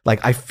anxiety.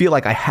 Like, I feel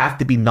like I have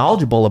to be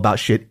knowledgeable about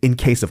shit in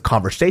case of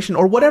conversation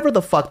or whatever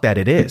the fuck that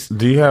it is.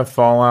 Do you have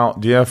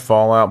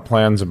fallout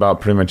plans about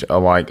pretty much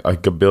like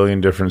a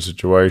billion different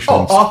situations?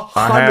 Oh,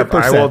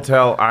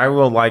 100%. I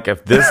will like,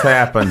 if this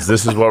happens,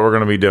 this is what we're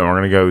going to be doing.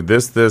 We're going to go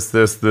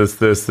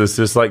this.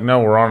 Just like, no,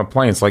 we're on a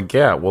plane. It's like,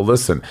 yeah, well,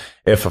 listen,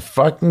 if a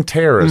fucking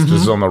terrorist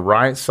is on the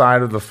right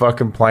side of the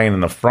fucking plane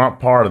in the front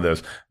part of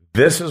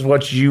this is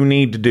what you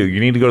need to do. You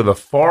need to go to the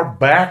far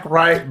back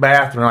right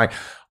bathroom. Like,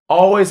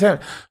 always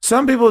have.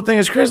 Some people think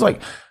it's crazy.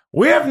 Like,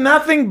 we have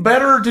nothing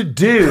better to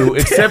do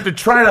except to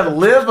try to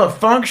live a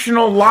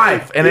functional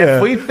life. And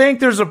if we think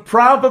there's a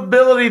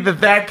probability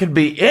that could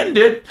be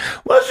ended,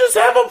 let's just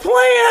have a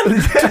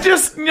plan to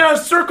just,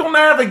 circle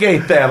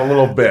navigate that a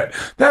little bit.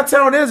 That's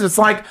how it is. It's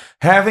like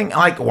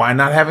why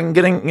not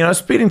getting a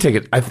speeding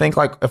ticket? I think,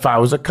 like, if I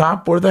was a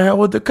cop, where the hell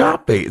would the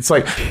cop be? It's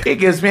like, it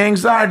gives me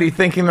anxiety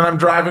thinking that I'm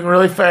driving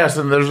really fast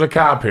and there's a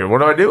cop here.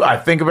 What do? I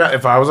think about,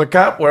 if I was a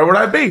cop, where would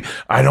I be?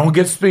 I don't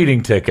get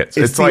speeding tickets.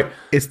 It's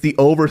the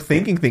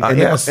overthinking thing. And,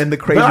 yes. And the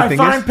crazy thing is,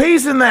 I find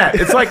peace in that.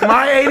 It's like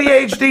my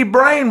ADHD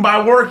brain,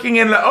 by working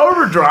in the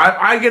overdrive,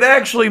 I get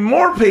actually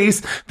more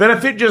peace than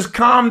if it just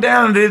calmed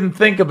down and didn't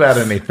think about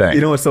anything.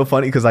 You know what's so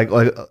funny? Because like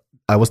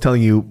I was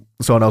telling you,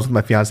 so when I was with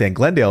my fiance in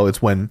Glendale,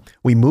 it's when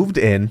we moved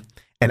in,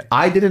 and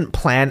I didn't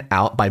plan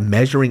out by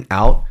measuring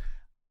out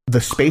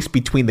the space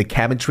between the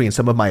cabinetry and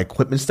some of my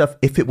equipment stuff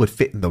if it would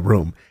fit in the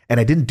room, and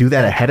I didn't do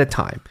that ahead of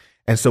time.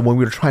 And so when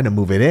we were trying to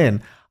move it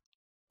in,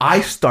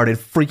 I started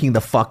freaking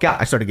the fuck out.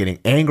 I started getting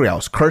angry. I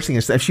was cursing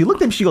and stuff. She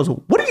looked at me. She goes,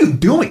 "What are you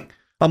doing?"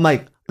 I'm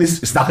like,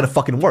 "It's not gonna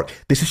fucking work.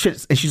 This is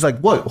shit." And she's like,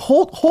 "What?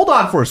 Hold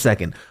on for a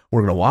second.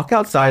 We're gonna walk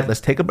outside.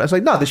 Let's take a breath." I was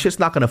like, "No, this shit's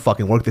not gonna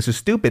fucking work. This is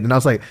stupid." And I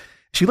was like,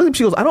 she looked at me.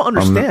 She goes, "I don't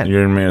understand."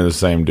 You're and me are the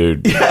same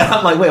dude. Yeah.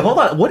 I'm like, "Wait, hold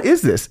on. What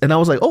is this?" And I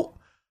was like, "Oh,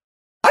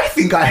 I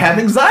think I have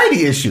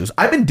anxiety issues.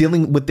 I've been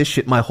dealing with this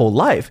shit my whole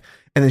life."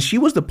 And then she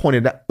was the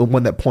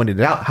one that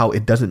pointed out how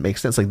it doesn't make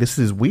sense. Like, this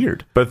is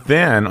weird. But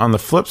then on the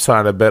flip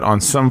side, I bet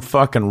on some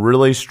fucking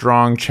really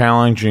strong,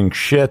 challenging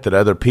shit that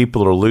other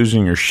people are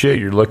losing your shit,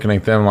 you're looking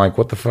at them like,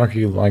 what the fuck are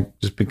you, like,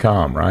 just be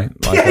calm, right?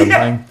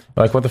 Like,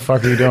 like, what the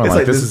fuck are you doing?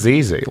 Like, this is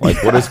easy.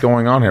 Like, what is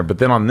going on here? But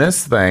then on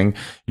this thing,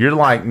 you're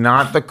like,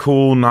 not the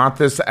cool, not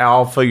this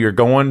alpha. You're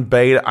going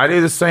beta. I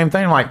do the same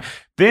thing. Like,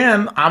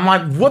 then I'm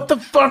like, what the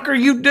fuck are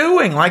you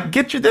doing? Like,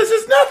 this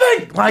is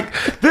nothing.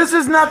 Like, this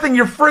is nothing.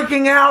 You're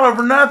freaking out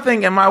over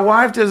nothing. And my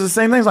wife does the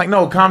same thing. It's like,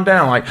 no, calm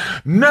down. Like,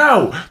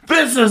 no,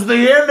 this is the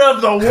end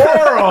of the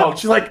world.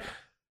 She's like,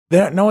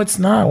 no, it's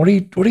not. What are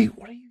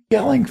you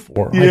yelling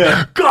for?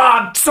 Like,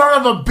 God,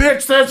 son of a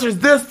bitch,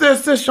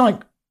 this. She's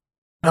like,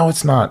 no,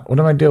 it's not. What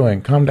am I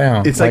doing? Calm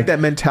down. It's like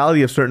that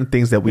mentality of certain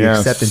things that we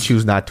accept and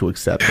choose not to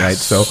accept, right?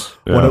 So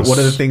one of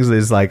the things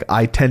is, like,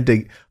 I tend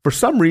to, for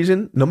some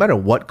reason, no matter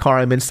what car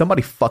I'm in,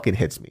 somebody fucking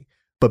hits me.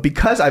 But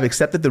because I've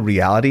accepted the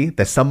reality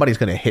that somebody's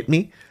going to hit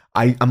me,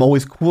 I'm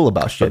always cool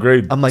about shit.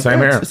 Agreed. I'm like,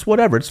 it's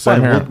whatever. It's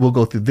fine. We'll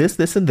go through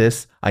this, and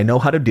this. I know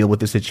how to deal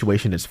with the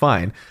situation. It's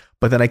fine.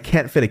 But then I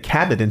can't fit a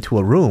cabinet into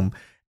a room,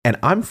 and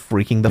I'm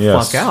freaking the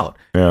fuck out.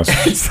 Yes.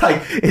 It's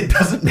like, it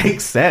doesn't make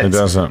sense. It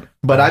doesn't.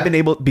 But I've been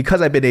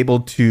able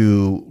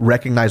to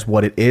recognize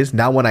what it is.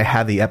 Now when I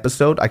have the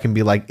episode, I can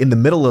be like, in the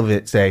middle of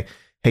it, say,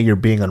 hey, you're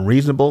being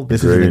unreasonable.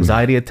 This is an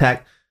anxiety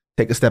attack.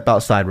 Take a step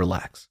outside,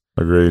 relax.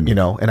 Agreed.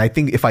 And I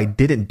think if I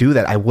didn't do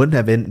that, I wouldn't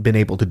have been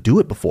able to do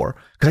it before,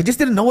 because I just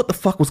didn't know what the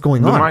fuck was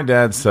going on. My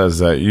dad says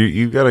that.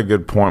 You got a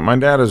good point. My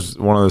dad is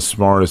one of the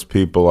smartest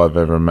people I've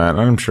ever met.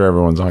 And I'm sure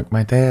everyone's like,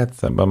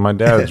 but my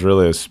dad is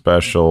really a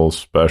special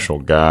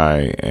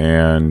guy.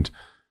 And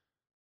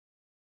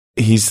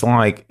he's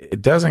like,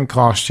 it doesn't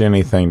cost you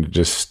anything to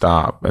just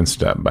stop and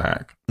step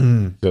back.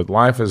 That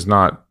life is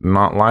not in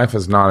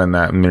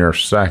that mere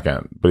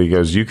second. But he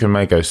goes, you can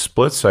make a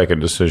split second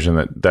decision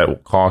that will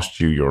cost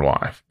you your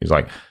life. He's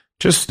like,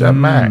 just step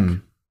back.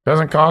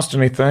 Doesn't cost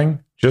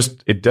anything.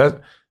 It does.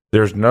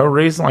 There's no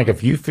reason. Like,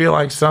 if you feel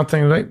like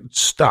something, like,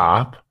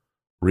 stop,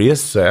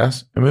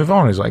 reassess, and move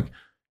on. He's like,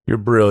 you're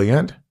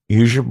brilliant.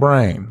 Use your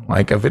brain.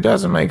 Like, if it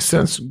doesn't make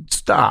sense,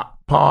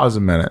 stop, pause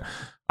a minute.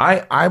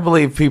 I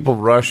believe people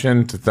rush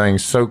into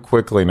things so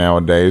quickly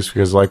nowadays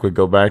because, like, we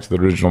go back to the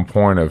original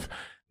point of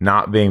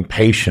not being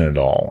patient at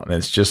all. And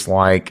it's just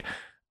like,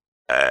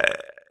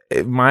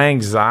 my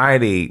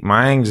anxiety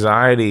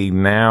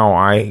now,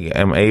 I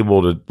am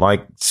able to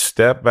like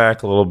step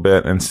back a little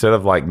bit instead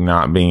of like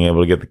not being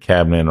able to get the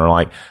cabinet in, or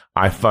like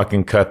I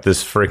fucking cut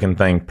this freaking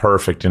thing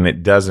perfect and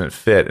it doesn't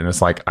fit. And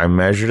it's like, I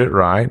measured it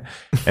right.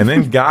 And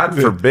then God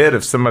forbid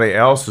if somebody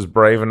else is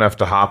brave enough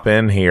to hop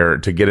in here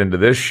to get into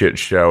this shit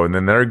show, and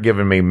then they're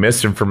giving me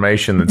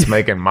misinformation that's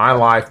making my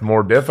life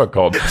more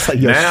difficult. Like,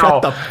 now,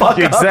 shut the fuck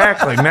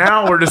exactly. up.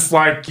 Now we're just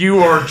like, you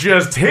are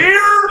just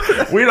here.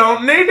 We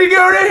don't need to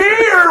go to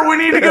here. We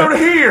need to go to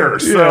here.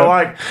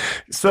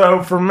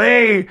 So for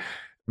me,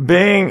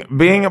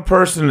 being a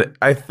person,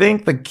 I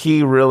think the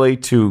key really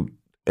to,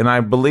 and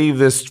I believe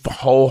this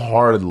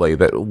wholeheartedly,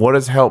 that what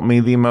has helped me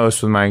the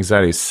most with my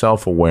anxiety is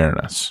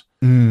self-awareness.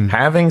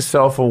 Having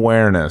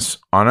self-awareness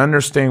on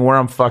understanding where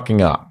I'm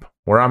fucking up,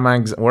 where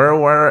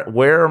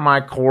are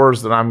my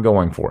cores that I'm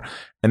going for,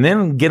 and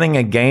then getting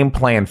a game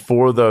plan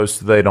for those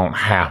so they don't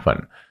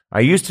happen. I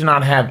used to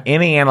not have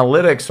any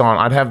analytics on.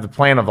 I'd have the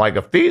plan of like,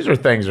 if these are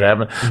things that are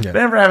happening, but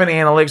never have any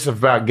analytics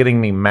about getting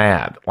me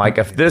mad. Like,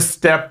 if this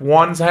step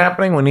one's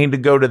happening, we need to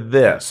go to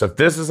this. If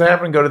this is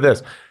happening, go to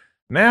this.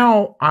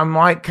 Now I'm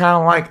like,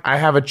 kind of like, I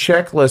have a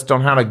checklist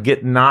on how to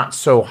get not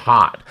so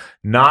hot,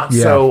 not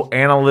so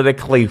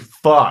analytically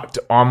fucked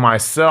on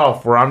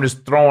myself, where I'm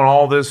just throwing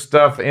all this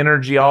stuff,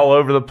 energy all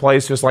over the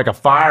place, just like a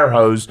fire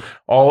hose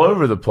all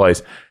over the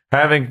place.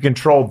 Having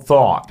controlled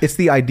thought. It's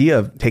the idea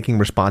of taking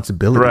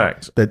responsibility.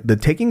 Correct. The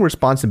taking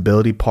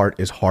responsibility part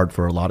is hard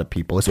for a lot of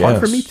people. It's hard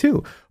for me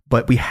too,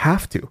 but we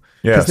have to.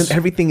 Because then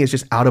everything is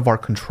just out of our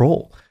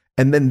control.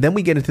 And then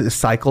we get into the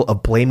cycle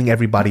of blaming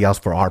everybody else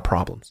for our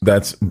problems.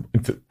 Is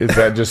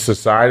that just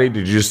society?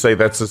 Did you just say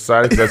that's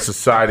society? That's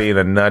society in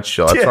a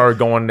nutshell. That's already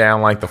going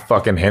down like the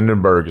fucking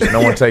Hindenburgers.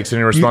 No one takes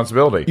any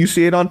responsibility. You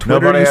see it on Twitter.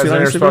 Nobody has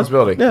any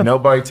responsibility. Yeah.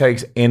 Nobody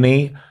takes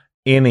any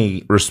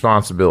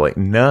responsibility.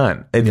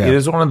 None. It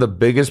is one of the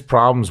biggest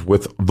problems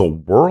with the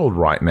world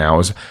right now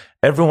is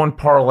everyone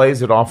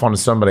parlays it off onto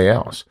somebody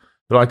else.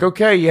 They're like,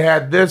 okay, you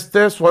had this,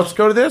 let's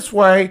go this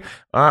way. It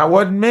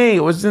wasn't me.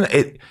 It wasn't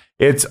it.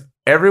 It's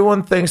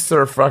everyone thinks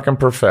they're a fucking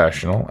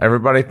professional.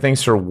 Everybody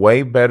thinks they're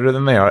way better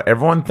than they are.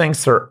 Everyone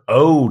thinks they're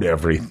owed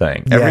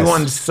everything. Yes.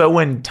 Everyone's so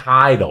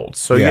entitled.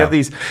 So you have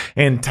these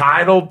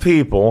entitled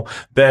people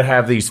that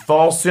have these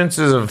false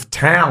senses of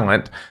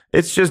talent.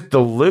 It's just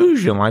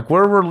delusion, like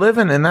where we're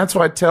living. And that's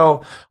why I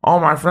tell all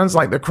my friends,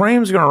 like, the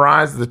cream's going to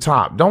rise to the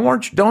top.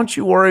 Don't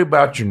you worry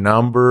about your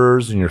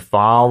numbers and your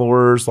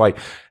followers. Like,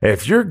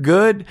 if you're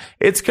good,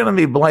 it's going to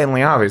be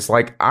blatantly obvious.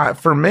 Like,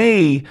 for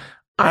me,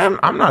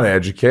 I'm not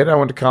educated. I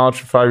went to college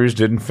for 5 years,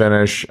 didn't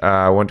finish.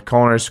 Went to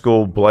culinary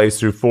school, blazed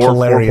through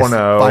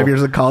 4.0. 5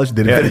 years of college,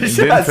 didn't finish.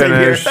 Didn't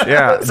finish.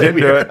 Didn't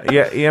do it.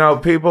 Yeah, you know,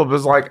 people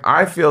was like,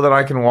 I feel that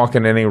I can walk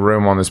in any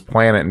room on this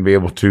planet and be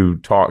able to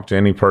talk to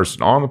any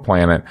person on the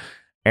planet.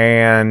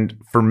 And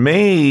for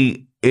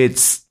me,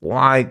 it's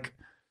like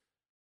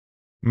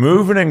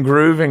moving and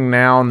grooving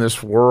now in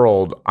this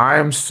world. I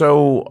am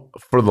so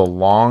for the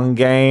long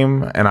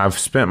game, and I've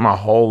spent my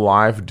whole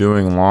life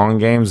doing long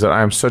games, that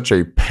I'm such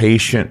a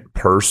patient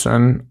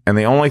person. And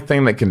the only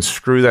thing that can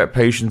screw that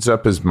patience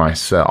up is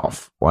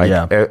myself.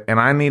 And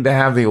I need to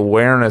have the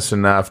awareness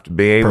enough to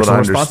be able to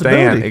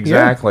understand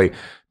exactly.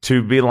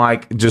 To be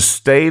like, just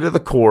stay to the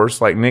course,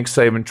 like Nick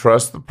Saban,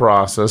 trust the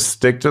process,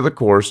 stick to the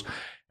course.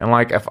 And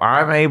like, if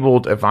I'm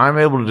able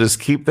to just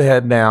keep the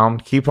head down,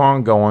 keep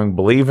on going,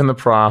 believe in the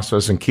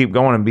process, and keep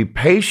going and be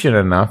patient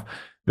enough,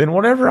 then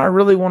whatever I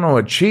really want to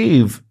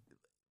achieve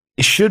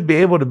should be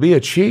able to be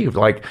achieved.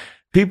 Like,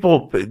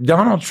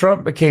 Donald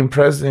Trump became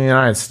president of the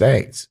United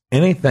States.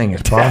 Anything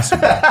is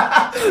possible.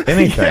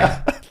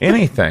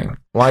 Anything.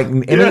 Like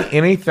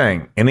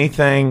anything.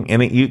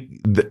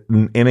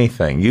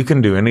 You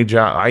can do any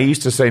job. I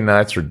used to say, no,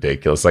 that's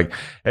ridiculous. Like,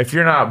 if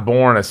you're not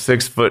born a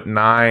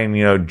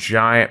 6'9",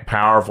 giant,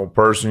 powerful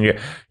person,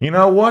 you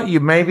know what? You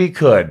maybe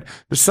could.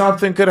 But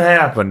something could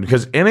happen,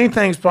 because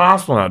anything's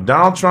possible now.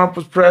 Donald Trump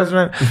was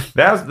president.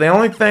 That's the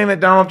only thing that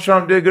Donald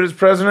Trump did good as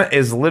president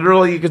is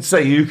literally, you could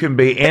say you can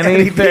be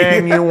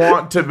anything you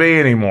want to be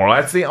anymore.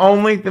 That's the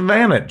only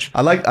advantage.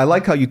 I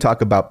like how you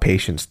talk about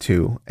patience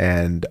too.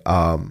 And,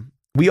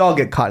 we all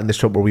get caught in this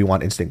trope where we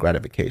want instant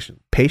gratification.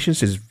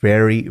 Patience is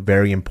very,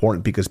 very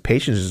important, because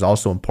patience is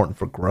also important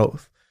for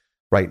growth,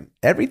 right?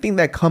 Everything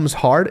that comes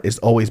hard is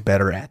always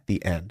better at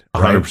the end.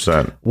 Right?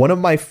 100%. One of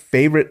my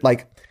favorite,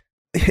 and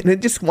I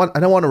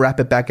don't want to wrap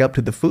it back up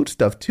to the food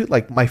stuff too.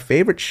 Like, my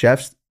favorite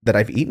chefs that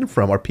I've eaten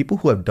from are people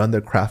who have done their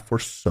craft for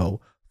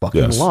so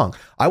fucking long.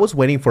 I was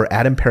waiting for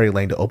Adam Perry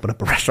Lane to open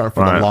up a restaurant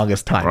for the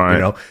longest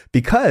time,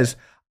 because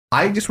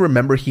I just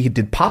remember he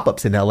did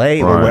pop-ups in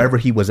LA or wherever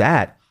he was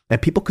at.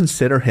 And people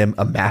consider him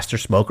a master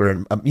smoker.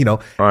 And,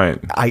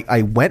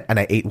 I went and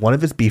I ate one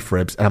of his beef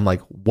ribs, and I'm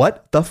like,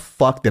 what the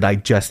fuck did I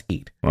just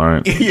eat?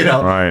 And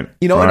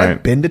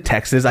I've been to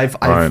Texas.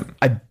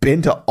 I've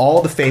been to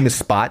all the famous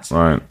spots,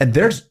 and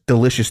there's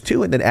delicious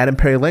too. And then Adam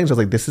Perry Lang's, I was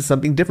like, this is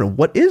something different.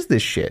 What is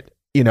this shit?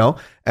 you know?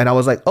 And I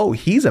was like, oh,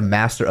 he's a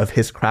master of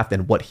his craft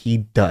and what he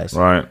does.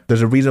 Right.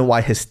 There's a reason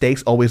why his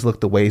steaks always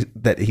look the way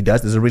that he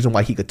does. There's a reason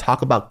why he could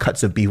talk about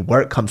cuts of beef,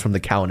 where it comes from the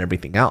cow and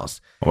everything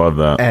else. I love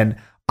that. And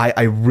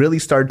I really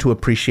started to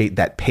appreciate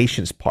that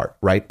patience part,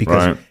 right?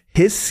 Because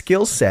his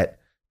skill set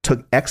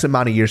took X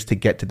amount of years to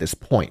get to this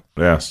point.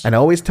 Yes. And I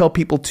always tell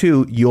people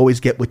too, you always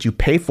get what you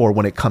pay for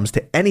when it comes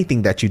to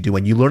anything that you do.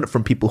 And you learn it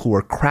from people who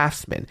are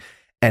craftsmen.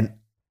 And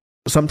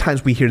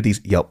sometimes we hear these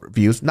Yelp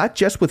reviews, not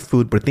just with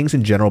food, but things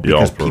in general,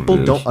 because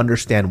people don't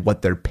understand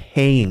what they're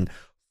paying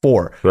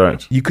for.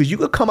 Right. Because you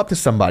could come up to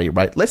somebody,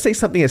 right? Let's say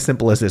something as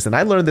simple as this. And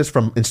I learned this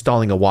from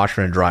installing a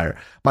washer and dryer.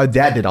 My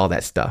dad did all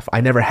that stuff.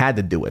 I never had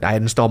to do it. I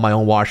had installed my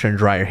own washer and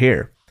dryer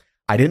here.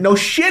 I didn't know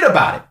shit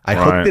about it. I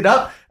hooked it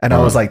up and I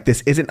was like,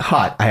 this isn't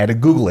hot. I had to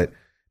Google it.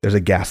 There's a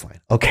gas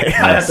line. Okay.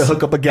 Yes. I have to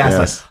hook up a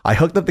gas line. I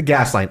hooked up the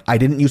gas line. I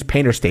didn't use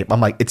painter's tape.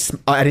 I'm like,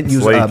 I didn't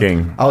use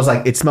leaking. I was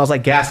like, it smells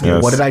like gas.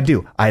 Yes. What did I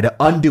do? I had to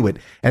undo it.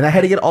 And I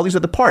had to get all these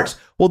other parts.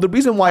 Well, the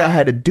reason why I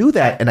had to do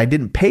that and I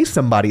didn't pay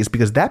somebody is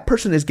because that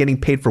person is getting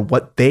paid for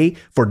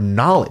for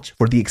knowledge,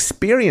 for the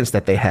experience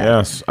that they have.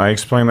 Yes. I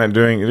explained that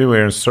we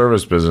were in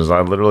service business.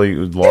 I literally,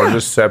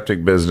 largest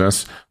septic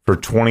business for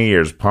 20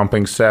 years,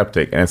 pumping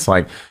septic. And it's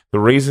like, the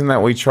reason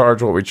that we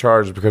charge what we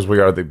charge is because we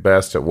are the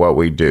best at what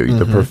we do. Mm-hmm.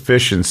 The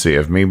proficiency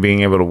of me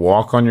being able to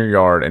walk on your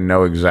yard and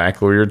know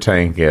exactly where your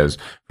tank is,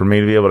 for me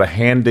to be able to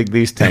hand dig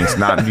these tanks,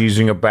 not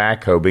using a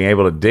backhoe, being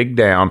able to dig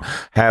down,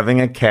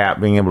 having a cap,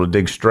 being able to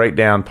dig straight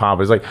down, pop.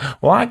 It's like,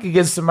 well, I could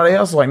get somebody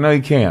else. Like, no,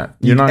 you can't.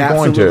 You're not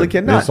going to.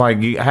 Cannot. It's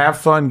like, you have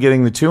fun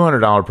getting the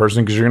 $200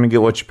 person because you're going to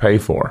get what you pay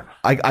for.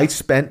 I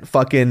spent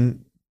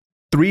fucking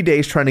 3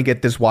 days trying to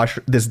get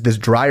this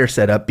dryer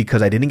set up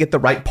because I didn't get the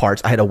right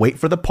parts. I had to wait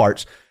for the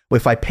parts.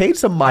 If I paid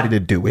somebody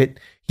to do it,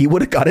 he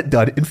would have got it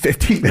done in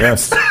 15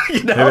 minutes. Yes.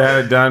 You know? It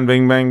had it done,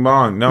 bing, bang,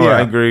 bong. No, I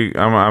agree.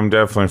 I'm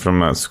definitely from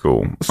that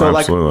school. So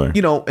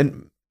absolutely.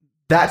 And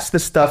that's the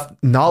stuff.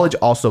 Knowledge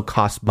also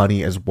costs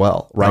money as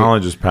well, right?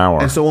 Knowledge is power.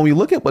 And so when we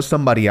look at what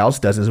somebody else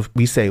does, is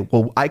we say,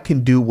 well, I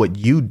can do what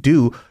you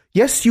do.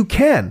 Yes, you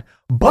can,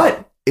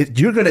 but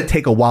you're going to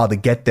take a while to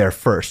get there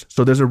first.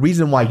 So there's a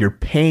reason why you're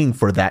paying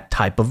for that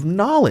type of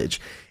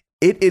knowledge.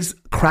 It is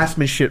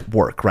craftsmanship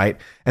work, right?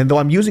 And though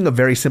I'm using a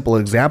very simple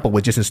example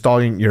with just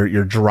installing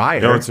your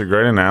dryer. No, it's a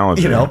great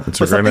analogy. It's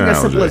but something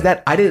as simple as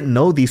that, I didn't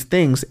know these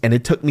things, and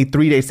it took me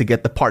 3 days to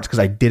get the parts because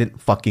I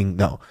didn't fucking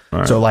know.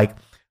 Right. So like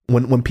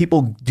when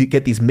people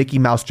get these Mickey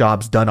Mouse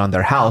jobs done on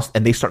their house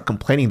and they start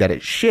complaining that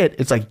it's shit,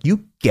 it's like,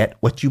 you get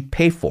what you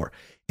pay for.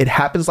 It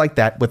happens like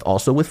that with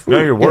food.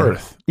 Know your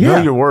worth. Yeah.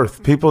 Know your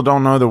worth. People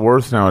don't know their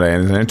worth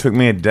nowadays. And it took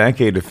me a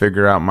decade to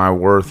figure out my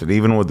worth. And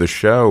even with the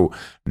show,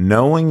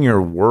 knowing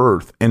your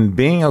worth and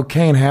being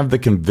okay and have the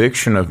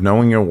conviction of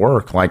knowing your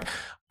work. Like,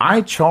 I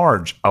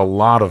charge a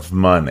lot of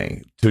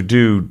money to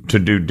do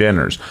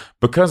dinners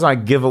because I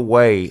give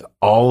away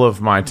all of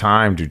my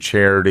time to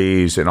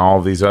charities and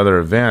all these other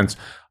events.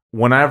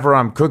 Whenever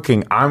I'm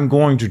cooking, I'm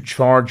going to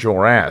charge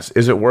your ass.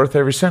 Is it worth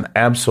every cent?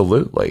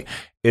 Absolutely.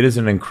 It is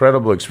an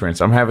incredible experience.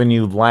 I'm having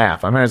you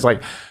laugh. It's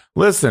like,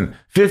 listen,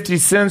 50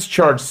 cents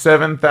charge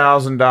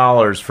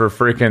 $7,000 for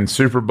freaking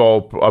Super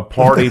Bowl a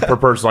party per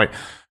person. Like,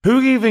 who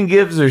even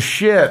gives a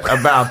shit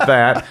about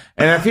that?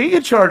 And if he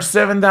could charge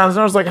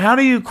 $7,000, like, how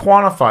do you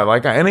quantify?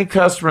 Like, any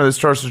customer that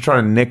starts to try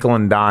to nickel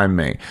and dime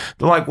me,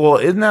 they're like, well,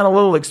 isn't that a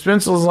little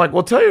expensive? It's like,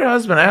 well, tell your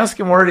husband, ask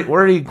him where did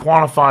he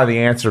quantify the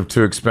answer of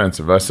too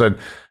expensive. I said,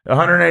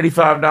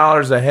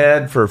 $185 a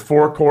head for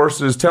 4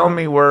 courses. Tell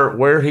me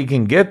where he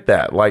can get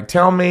that. Like,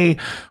 tell me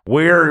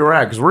where you're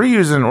at, because we're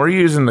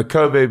using the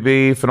Kobe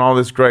beef and all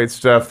this great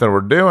stuff that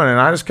we're doing,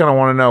 and I just kind of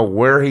want to know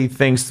where he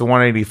thinks the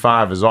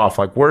 185 is off.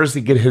 Like, where does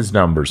he get his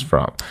numbers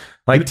from?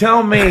 Like,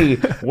 tell me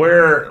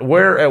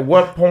where at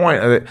what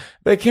point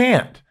they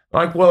can't.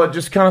 Like, well, it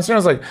just kind of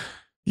sounds like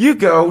you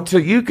can go to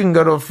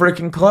a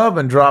freaking club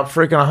and drop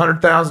freaking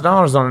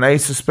 $100,000 on an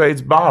Ace of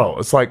Spades bottle.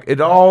 It's like it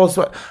all.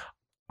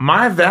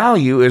 My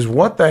value is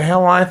what the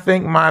hell I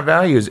think my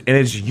value is. And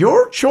it's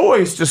your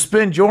choice to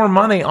spend your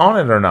money on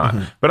it or not.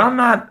 Mm-hmm. But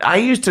I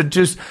used to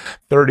just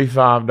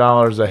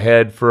 $35 a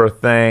head for a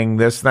thing,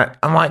 this, that.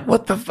 I'm like,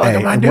 what the fuck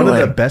am I doing?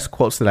 One of the best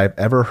quotes that I've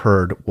ever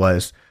heard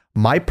was,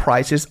 my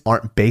prices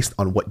aren't based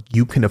on what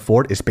you can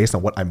afford. It's based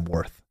on what I'm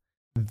worth.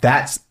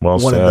 That's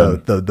one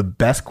of the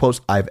best quotes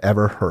I've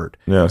ever heard.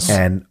 Yes.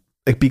 And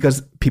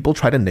because people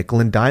try to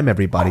nickel and dime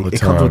everybody. It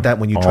comes with that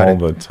when you try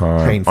to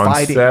train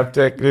fighting. On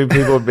septic,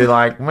 people would be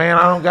like, man,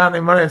 I don't got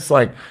any money. It's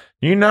like,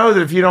 you know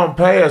that if you don't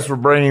pay us, we're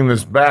bringing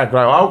this back.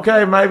 Like,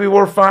 okay, maybe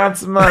we'll find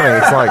some money.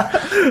 It's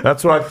like,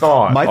 that's what I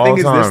thought. My thing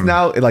is this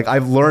now, like,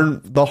 I've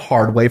learned the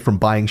hard way from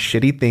buying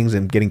shitty things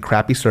and getting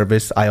crappy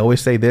service. I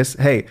always say this,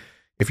 hey,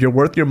 if you're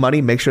worth your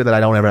money, make sure that I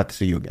don't ever have to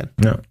see you again.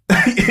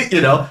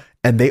 No.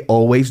 And they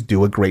always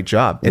do a great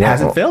job. It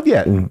hasn't failed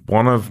yet.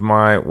 One of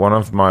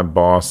my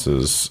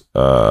bosses,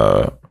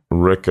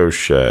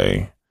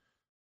 Ricochet,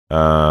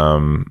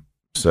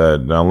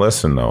 said, "Now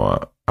listen,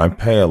 Noah, I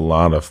pay a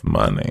lot of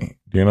money.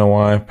 Do you know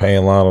why I pay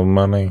a lot of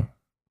money?"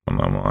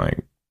 And I'm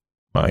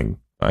like,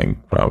 I can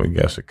probably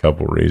guess a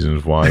couple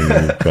reasons why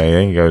you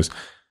pay. He goes,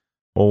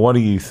 well, what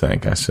do you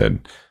think? I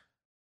said,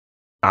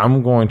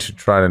 I'm going to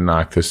try to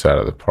knock this out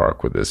of the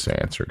park with this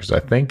answer because I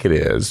think it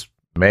is.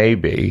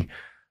 Maybe.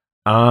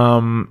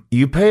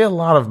 You pay a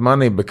lot of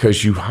money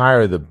because you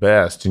hire the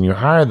best, and you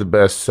hire the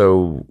best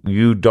so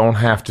you don't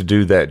have to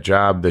do that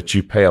job that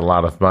you pay a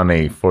lot of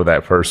money for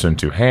that person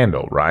to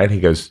handle, right? He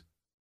goes,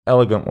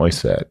 elegantly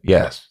said.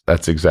 Yes,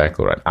 that's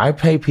exactly right. I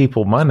pay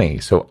people money,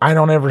 so I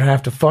don't ever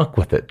have to fuck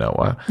with it,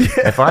 Noah.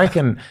 If I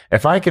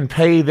can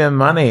pay them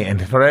money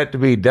and for it to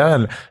be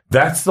done,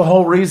 that's the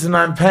whole reason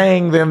I'm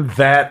paying them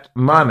that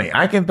money.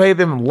 I can pay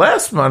them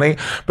less money,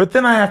 but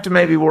then I have to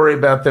maybe worry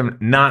about them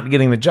not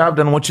getting the job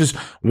done, which is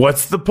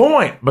what's the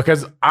point?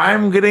 Because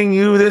I'm getting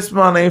you this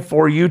money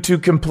for you to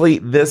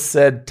complete this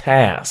said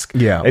task.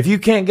 Yeah. If you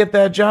can't get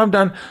that job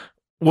done,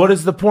 what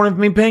is the point of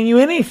me paying you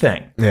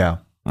anything? Yeah.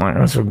 Like,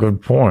 that's a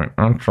good point.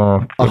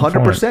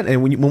 100%.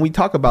 And when we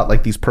talk about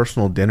like these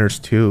personal dinners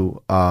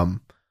too,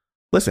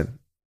 listen,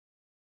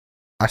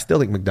 I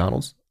still eat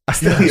McDonald's. I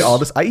still eat all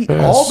this. I eat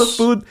all the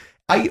food.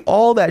 I eat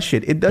all that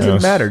shit. It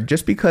doesn't matter.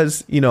 Just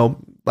because,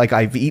 like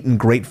I've eaten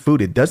great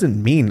food, it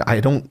doesn't mean I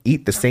don't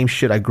eat the same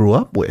shit I grew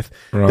up with.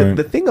 Right.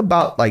 The thing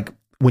about like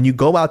when you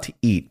go out to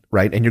eat,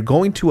 right, and you're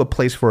going to a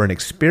place for an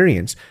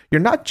experience,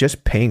 you're not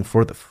just paying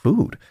for the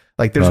food.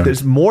 Like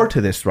there's more to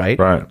this, right?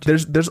 Right.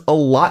 There's a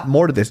lot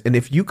more to this. And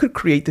if you could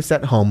create this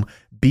at home,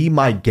 be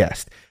my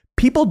guest.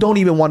 People don't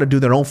even want to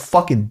do their own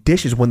fucking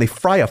dishes when they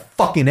fry a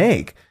fucking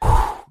egg.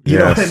 You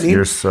know what I mean?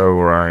 You're so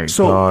right.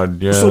 So,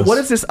 God, yes. So what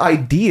is this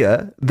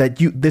idea that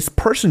this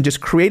person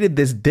just created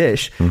this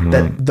dish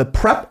that the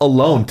prep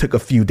alone took a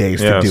few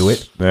days to do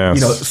it?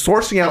 Yes.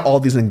 Sourcing out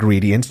all these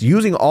ingredients,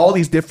 using all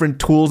these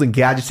different tools and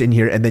gadgets in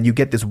here, and then you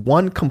get this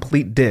one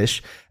complete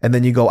dish, and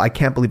then you go, I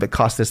can't believe it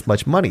cost this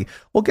much money.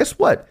 Well, guess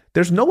what?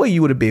 There's no way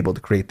you would have been able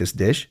to create this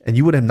dish, and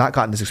you would have not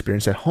gotten this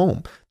experience at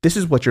home. This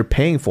is what you're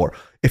paying for.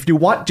 If you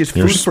want just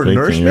food for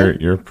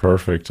nourishment, you're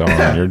perfect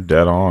on. You're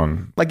dead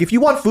on. Like if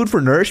you want food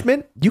for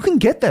nourishment, you can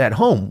get that at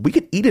home. We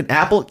could eat an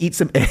apple, eat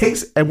some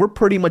eggs, and we're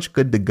pretty much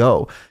good to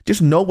go.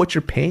 Just know what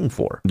you're paying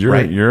for. You're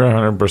right? You're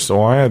 100%.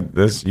 Well, I had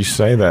this. You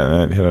say that,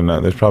 and that hit a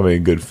note. There's probably a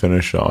good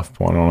finish off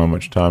point. I don't know how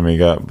much time you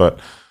got, but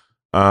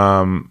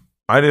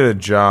I did a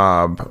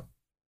job.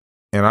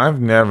 And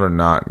I've never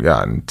not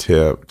gotten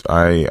tipped.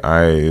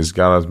 As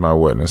God as my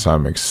witness,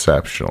 I'm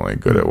exceptionally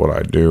good at what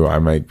I do. I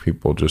make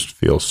people just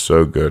feel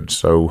so good,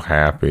 so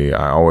happy.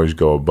 I always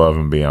go above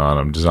and beyond.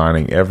 I'm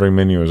designing. Every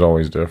menu is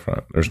always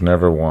different. There's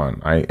never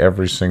one.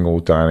 Every single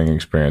dining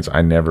experience,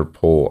 I never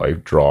pull a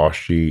draw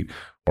sheet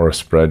or a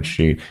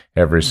spreadsheet.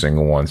 Every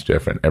single one's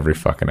different. Every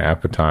fucking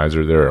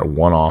appetizer, there are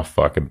one-off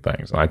fucking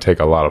things. And I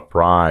take a lot of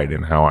pride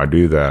in how I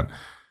do that.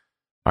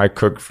 I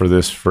cook for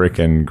this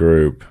freaking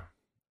group.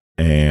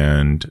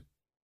 And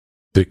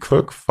to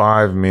cook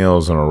 5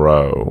 meals in a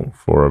row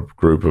for a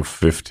group of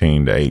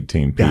 15 to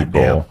 18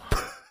 people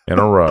in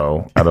a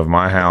row out of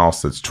my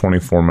house that's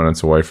 24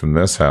 minutes away from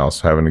this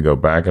house, having to go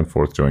back and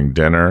forth doing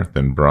dinner,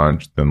 then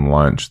brunch, then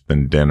lunch,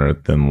 then dinner,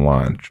 then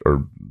lunch,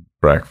 or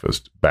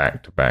breakfast,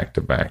 back to back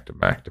to back to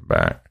back to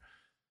back.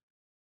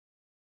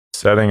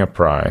 Setting a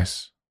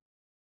price,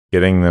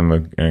 getting them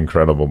an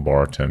incredible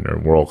bartender,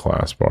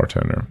 world-class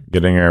bartender,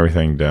 getting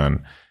everything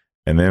done.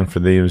 And then for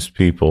these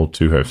people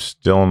to have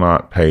still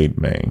not paid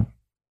me.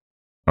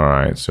 All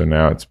right. So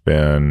now it's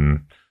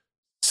been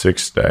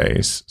 6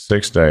 days.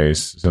 6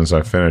 days since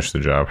I finished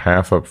the job.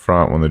 Half up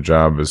front when the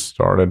job is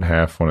started,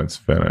 half when it's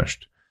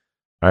finished.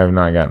 I have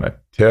not gotten a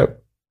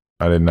tip.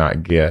 I did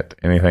not get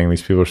anything.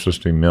 These people are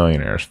supposed to be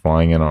millionaires,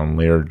 flying in on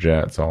Lear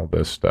jets, all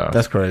this stuff.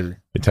 That's crazy.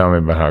 They tell me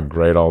about how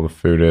great all the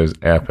food is.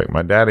 Epic.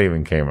 My dad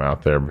even came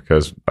out there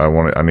because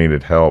I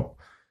needed help.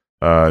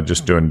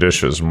 Just doing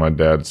dishes. My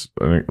dad's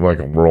like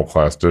a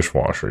world-class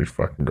dishwasher. He's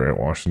fucking great at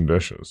washing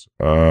dishes.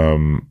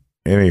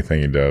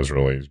 Anything he does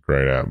really is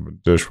great at,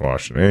 but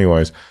dishwashing.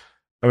 Anyways,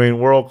 I mean,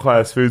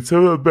 world-class food.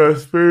 Some of the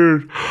best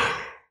food.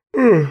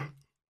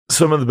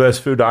 Some of the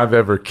best food I've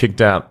ever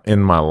kicked out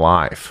in my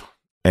life.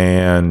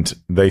 And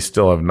they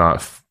still have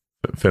not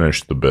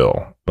finished the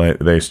bill.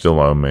 They still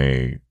owe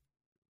me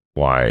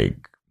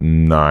like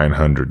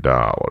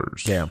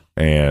 $900. Yeah.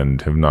 And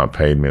have not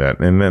paid me that.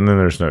 And then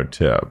there's no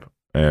tip.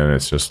 And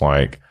it's just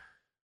like,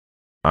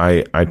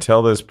 I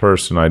tell this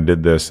person I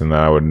did this and that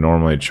I would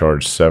normally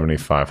charge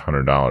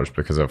 $7,500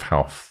 because of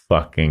how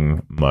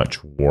fucking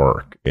much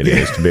work it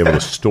is to be able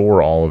to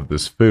store all of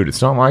this food.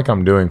 It's not like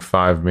I'm doing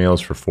 5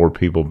 meals for 4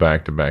 people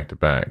back to back to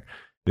back.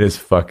 It is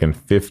fucking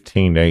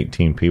 15 to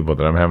 18 people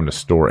that I'm having to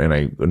store in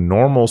a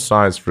normal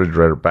size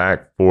refrigerator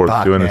back,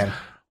 forth, doing this.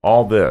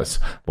 All this,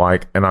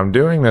 and I'm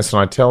doing this, and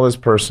I tell this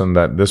person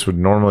that this would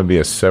normally be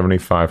a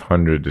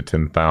 $7,500 to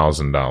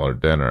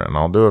 $10,000 dinner, and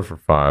I'll do it for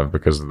 5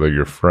 because they're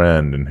your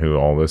friend and who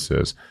all this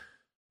is.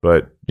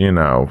 But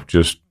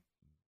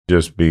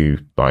just be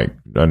like,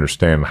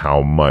 understand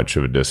how much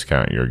of a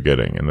discount you're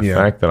getting, and the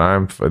fact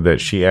that that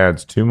she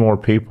adds 2 more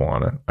people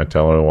on it. I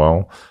tell her,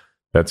 well,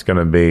 That's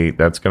gonna be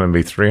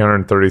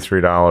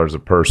 $333 a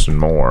person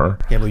more.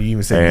 Yeah, but you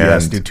even said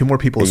yes, dude. 2 more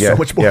people is so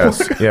much more.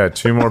 Yeah,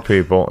 2 more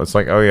people. It's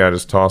like, oh yeah,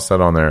 just toss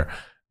that on there.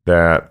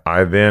 That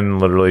I then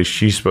literally,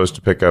 she's supposed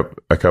to pick up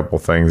a couple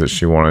things that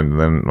she wanted, and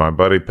then my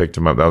buddy picked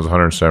them up. That was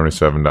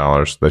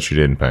 $177 that she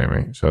didn't pay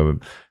me. So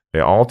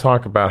they all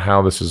talk about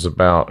how this is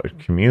about a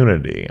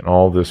community and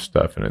all this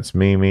stuff, and it's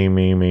me, and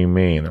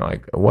they're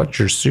like, what's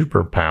your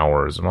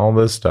superpowers and all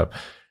this stuff.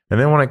 And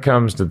then when it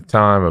comes to the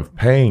time of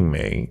paying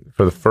me,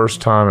 for the first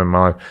time in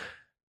my life,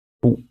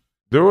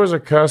 there was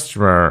a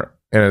customer,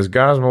 and as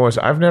God's my voice,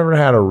 I've never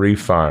had a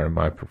refire in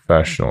my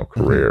professional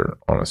career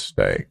on a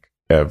steak,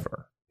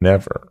 ever.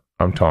 Never.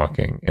 I'm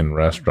talking in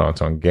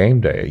restaurants on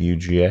game day at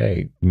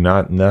UGA,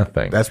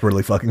 nothing. That's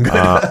really fucking good.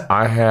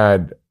 I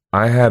had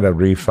a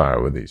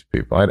refire with these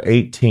people. I had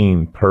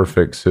 18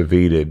 perfect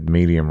cevited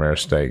medium rare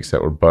steaks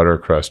that were butter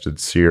crusted,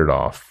 seared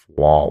off,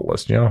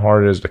 flawless. You know how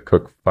hard it is to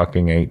cook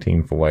fucking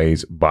 18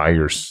 fillets by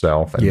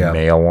yourself and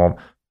nail them?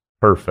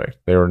 Perfect.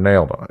 They were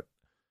nailed on it.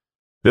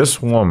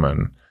 This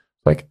woman,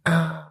 like,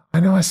 I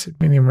know I said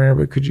medium rare,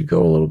 but could you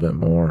go a little bit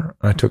more?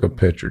 I took a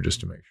picture just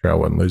to make sure I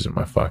wasn't losing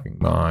my fucking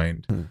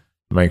mind.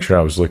 Make sure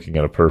I was looking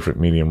at a perfect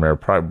medium rare,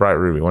 bright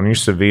ruby. When you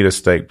sous vide a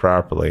steak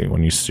properly,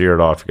 when you sear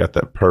it off, you got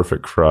that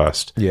perfect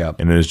crust. Yeah.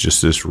 And it's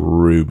just this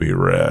ruby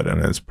red,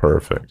 and it's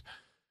perfect.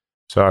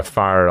 So I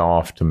fire it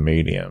off to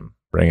medium,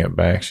 bring it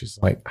back. She's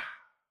like,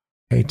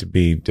 I hate to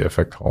be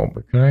difficult,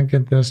 but can I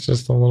get this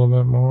just a little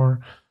bit more?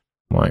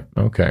 I'm like,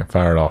 okay,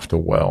 fire it off to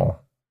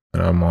well.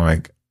 And I'm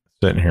like,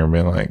 sitting here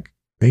being like,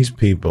 these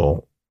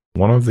people,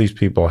 one of these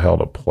people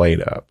held a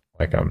plate up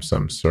like I'm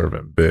some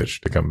servant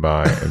bitch to come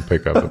by and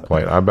pick up the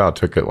plate. I about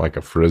took it like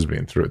a Frisbee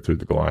and threw it through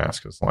the glass.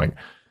 Cause like,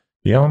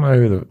 y'all know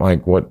who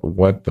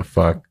what the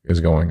fuck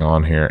is going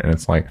on here? And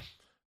it's like,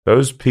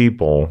 those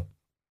people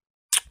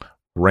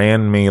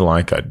ran me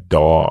like a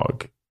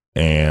dog,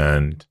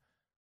 and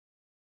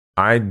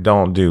I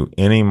don't do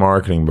any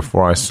marketing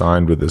before I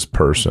signed with this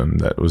person.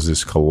 That was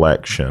this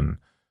collection.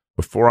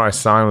 Before I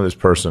signed with this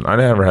person, I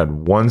never had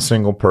one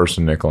single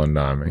person nickel and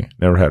dime me.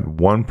 Never had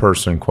one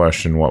person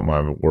question what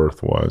my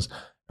worth was.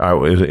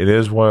 It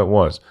is what it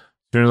was. As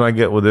soon as I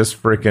get with this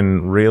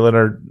freaking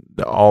realtor,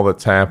 all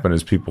that's happened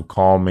is people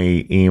call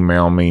me,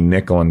 email me,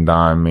 nickel and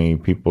dime me.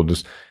 People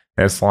just,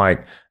 it's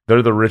like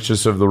they're the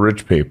richest of the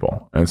rich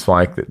people. And it's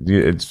like,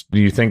 do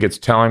you think it's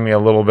telling me a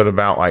little bit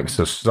about like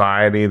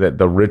society, that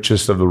the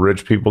richest of the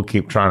rich people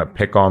keep trying to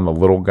pick on the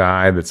little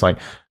guy? That's like,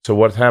 so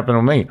what's happened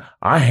to me?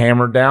 I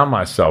hammered down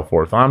my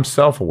self-worth. I'm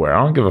self-aware.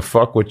 I don't give a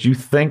fuck what you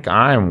think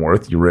I am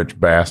worth, you rich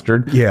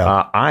bastard.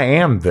 Yeah. I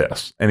am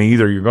this. And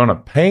either you're going to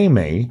pay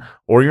me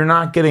or you're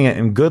not getting it.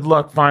 And good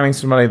luck finding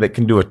somebody that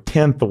can do a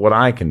tenth of what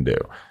I can do.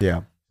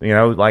 Yeah. You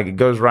know, like it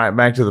goes right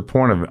back to the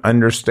point of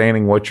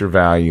understanding what your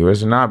value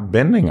is and not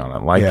bending on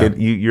it. Like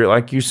you're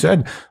like you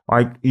said,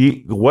 like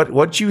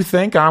what you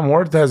think I'm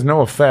worth has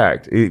no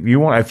effect.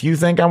 If you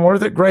think I'm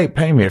worth it, great,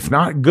 pay me. If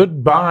not,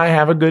 goodbye.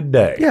 Have a good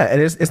day. Yeah, and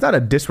it's not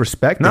a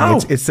disrespect thing. No,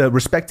 it's a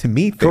respect to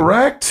me thing.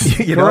 Correct.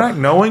 Correct.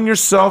 Knowing your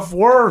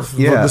self-worth,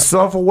 the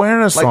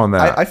self-awareness like, on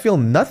that. I feel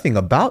nothing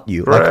about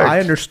you. Correct. Like I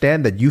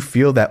understand that you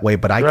feel that way,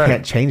 but I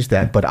can't change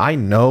that. But I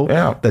know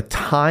the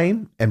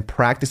time and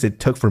practice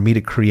it took for me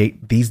to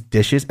create these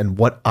dishes and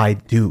what I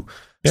do.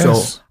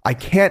 Yes. So I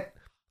can't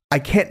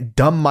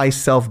dumb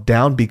myself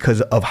down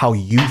because of how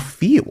you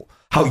feel.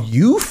 How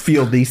you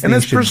feel these things.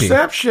 And it's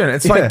perception.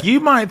 It's like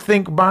you might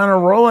think buying a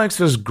Rolex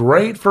is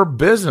great for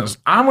business.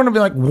 I'm going to be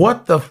like,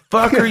 what the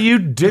fuck are you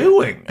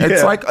doing?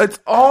 It's like, it's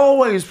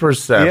always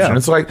perception.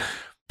 It's like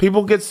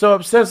people get so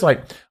upset. It's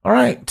like, all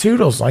right,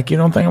 Toodles, like you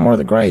don't think I'm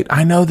worth it? Great.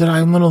 I know that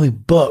I'm literally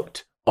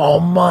booked all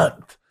month.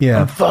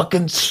 Yeah. I'm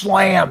fucking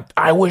slammed.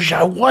 I wish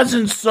I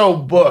wasn't so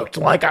booked.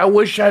 Like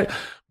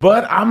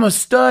but I'm a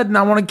stud and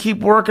I want to keep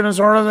working as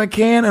hard as I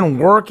can and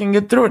work and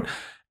get through it.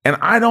 And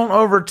I don't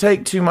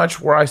overtake too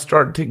much where I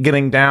start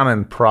getting down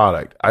in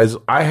product.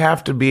 I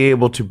have to be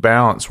able to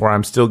balance where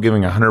I'm still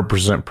giving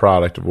 100%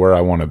 product of where I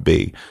want to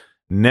be.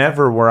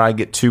 Never where I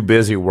get too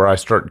busy where I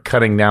start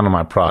cutting down on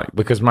my product,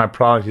 because my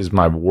product is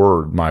my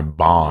word, my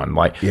bond.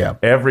 Like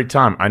every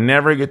time I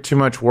never get too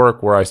much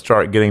work where I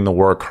start getting the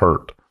work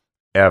hurt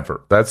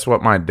ever. That's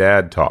what my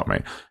dad taught me.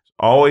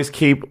 Always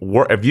keep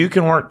work. If you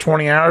can work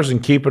 20 hours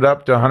and keep it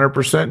up to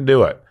 100%,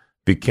 do it.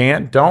 If you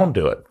can't, don't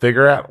do it.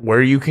 Figure out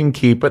where you can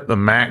keep it the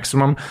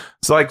maximum.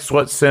 It's like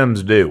what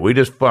Sims do. We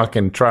just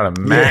fucking try to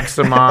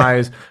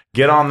maximize,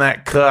 get on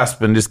that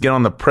cusp and just get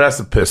on the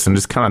precipice and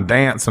just kind of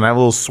dance and have a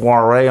little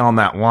soiree on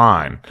that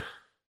line.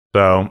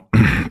 So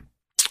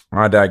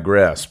I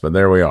digress, but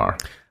there we are.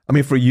 I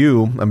mean, for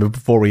you,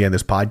 before we end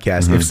this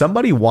podcast, if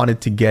somebody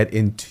wanted to get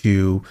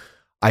into,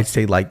 I'd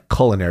say like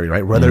culinary,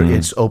 right? Whether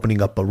it's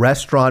opening up a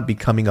restaurant,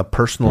 becoming a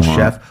personal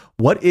chef,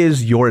 what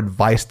is your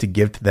advice to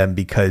give to them?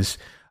 Because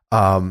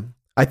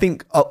I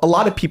think a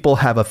lot of people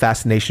have a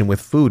fascination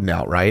with food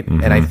now, right?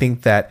 And I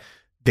think that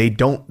they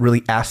don't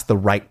really ask the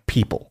right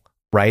people,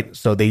 right?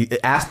 So they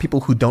ask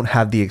people who don't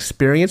have the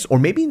experience, or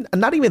maybe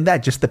not even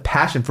that, just the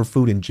passion for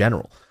food in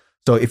general.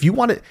 So if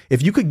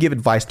you could give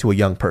advice to a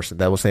young person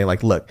that was saying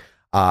like, look,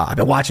 I've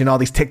been watching all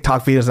these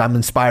TikTok videos. I'm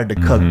inspired to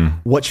cook.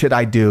 What should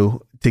I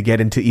do to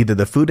get into either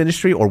the food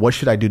industry, or what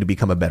should I do to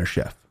become a better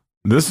chef?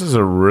 This is a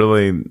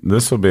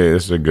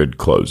good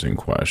closing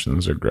question.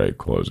 This is a great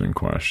closing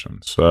question.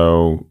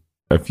 So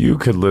if you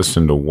could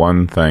listen to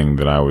one thing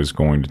that I was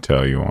going to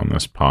tell you on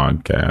this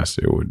podcast,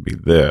 it would be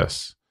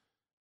this.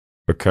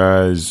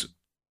 Because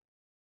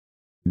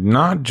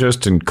not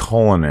just in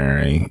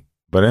culinary,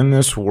 but in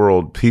this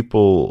world,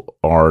 people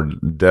are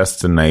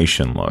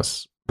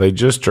destinationless. They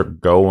just are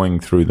going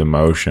through the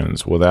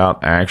motions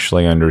without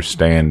actually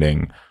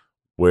understanding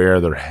where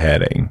they're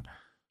heading.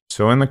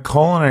 So in the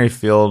culinary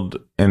field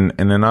and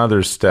in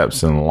other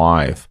steps in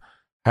life,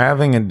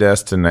 having a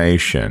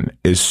destination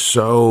is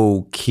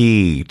so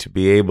key to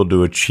be able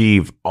to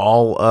achieve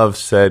all of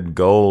said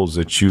goals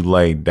that you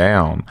laid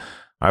down.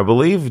 I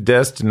believe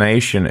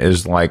destination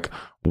is like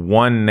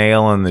one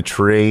nail in the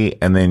tree,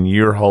 and then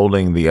you're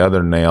holding the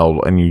other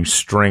nail and you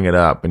string it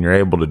up and you're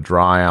able to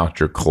dry out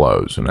your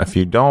clothes. And if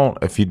you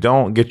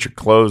don't get your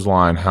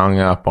clothesline hung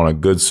up on a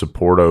good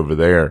support over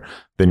there,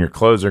 then your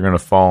clothes are going to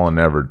fall and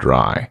never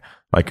dry.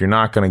 Like, you're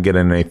not going to get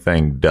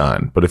anything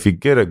done. But if you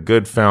get a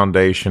good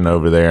foundation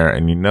over there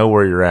and you know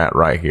where you're at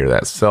right here,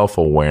 that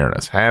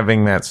self-awareness,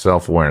 having that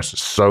self-awareness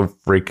is so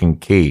freaking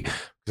key.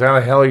 Because how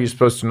the hell are you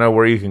supposed to know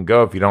where you can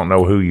go if you don't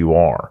know who you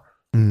are?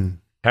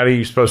 How are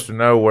you supposed to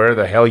know where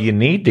the hell you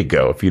need to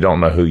go if you don't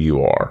know who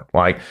you are?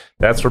 Like,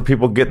 that's where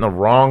people get in the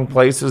wrong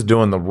places,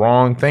 doing the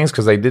wrong things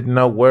because they didn't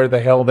know where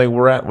the hell they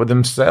were at with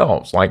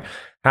themselves. Like,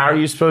 how are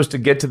you supposed to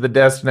get to the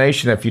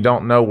destination if you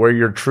don't know where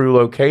your true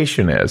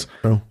location is?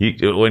 When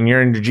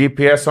you're in your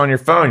GPS on your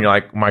phone, you're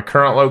like, my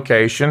current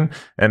location,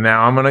 and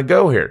now I'm going to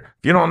go here.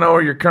 If you don't know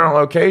where your current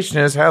location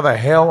is, how the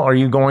hell are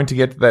you going to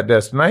get to that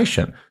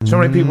destination? So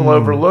many people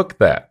overlook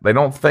that. They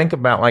don't think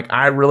about, like,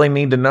 I really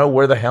need to know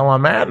where the hell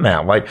I'm at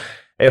now. Like,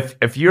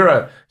 if you're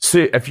a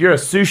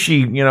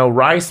sushi,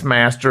 rice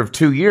master of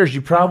 2 years,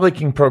 you probably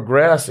can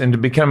progress into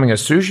becoming a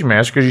sushi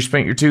master because you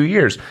spent your 2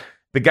 years.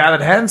 The guy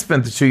that hadn't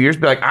spent the 2 years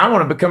be like, I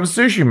want to become a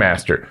sushi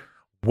master.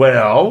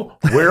 Well,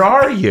 where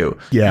are you?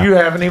 You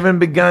haven't even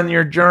begun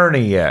your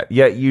journey yet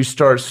you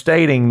start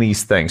stating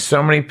these things.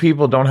 So many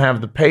people don't have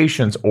the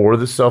patience or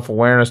the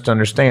self-awareness to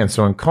understand.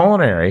 So in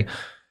culinary,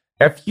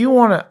 if you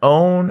want to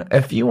own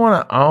a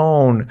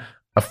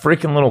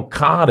freaking little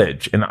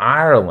cottage in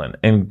Ireland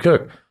and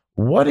cook,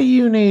 what do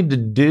you need to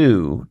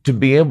do to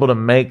be able to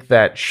make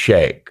that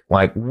shake?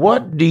 Like,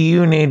 what do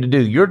you need to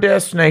do? Your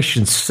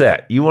destination's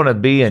set. You want to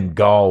be in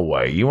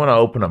Galway. You want to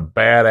open a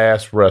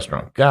badass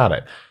restaurant. Got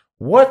it.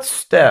 What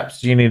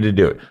steps do you need to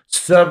do it?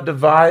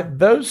 Subdivide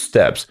those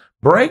steps.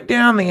 Break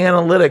down the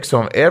analytics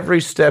on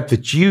every step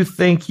that you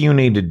think you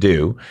need to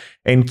do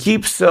and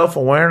keep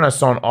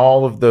self-awareness on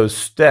all of those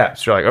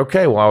steps. You're like,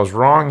 okay, well, I was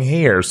wrong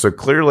here. So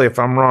clearly, if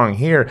I'm wrong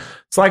here,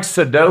 it's like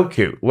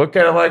Sudoku. Look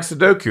at it like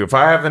Sudoku. If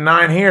I have the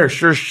 9 here,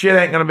 sure shit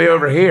ain't going to be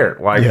over here.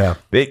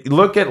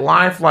 Look at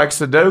life like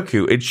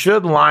Sudoku. It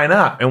should line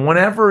up. And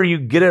whenever you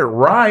get it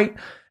right,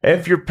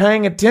 if you're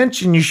paying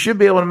attention, you should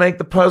be able to make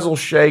the puzzle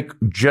shake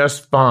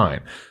just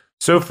fine.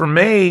 So for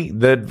me,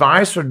 the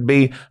advice would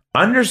be,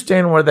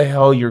 understand where the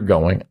hell you're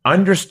going,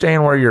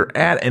 understand where you're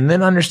at, and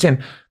then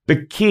understand the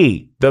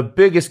key, the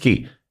biggest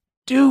key.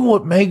 Do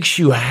what makes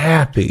you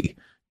happy.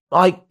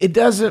 Like, it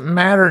doesn't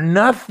matter.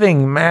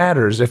 Nothing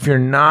matters if you're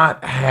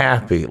not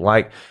happy.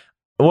 Like,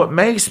 what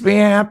makes me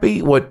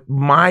happy, what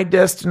my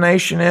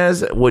destination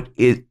is, what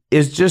it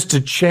is just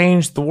to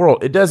change the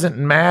world. It doesn't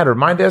matter.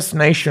 My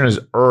destination is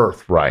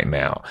Earth right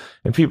now.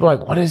 And people are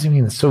like, what does it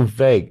mean? It's so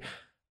vague.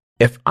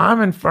 If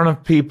I'm in front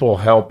of people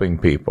helping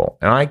people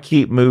and I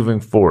keep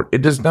moving forward,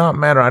 it does not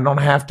matter. I don't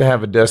have to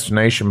have a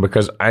destination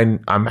because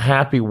I'm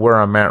happy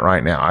where I'm at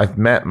right now. I've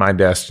met my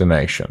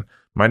destination.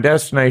 My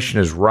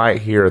destination is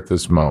right here at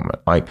this moment.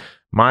 Like,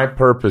 my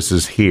purpose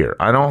is here.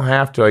 I don't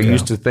have to. I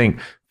used to think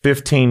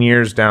 15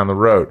 years down the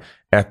road.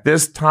 At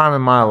this time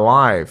in my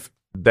life,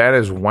 that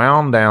is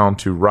wound down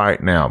to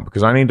right now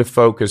because I need to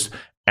focus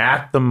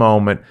at the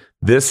moment.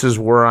 This is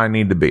where I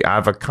need to be.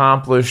 I've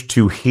accomplished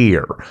to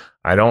here.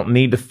 I don't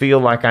need to feel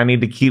like I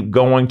need to keep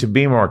going to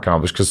be more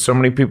accomplished because so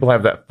many people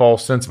have that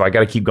false sense of I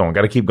got to keep going,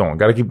 got to keep going,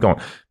 got to keep going.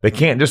 They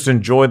can't just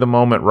enjoy the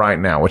moment right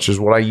now, which is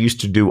what I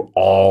used to do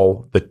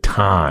all the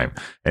time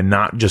and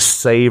not just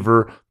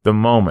savor the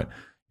moment.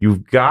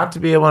 You've got to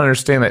be able to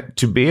understand that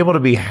to be able to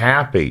be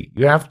happy,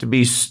 you have to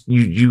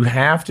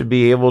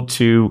be able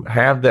to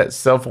have that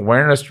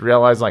self-awareness to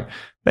realize like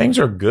things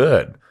are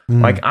good.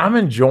 Like, I'm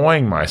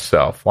enjoying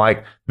myself.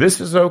 Like, this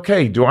is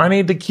okay. Do I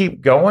need to keep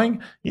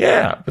going?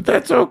 Yeah, but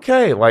that's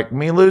okay. Like,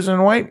 me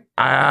losing weight,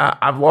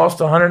 I've lost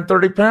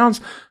 130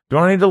 pounds. Do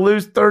I need to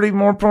lose 30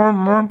 more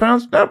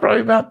pounds? No,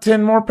 probably about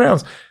 10 more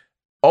pounds.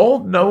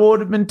 Old Noah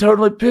would have been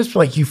totally pissed.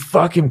 Like, you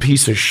fucking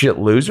piece of shit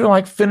loser.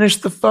 Like, finish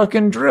the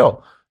fucking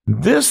drill.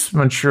 This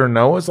mature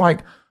Noah's like,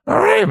 all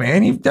right,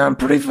 man, you've done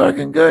pretty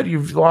fucking good.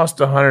 You've lost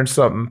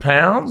 100-something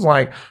pounds.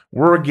 Like,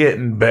 we're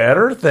getting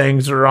better.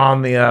 Things are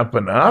on the up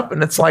and up.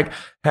 And it's like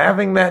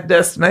having that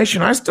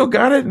destination. I still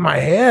got it in my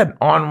head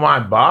on my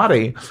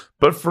body,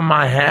 But for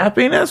my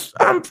happiness,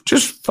 I'm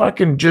just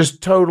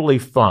totally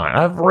fine.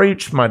 I've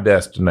reached my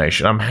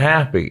destination. I'm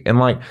happy. And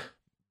like,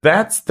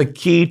 that's the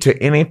key to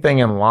anything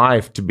in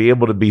life. To be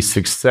able to be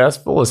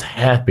successful is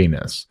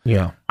happiness.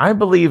 Yeah. I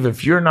believe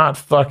if you're not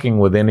fucking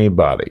with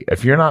anybody,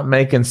 if you're not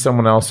making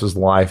someone else's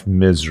life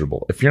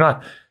miserable, if you're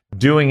not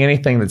doing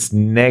anything that's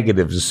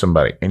negative to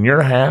somebody and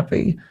you're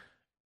happy,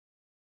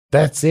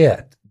 that's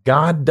it.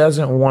 God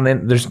doesn't want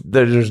it.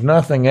 There's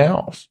nothing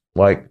else.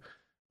 Like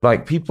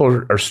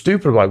people are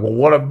stupid. Like, well,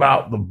 what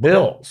about the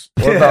bills?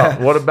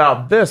 What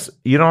about this?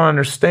 You don't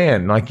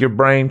understand. Like, your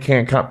brain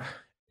can't come.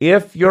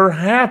 If you're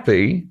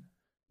happy,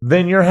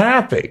 then you're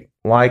happy.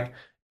 Like,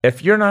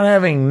 if you're not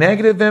having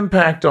negative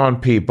impact on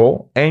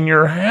people and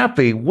you're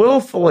happy,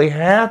 willfully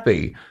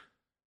happy,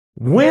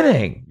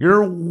 winning,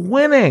 you're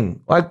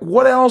winning. Like,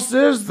 what else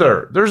is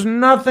there? There's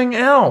nothing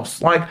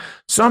else. Like,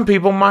 some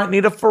people might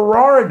need a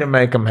Ferrari to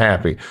make them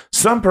happy.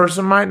 Some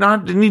person might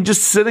not need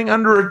just sitting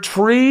under a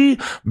tree,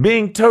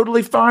 being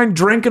totally fine,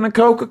 drinking a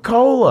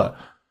Coca-Cola.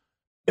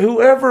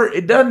 Whoever,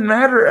 it doesn't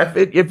matter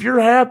if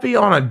you're happy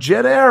on a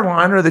jet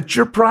airliner that's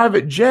your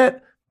private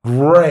jet,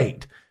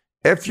 great.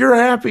 If you're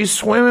happy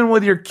swimming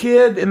with your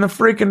kid in the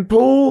freaking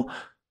pool,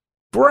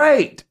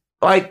 great.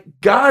 Like,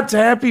 God's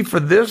happy for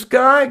this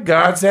guy,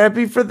 God's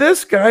happy for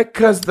this guy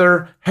because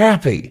they're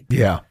happy.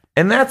 Yeah.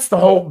 And that's the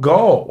whole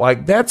goal.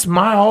 Like, that's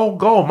my whole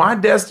goal. My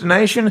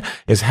destination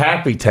is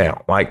Happy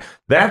Town. Like,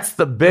 that's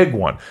the big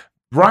one.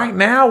 Right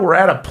now, we're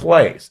at a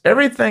place.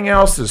 Everything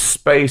else is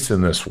space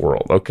in this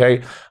world,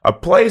 okay? A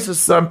place is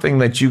something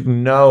that you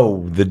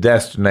know the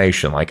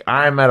destination. Like,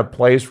 I'm at a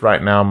place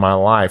right now in my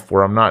life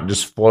where I'm not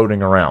just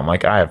floating around.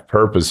 Like, I have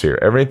purpose here.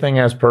 Everything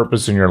has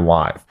purpose in your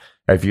life.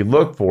 If you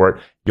look for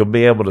it, you'll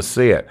be able to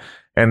see it.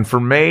 And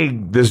for me,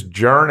 this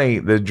journey,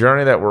 the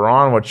journey that we're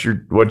on, what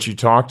you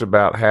talked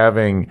about,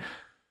 having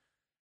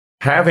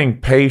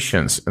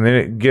patience, and then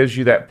it gives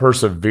you that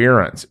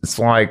perseverance. It's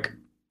like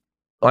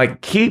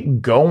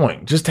keep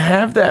going. Just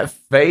have that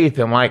faith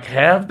and like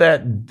have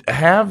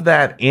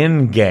that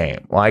end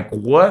game. Like,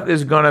 what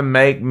is going to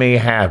make me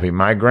happy?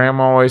 My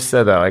grandma always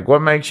said that. Like,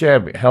 what makes you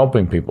happy?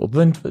 Helping people.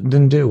 Then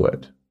do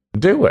it.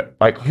 Do it.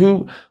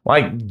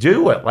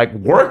 Do it. Like,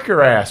 work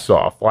your ass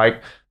off.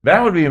 Like,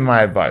 that would be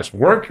my advice.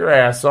 Work your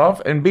ass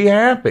off and be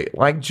happy.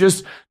 Like,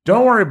 just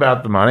don't worry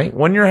about the money.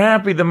 When you're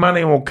happy, the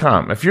money will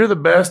come. If you're the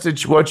best at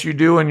what you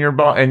do in your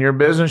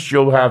business,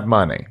 you'll have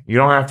money. You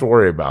don't have to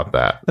worry about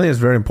that. I think it's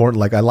very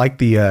important. Like, I like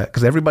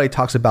because everybody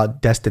talks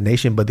about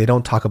destination, but they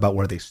don't talk about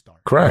where they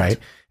start. Correct. Right?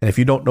 And if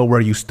you don't know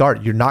where you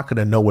start, you're not going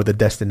to know where the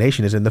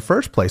destination is in the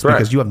first place. Correct.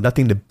 Because you have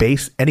nothing to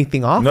base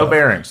anything off of. No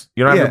bearings.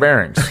 You don't have the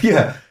bearings.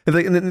 Yeah.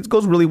 And it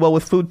goes really well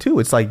with food too.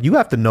 It's like, you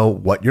have to know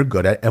what you're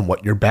good at and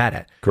what you're bad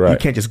at. Correct. You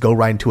can't just go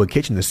right into a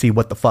kitchen to see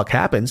what the fuck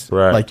happens.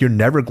 Right. Like, you're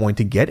never going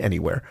to get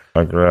anywhere.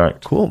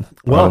 Correct. Cool.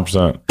 Well,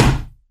 100%.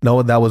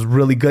 No, that was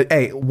really good.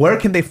 Hey, where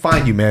can they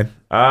find you, man?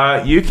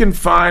 You can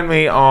find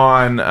me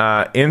on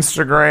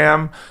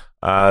Instagram.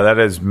 That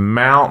is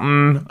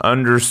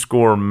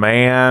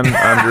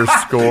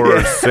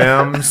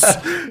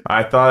mountain_man_Sims.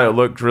 I thought it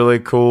looked really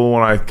cool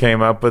when I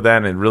came up with that,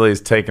 and it really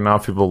has taken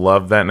off. People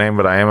love that name,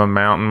 but I am a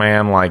mountain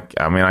man. Like,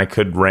 I mean, I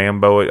could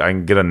Rambo it. I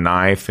can get a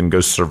knife and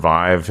go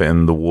survive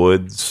in the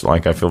woods.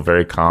 Like, I feel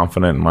very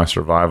confident in my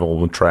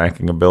survival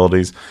tracking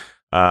abilities.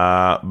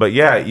 But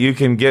yeah, you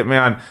can get me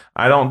on.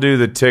 I don't do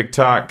the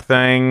TikTok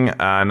thing. Not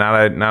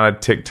a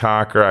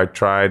TikToker. I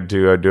tried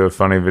to do a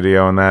funny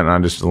video on that, and I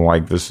just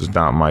like, this is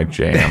not my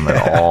jam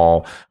at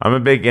all. I'm a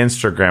big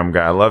Instagram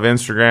guy. I love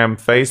Instagram,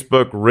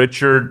 Facebook.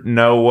 Richard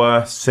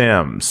Noah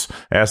Sims,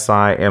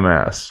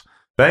 Sims.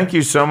 Thank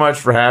you so much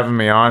for having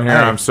me on here.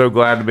 Hey. I'm so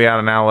glad to be out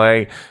in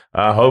LA.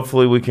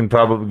 Hopefully we can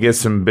probably get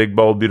some big,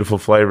 bold, beautiful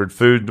flavored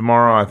food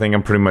tomorrow. I think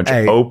I'm pretty much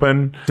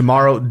open.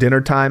 Tomorrow,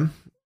 dinner time.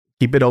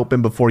 Keep it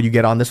open before you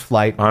get on this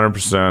flight.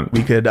 100%.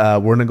 We could.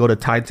 We're gonna go to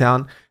Thai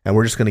Town, and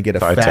we're just gonna get a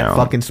fat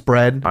fucking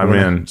spread. I'm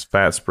in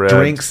fat spread.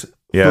 Drinks,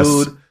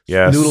 food,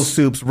 noodle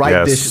soups,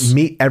 dish,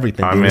 meat,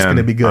 everything. Dude. It's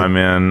gonna be good. I'm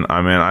in.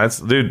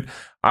 Dude,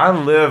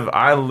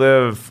 I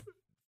live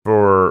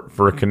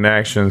for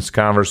connections,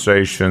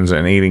 conversations,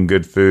 and eating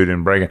good food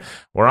and breaking.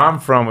 Where I'm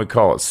from, we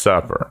call it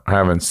supper,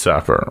 having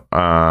supper,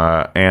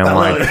 and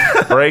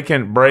like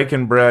breaking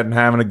bread and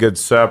having a good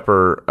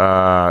supper.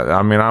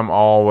 I mean, I'm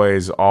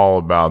always all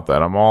about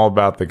that. I'm all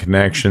about the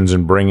connections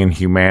and bringing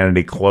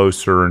humanity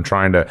closer and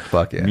trying to,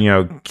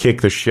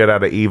 kick the shit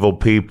out of evil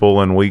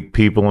people and weak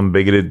people and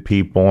bigoted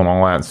people and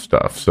all that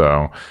stuff.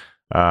 So.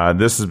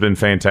 This has been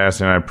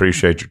fantastic, and I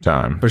appreciate your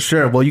time. For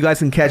sure. Well, you guys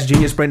can catch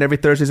Genius Brain every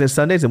Thursdays and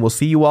Sundays, and we'll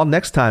see you all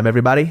next time,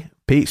 everybody.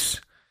 Peace.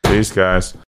 Peace, guys.